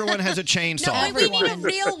season. Everyone has a chainsaw. No, we need a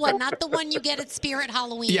real one, not the one you get at Spirit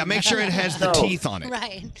Halloween. Yeah, make sure it has the teeth on it.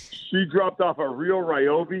 Right. She dropped off a real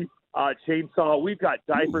Ryobi chainsaw. We've got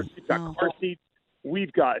diapers. We've got car seats.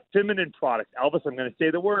 We've got feminine products. Elvis, I'm going to say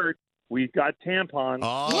the word. We've got tampons.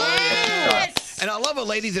 Oh, yes! And I love a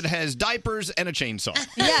lady that has diapers and a chainsaw.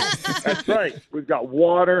 Yes. That's right. We've got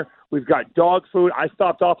water. We've got dog food. I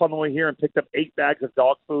stopped off on the way here and picked up 8 bags of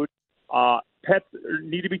dog food. Pets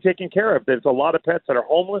need to be taken care of. There's a lot of pets that are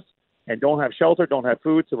homeless and don't have shelter, don't have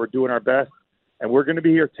food, so we're doing our best. And we're going to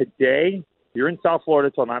be here today. You're in South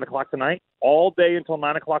Florida till 9 o'clock tonight, all day until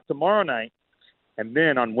 9 o'clock tomorrow night. And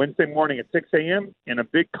then on Wednesday morning at 6 a.m. in a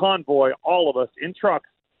big convoy, all of us in trucks,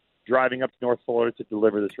 driving up to North Florida to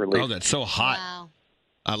deliver this relief. Oh, that's so hot. Wow.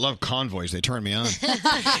 I love convoys. They turn me on.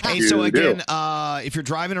 Hey, so again, if you're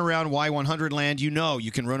driving around Y100 land, you know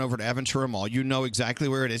you can run over to Aventura Mall. You know exactly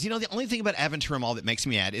where it is. You know, the only thing about Aventura Mall that makes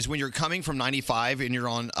me mad is when you're coming from 95 and you're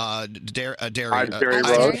on Ives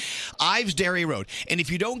Dairy Road. And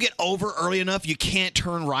if you don't get over early enough, you can't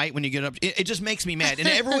turn right when you get up. It just makes me mad. And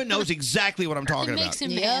everyone knows exactly what I'm talking about. Makes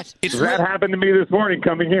him mad. That happened to me this morning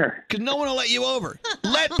coming here. Because no one will let you over.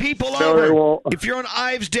 Let people No, they over. won't. If you're on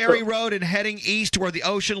Ives Dairy Road and heading east to where the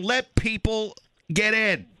ocean. Let people get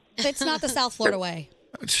in. It's not the South Florida way.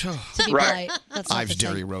 To be Right. polite. That's not Ives the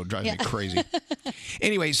Dairy thing. Road drives Yeah. me crazy.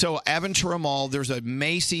 Anyway, so Aventura Mall, there's a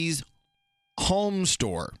Macy's home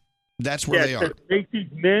store. That's where they it are. says Macy's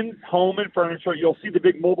Men's Home and Furniture. You'll see the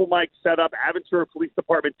big mobile mic set up, Aventura Police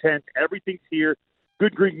Department tent. Everything's here.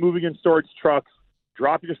 Good Greek moving and storage trucks.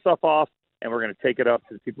 Drop your stuff off, and we're going to take it up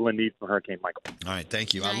to the people in need from Hurricane Michael. All right,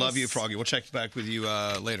 thank you. I love you, Froggy. We'll check back with you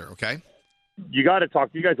later, okay? You got to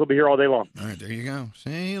talk to you guys. We'll be here all day long. All right, there you go.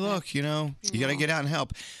 See, look, you know, you got to get out and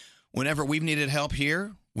help. Whenever we've needed help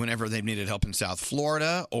here, whenever they've needed help in South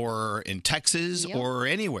Florida or in Texas or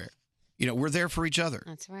anywhere, you know, we're there for each other.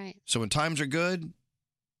 That's right. So when times are good,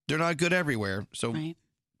 they're not good everywhere. So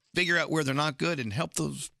figure out where they're not good and help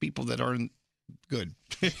those people that aren't good.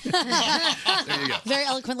 There you go. Very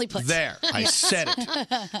eloquently put. There. I said it.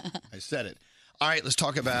 I said it. All right, let's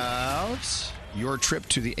talk about your trip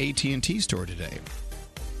to the AT&T store today.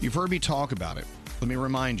 You've heard me talk about it. Let me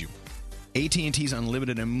remind you. AT&T's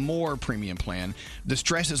Unlimited and More premium plan. The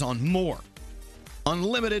stress is on more.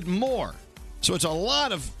 Unlimited more. So it's a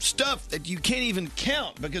lot of stuff that you can't even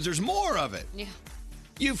count because there's more of it. Yeah.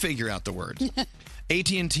 You figure out the words.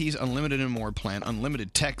 AT&T's Unlimited and More plan.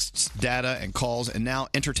 Unlimited texts, data, and calls, and now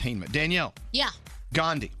entertainment. Danielle. Yeah.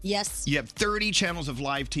 Gandhi. Yes. You have 30 channels of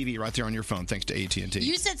live TV right there on your phone thanks to AT&T.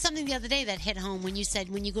 You said something the other day that hit home when you said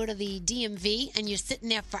when you go to the DMV and you're sitting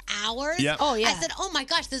there for hours. Yep. Oh, yeah. I said, oh my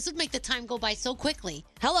gosh, this would make the time go by so quickly.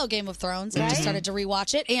 Hello, Game of Thrones. I just started to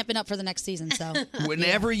rewatch it, amping up for the next season. So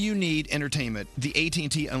Whenever you need entertainment, the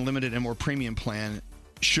AT&T Unlimited and More premium plan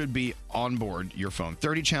should be on board your phone.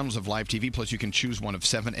 30 channels of live TV, plus you can choose one of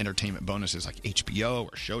 7 entertainment bonuses like HBO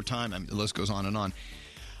or Showtime. I mean, the list goes on and on.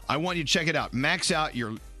 I want you to check it out. Max out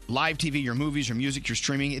your live TV, your movies, your music, your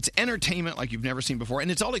streaming. It's entertainment like you've never seen before,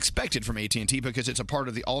 and it's all expected from AT&T because it's a part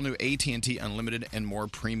of the all-new AT&T Unlimited and More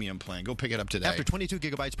premium plan. Go pick it up today. After 22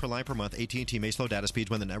 gigabytes per line per month, AT&T may slow data speeds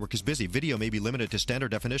when the network is busy. Video may be limited to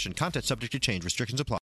standard definition. Content subject to change. Restrictions apply.